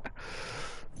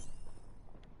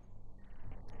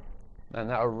 Man,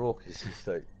 that O'Rourke is just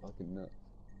like fucking nuts.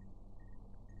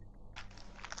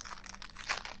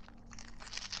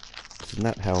 Isn't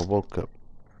that how I woke up?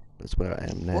 That's where I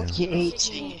am now. What you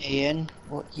eating, Ian?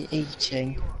 What you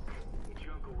eating?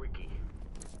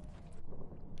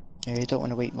 Yeah, you don't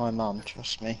want to eat my mum,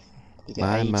 trust me. You get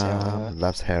My AIDS out of her. mom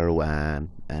loves heroin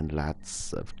and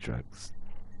lots of drugs.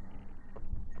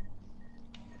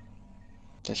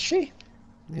 Does she?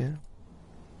 Yeah.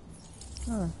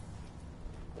 Oh.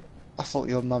 I thought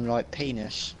your mum liked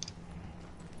penis.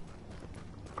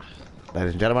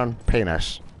 Ladies and gentlemen,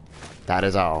 penis. That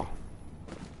is all.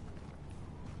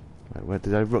 Right, where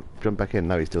did O'Rourke jump back in?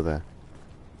 No, he's still there.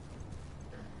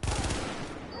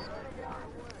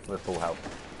 We're full health.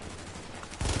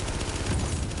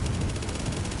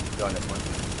 Join us, one.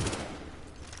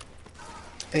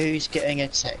 Who's getting a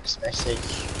text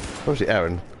message? Obviously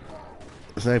Aaron.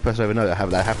 There's no person I ever know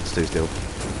that happens to still.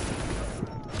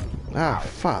 Ah,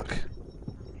 fuck.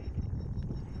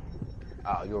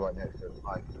 Oh, you're right next to him.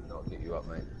 I could not get you up,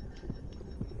 mate.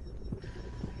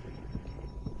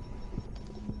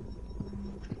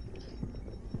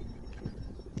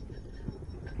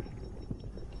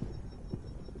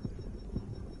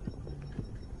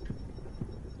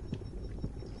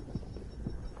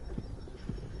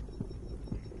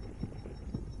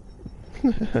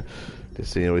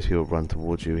 Just seeing all these people run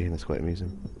towards you, Ian, it's quite amusing.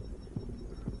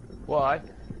 Why?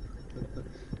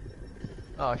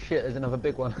 Oh shit, there's another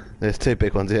big one. There's 2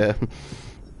 big ones, yeah.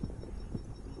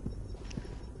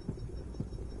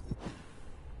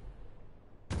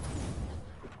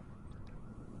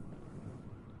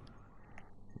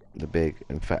 The big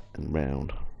and fat and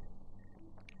round.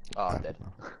 Oh, I'm dead.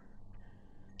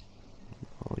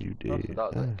 Oh, you Oh, did. so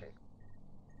that was okay.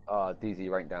 Oh, DZ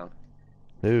rank down.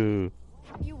 No.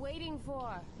 What you waiting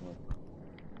for?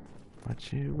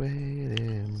 What you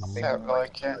waiting? Felt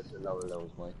like it. Lower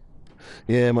levels, mate.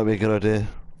 Yeah, it might be a good idea.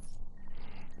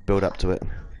 Build up to it.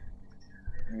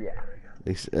 Yeah.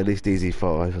 At least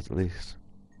DZ5 at least.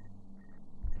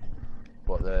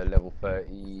 What, the level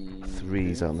 30...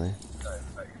 3s, aren't they? No,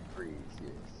 33s,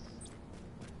 yes.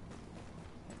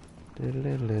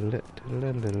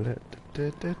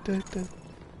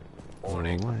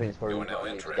 Warning. I think it's probably You are now not need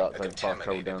to entering start a saying fast travel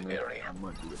contaminated down there. area. That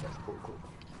might be the best protocol.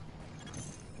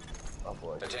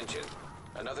 Otherwise, Attention.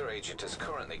 Another agent is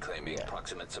currently claiming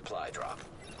proximate supply drop.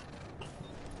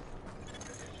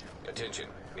 Attention.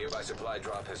 Nearby supply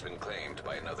drop has been claimed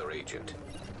by another agent.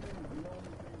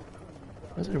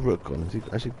 Where's the rook gone? Has he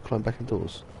actually climbed back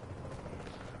indoors?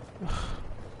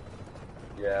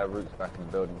 yeah, Root's back in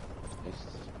the building. He's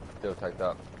still tagged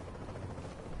up.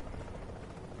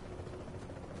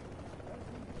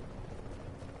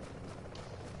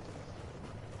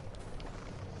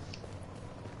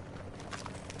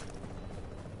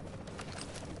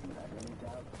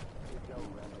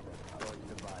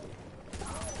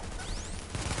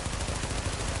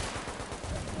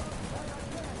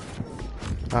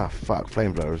 Ah, fuck,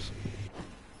 flamethrowers.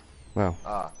 Wow.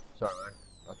 Ah, sorry man.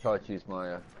 I tried to use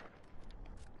my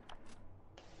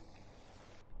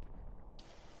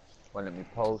won't let me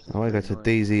pulse. I want to go to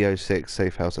DZ06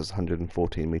 safe house that's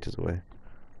 114 meters away.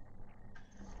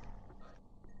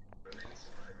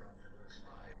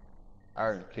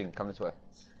 Aaron, King, come this way.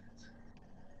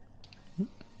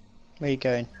 Where you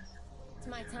going? It's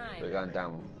my time. We're going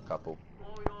down a couple.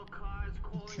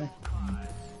 Okay.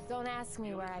 Don't ask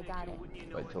me where I got it.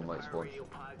 Wait till Mike spawns.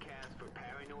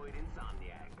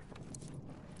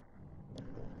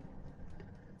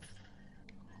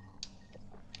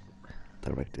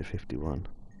 Directive 51.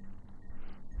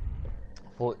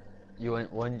 Thought you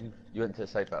went when you went to the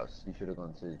safe house. You should have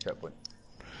gone to the checkpoint.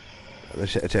 The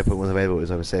checkpoint was available. It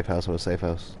was either safe house or a safe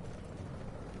house.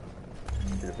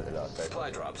 You should have put the last safe.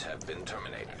 Supply drops have been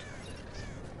terminated.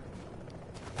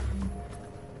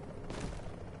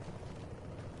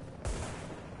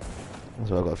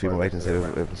 So I've got a few more agents here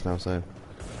with us now, so...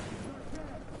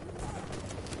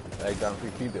 They down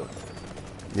through Q build.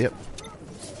 Yep.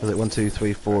 There's like 1, 2,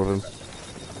 3, 4 of them.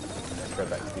 Let's go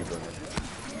back to Q build then.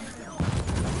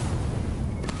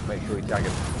 Make sure we tag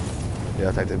him. Yeah,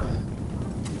 I tagged him.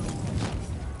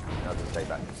 Now just stay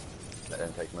back. Let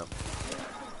them take him out.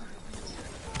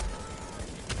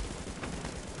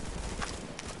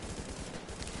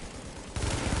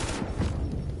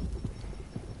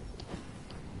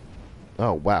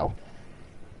 Oh, wow.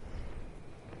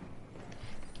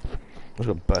 I just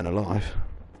got burned alive.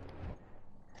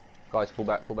 Guys, pull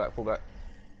back, pull back, pull back.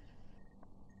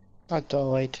 I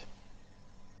died.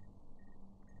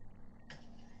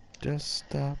 Just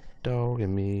stop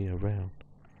dogging me around.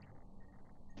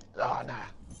 Oh, nah.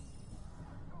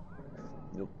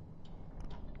 Nope.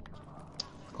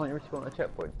 Can't you respawn at a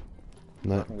checkpoint?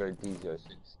 No. I can go D06 to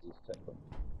this checkpoint.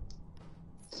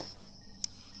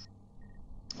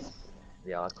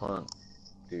 Yeah, I can't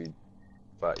do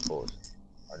 34s.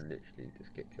 I literally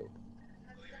just get killed.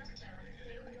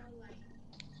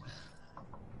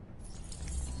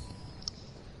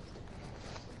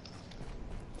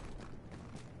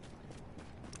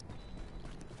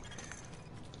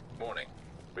 Warning.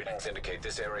 Readings indicate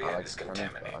this area is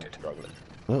contaminated.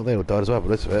 Well, they all died as well, but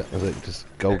that's it. There's like just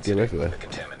gold gear everywhere. The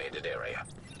contaminated area.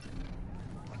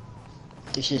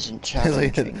 This isn't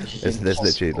challenging. This is There's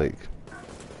literally like...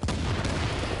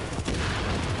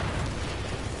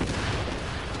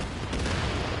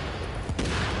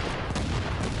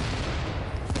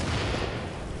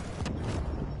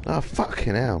 Oh,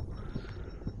 fucking hell.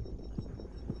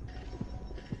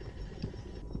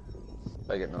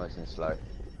 Take it nice and slow.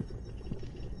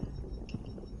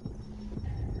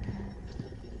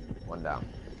 One down.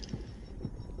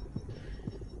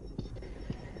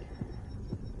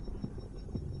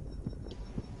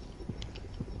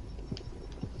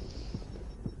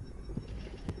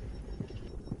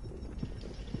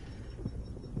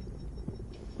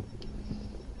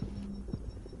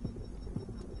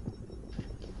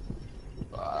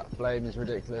 Flame is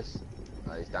ridiculous.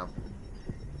 Oh, he's down.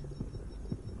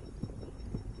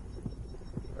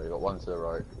 Oh, you got one to the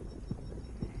right.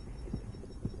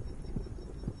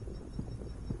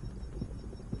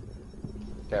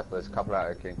 Careful, there's a couple out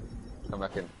here, King. Come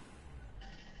back in.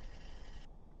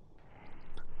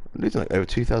 I'm losing like over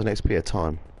 2,000 XP a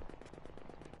time.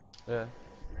 Yeah.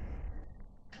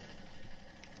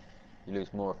 You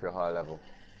lose more if you're higher level.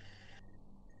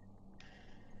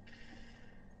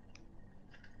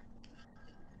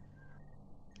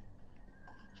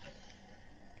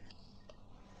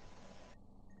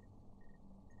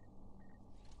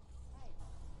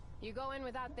 You go in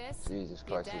without this? Jesus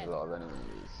Christ, there's a lot of enemies.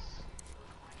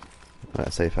 I'm at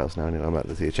a safe house now anyway. I'm at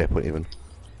the checkpoint even.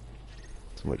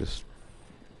 So we're just...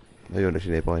 Oh, you're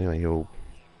literally nearby anyway. You're all...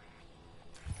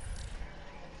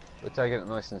 We're taking it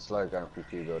nice and slow going through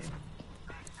Q building.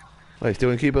 Oh, you're still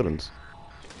in key buildings?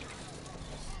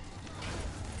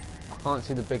 I can't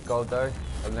see the big gold though.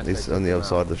 Unless He's they on took the him other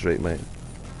side out. of the street, mate.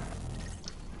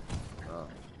 Oh.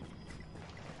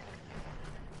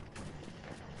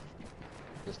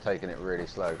 Just taking it really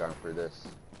slow going through this.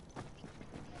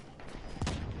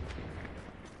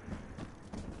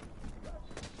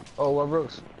 Oh, well,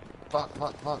 Rooks. Fuck. Run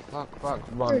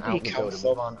Where'd he out the come building.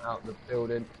 from? Run out the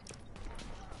building.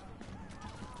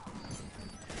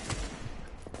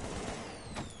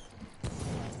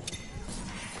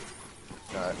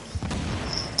 No.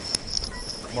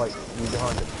 Mike, you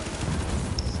behind it.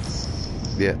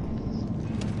 Yeah.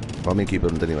 Well, I'm in keep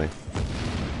them anyway.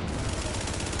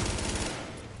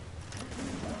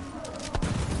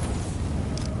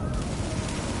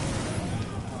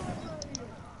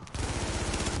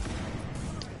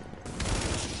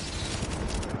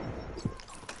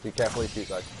 Be careful with your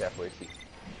feet, guys. Be careful with your feet.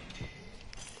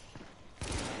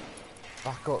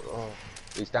 Fuck up. Oh.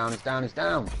 He's down. Man, he's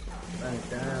down.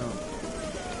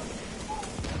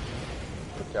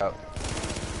 Watch out.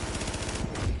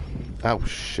 Oh,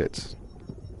 shit.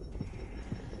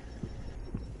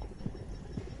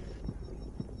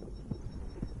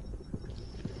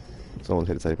 Someone's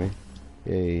here to save me.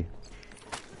 Yay.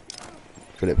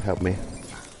 Philip, help me.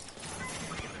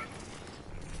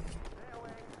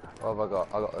 What have I got?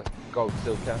 I got a gold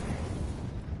steel can.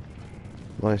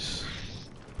 Nice.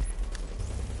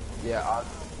 Yeah, I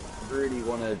really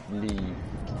want to leave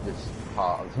this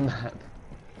part of the map.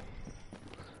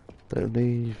 Don't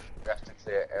leave. We have to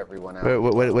clear everyone out.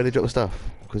 Where did he drop the stuff?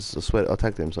 Because I swear I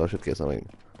tagged him, so I should get something.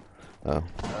 Oh.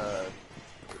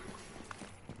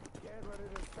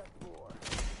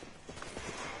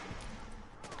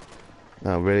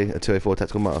 Oh, really? A 204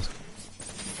 tactical mask?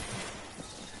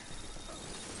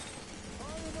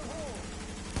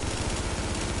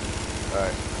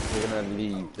 Alright, we're gonna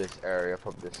leave this area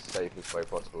probably the safest way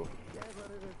possible.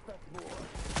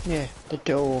 Yeah, the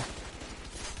door.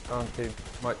 Come on, team.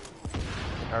 Mike.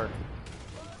 Aaron.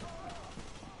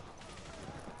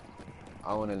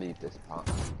 I want to leave this part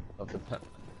of the map.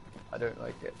 I don't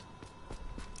like it.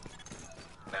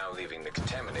 Now leaving the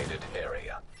contaminated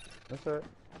area. That's alright.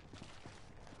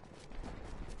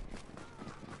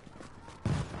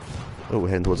 Oh, we're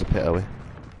heading towards the pit, are we?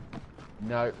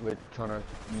 No, we're trying to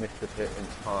miss the pit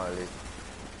entirely.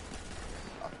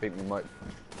 I think we might...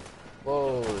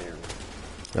 Whoa!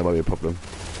 That might be a problem.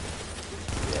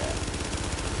 Yeah.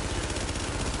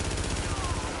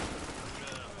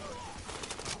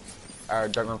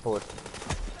 Aaron, don't run forward.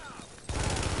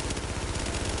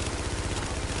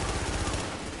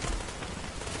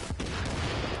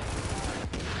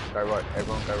 Go right,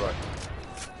 everyone go right.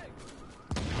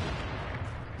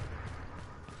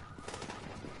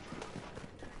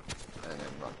 And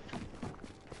then run.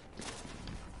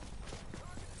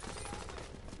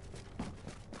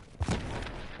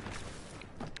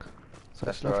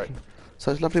 That's lovely. right.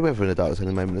 Such lovely weather in the dark zone at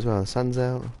the moment as well. The sun's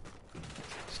out.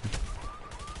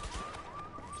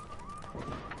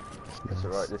 That's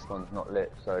alright, this one's not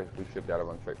lit, so we should be able to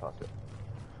run straight past it.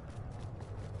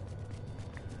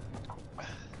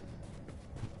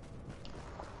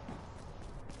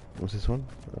 What's this one?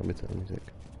 Oh, Midtown Music.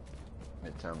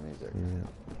 Midtown Music. Yeah.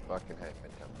 Fucking hate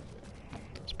Midtown Music.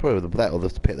 It's probably that or the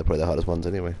pit. They're probably the hardest ones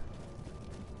anyway.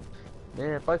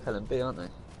 Yeah, both LMB, aren't they?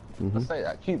 I say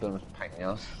that, Cuban was a pain in the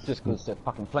ass, just because they're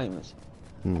fucking flamers.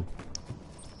 Hmm.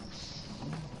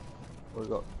 What we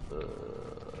got?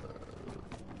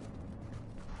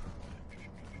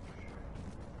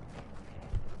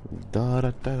 Da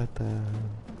da da da da.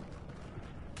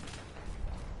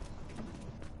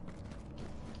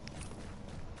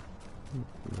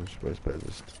 I suppose better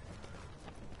just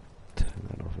turn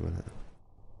that off a minute.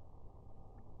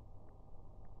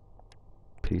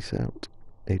 Peace out.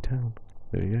 A-Town.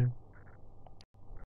 There you go.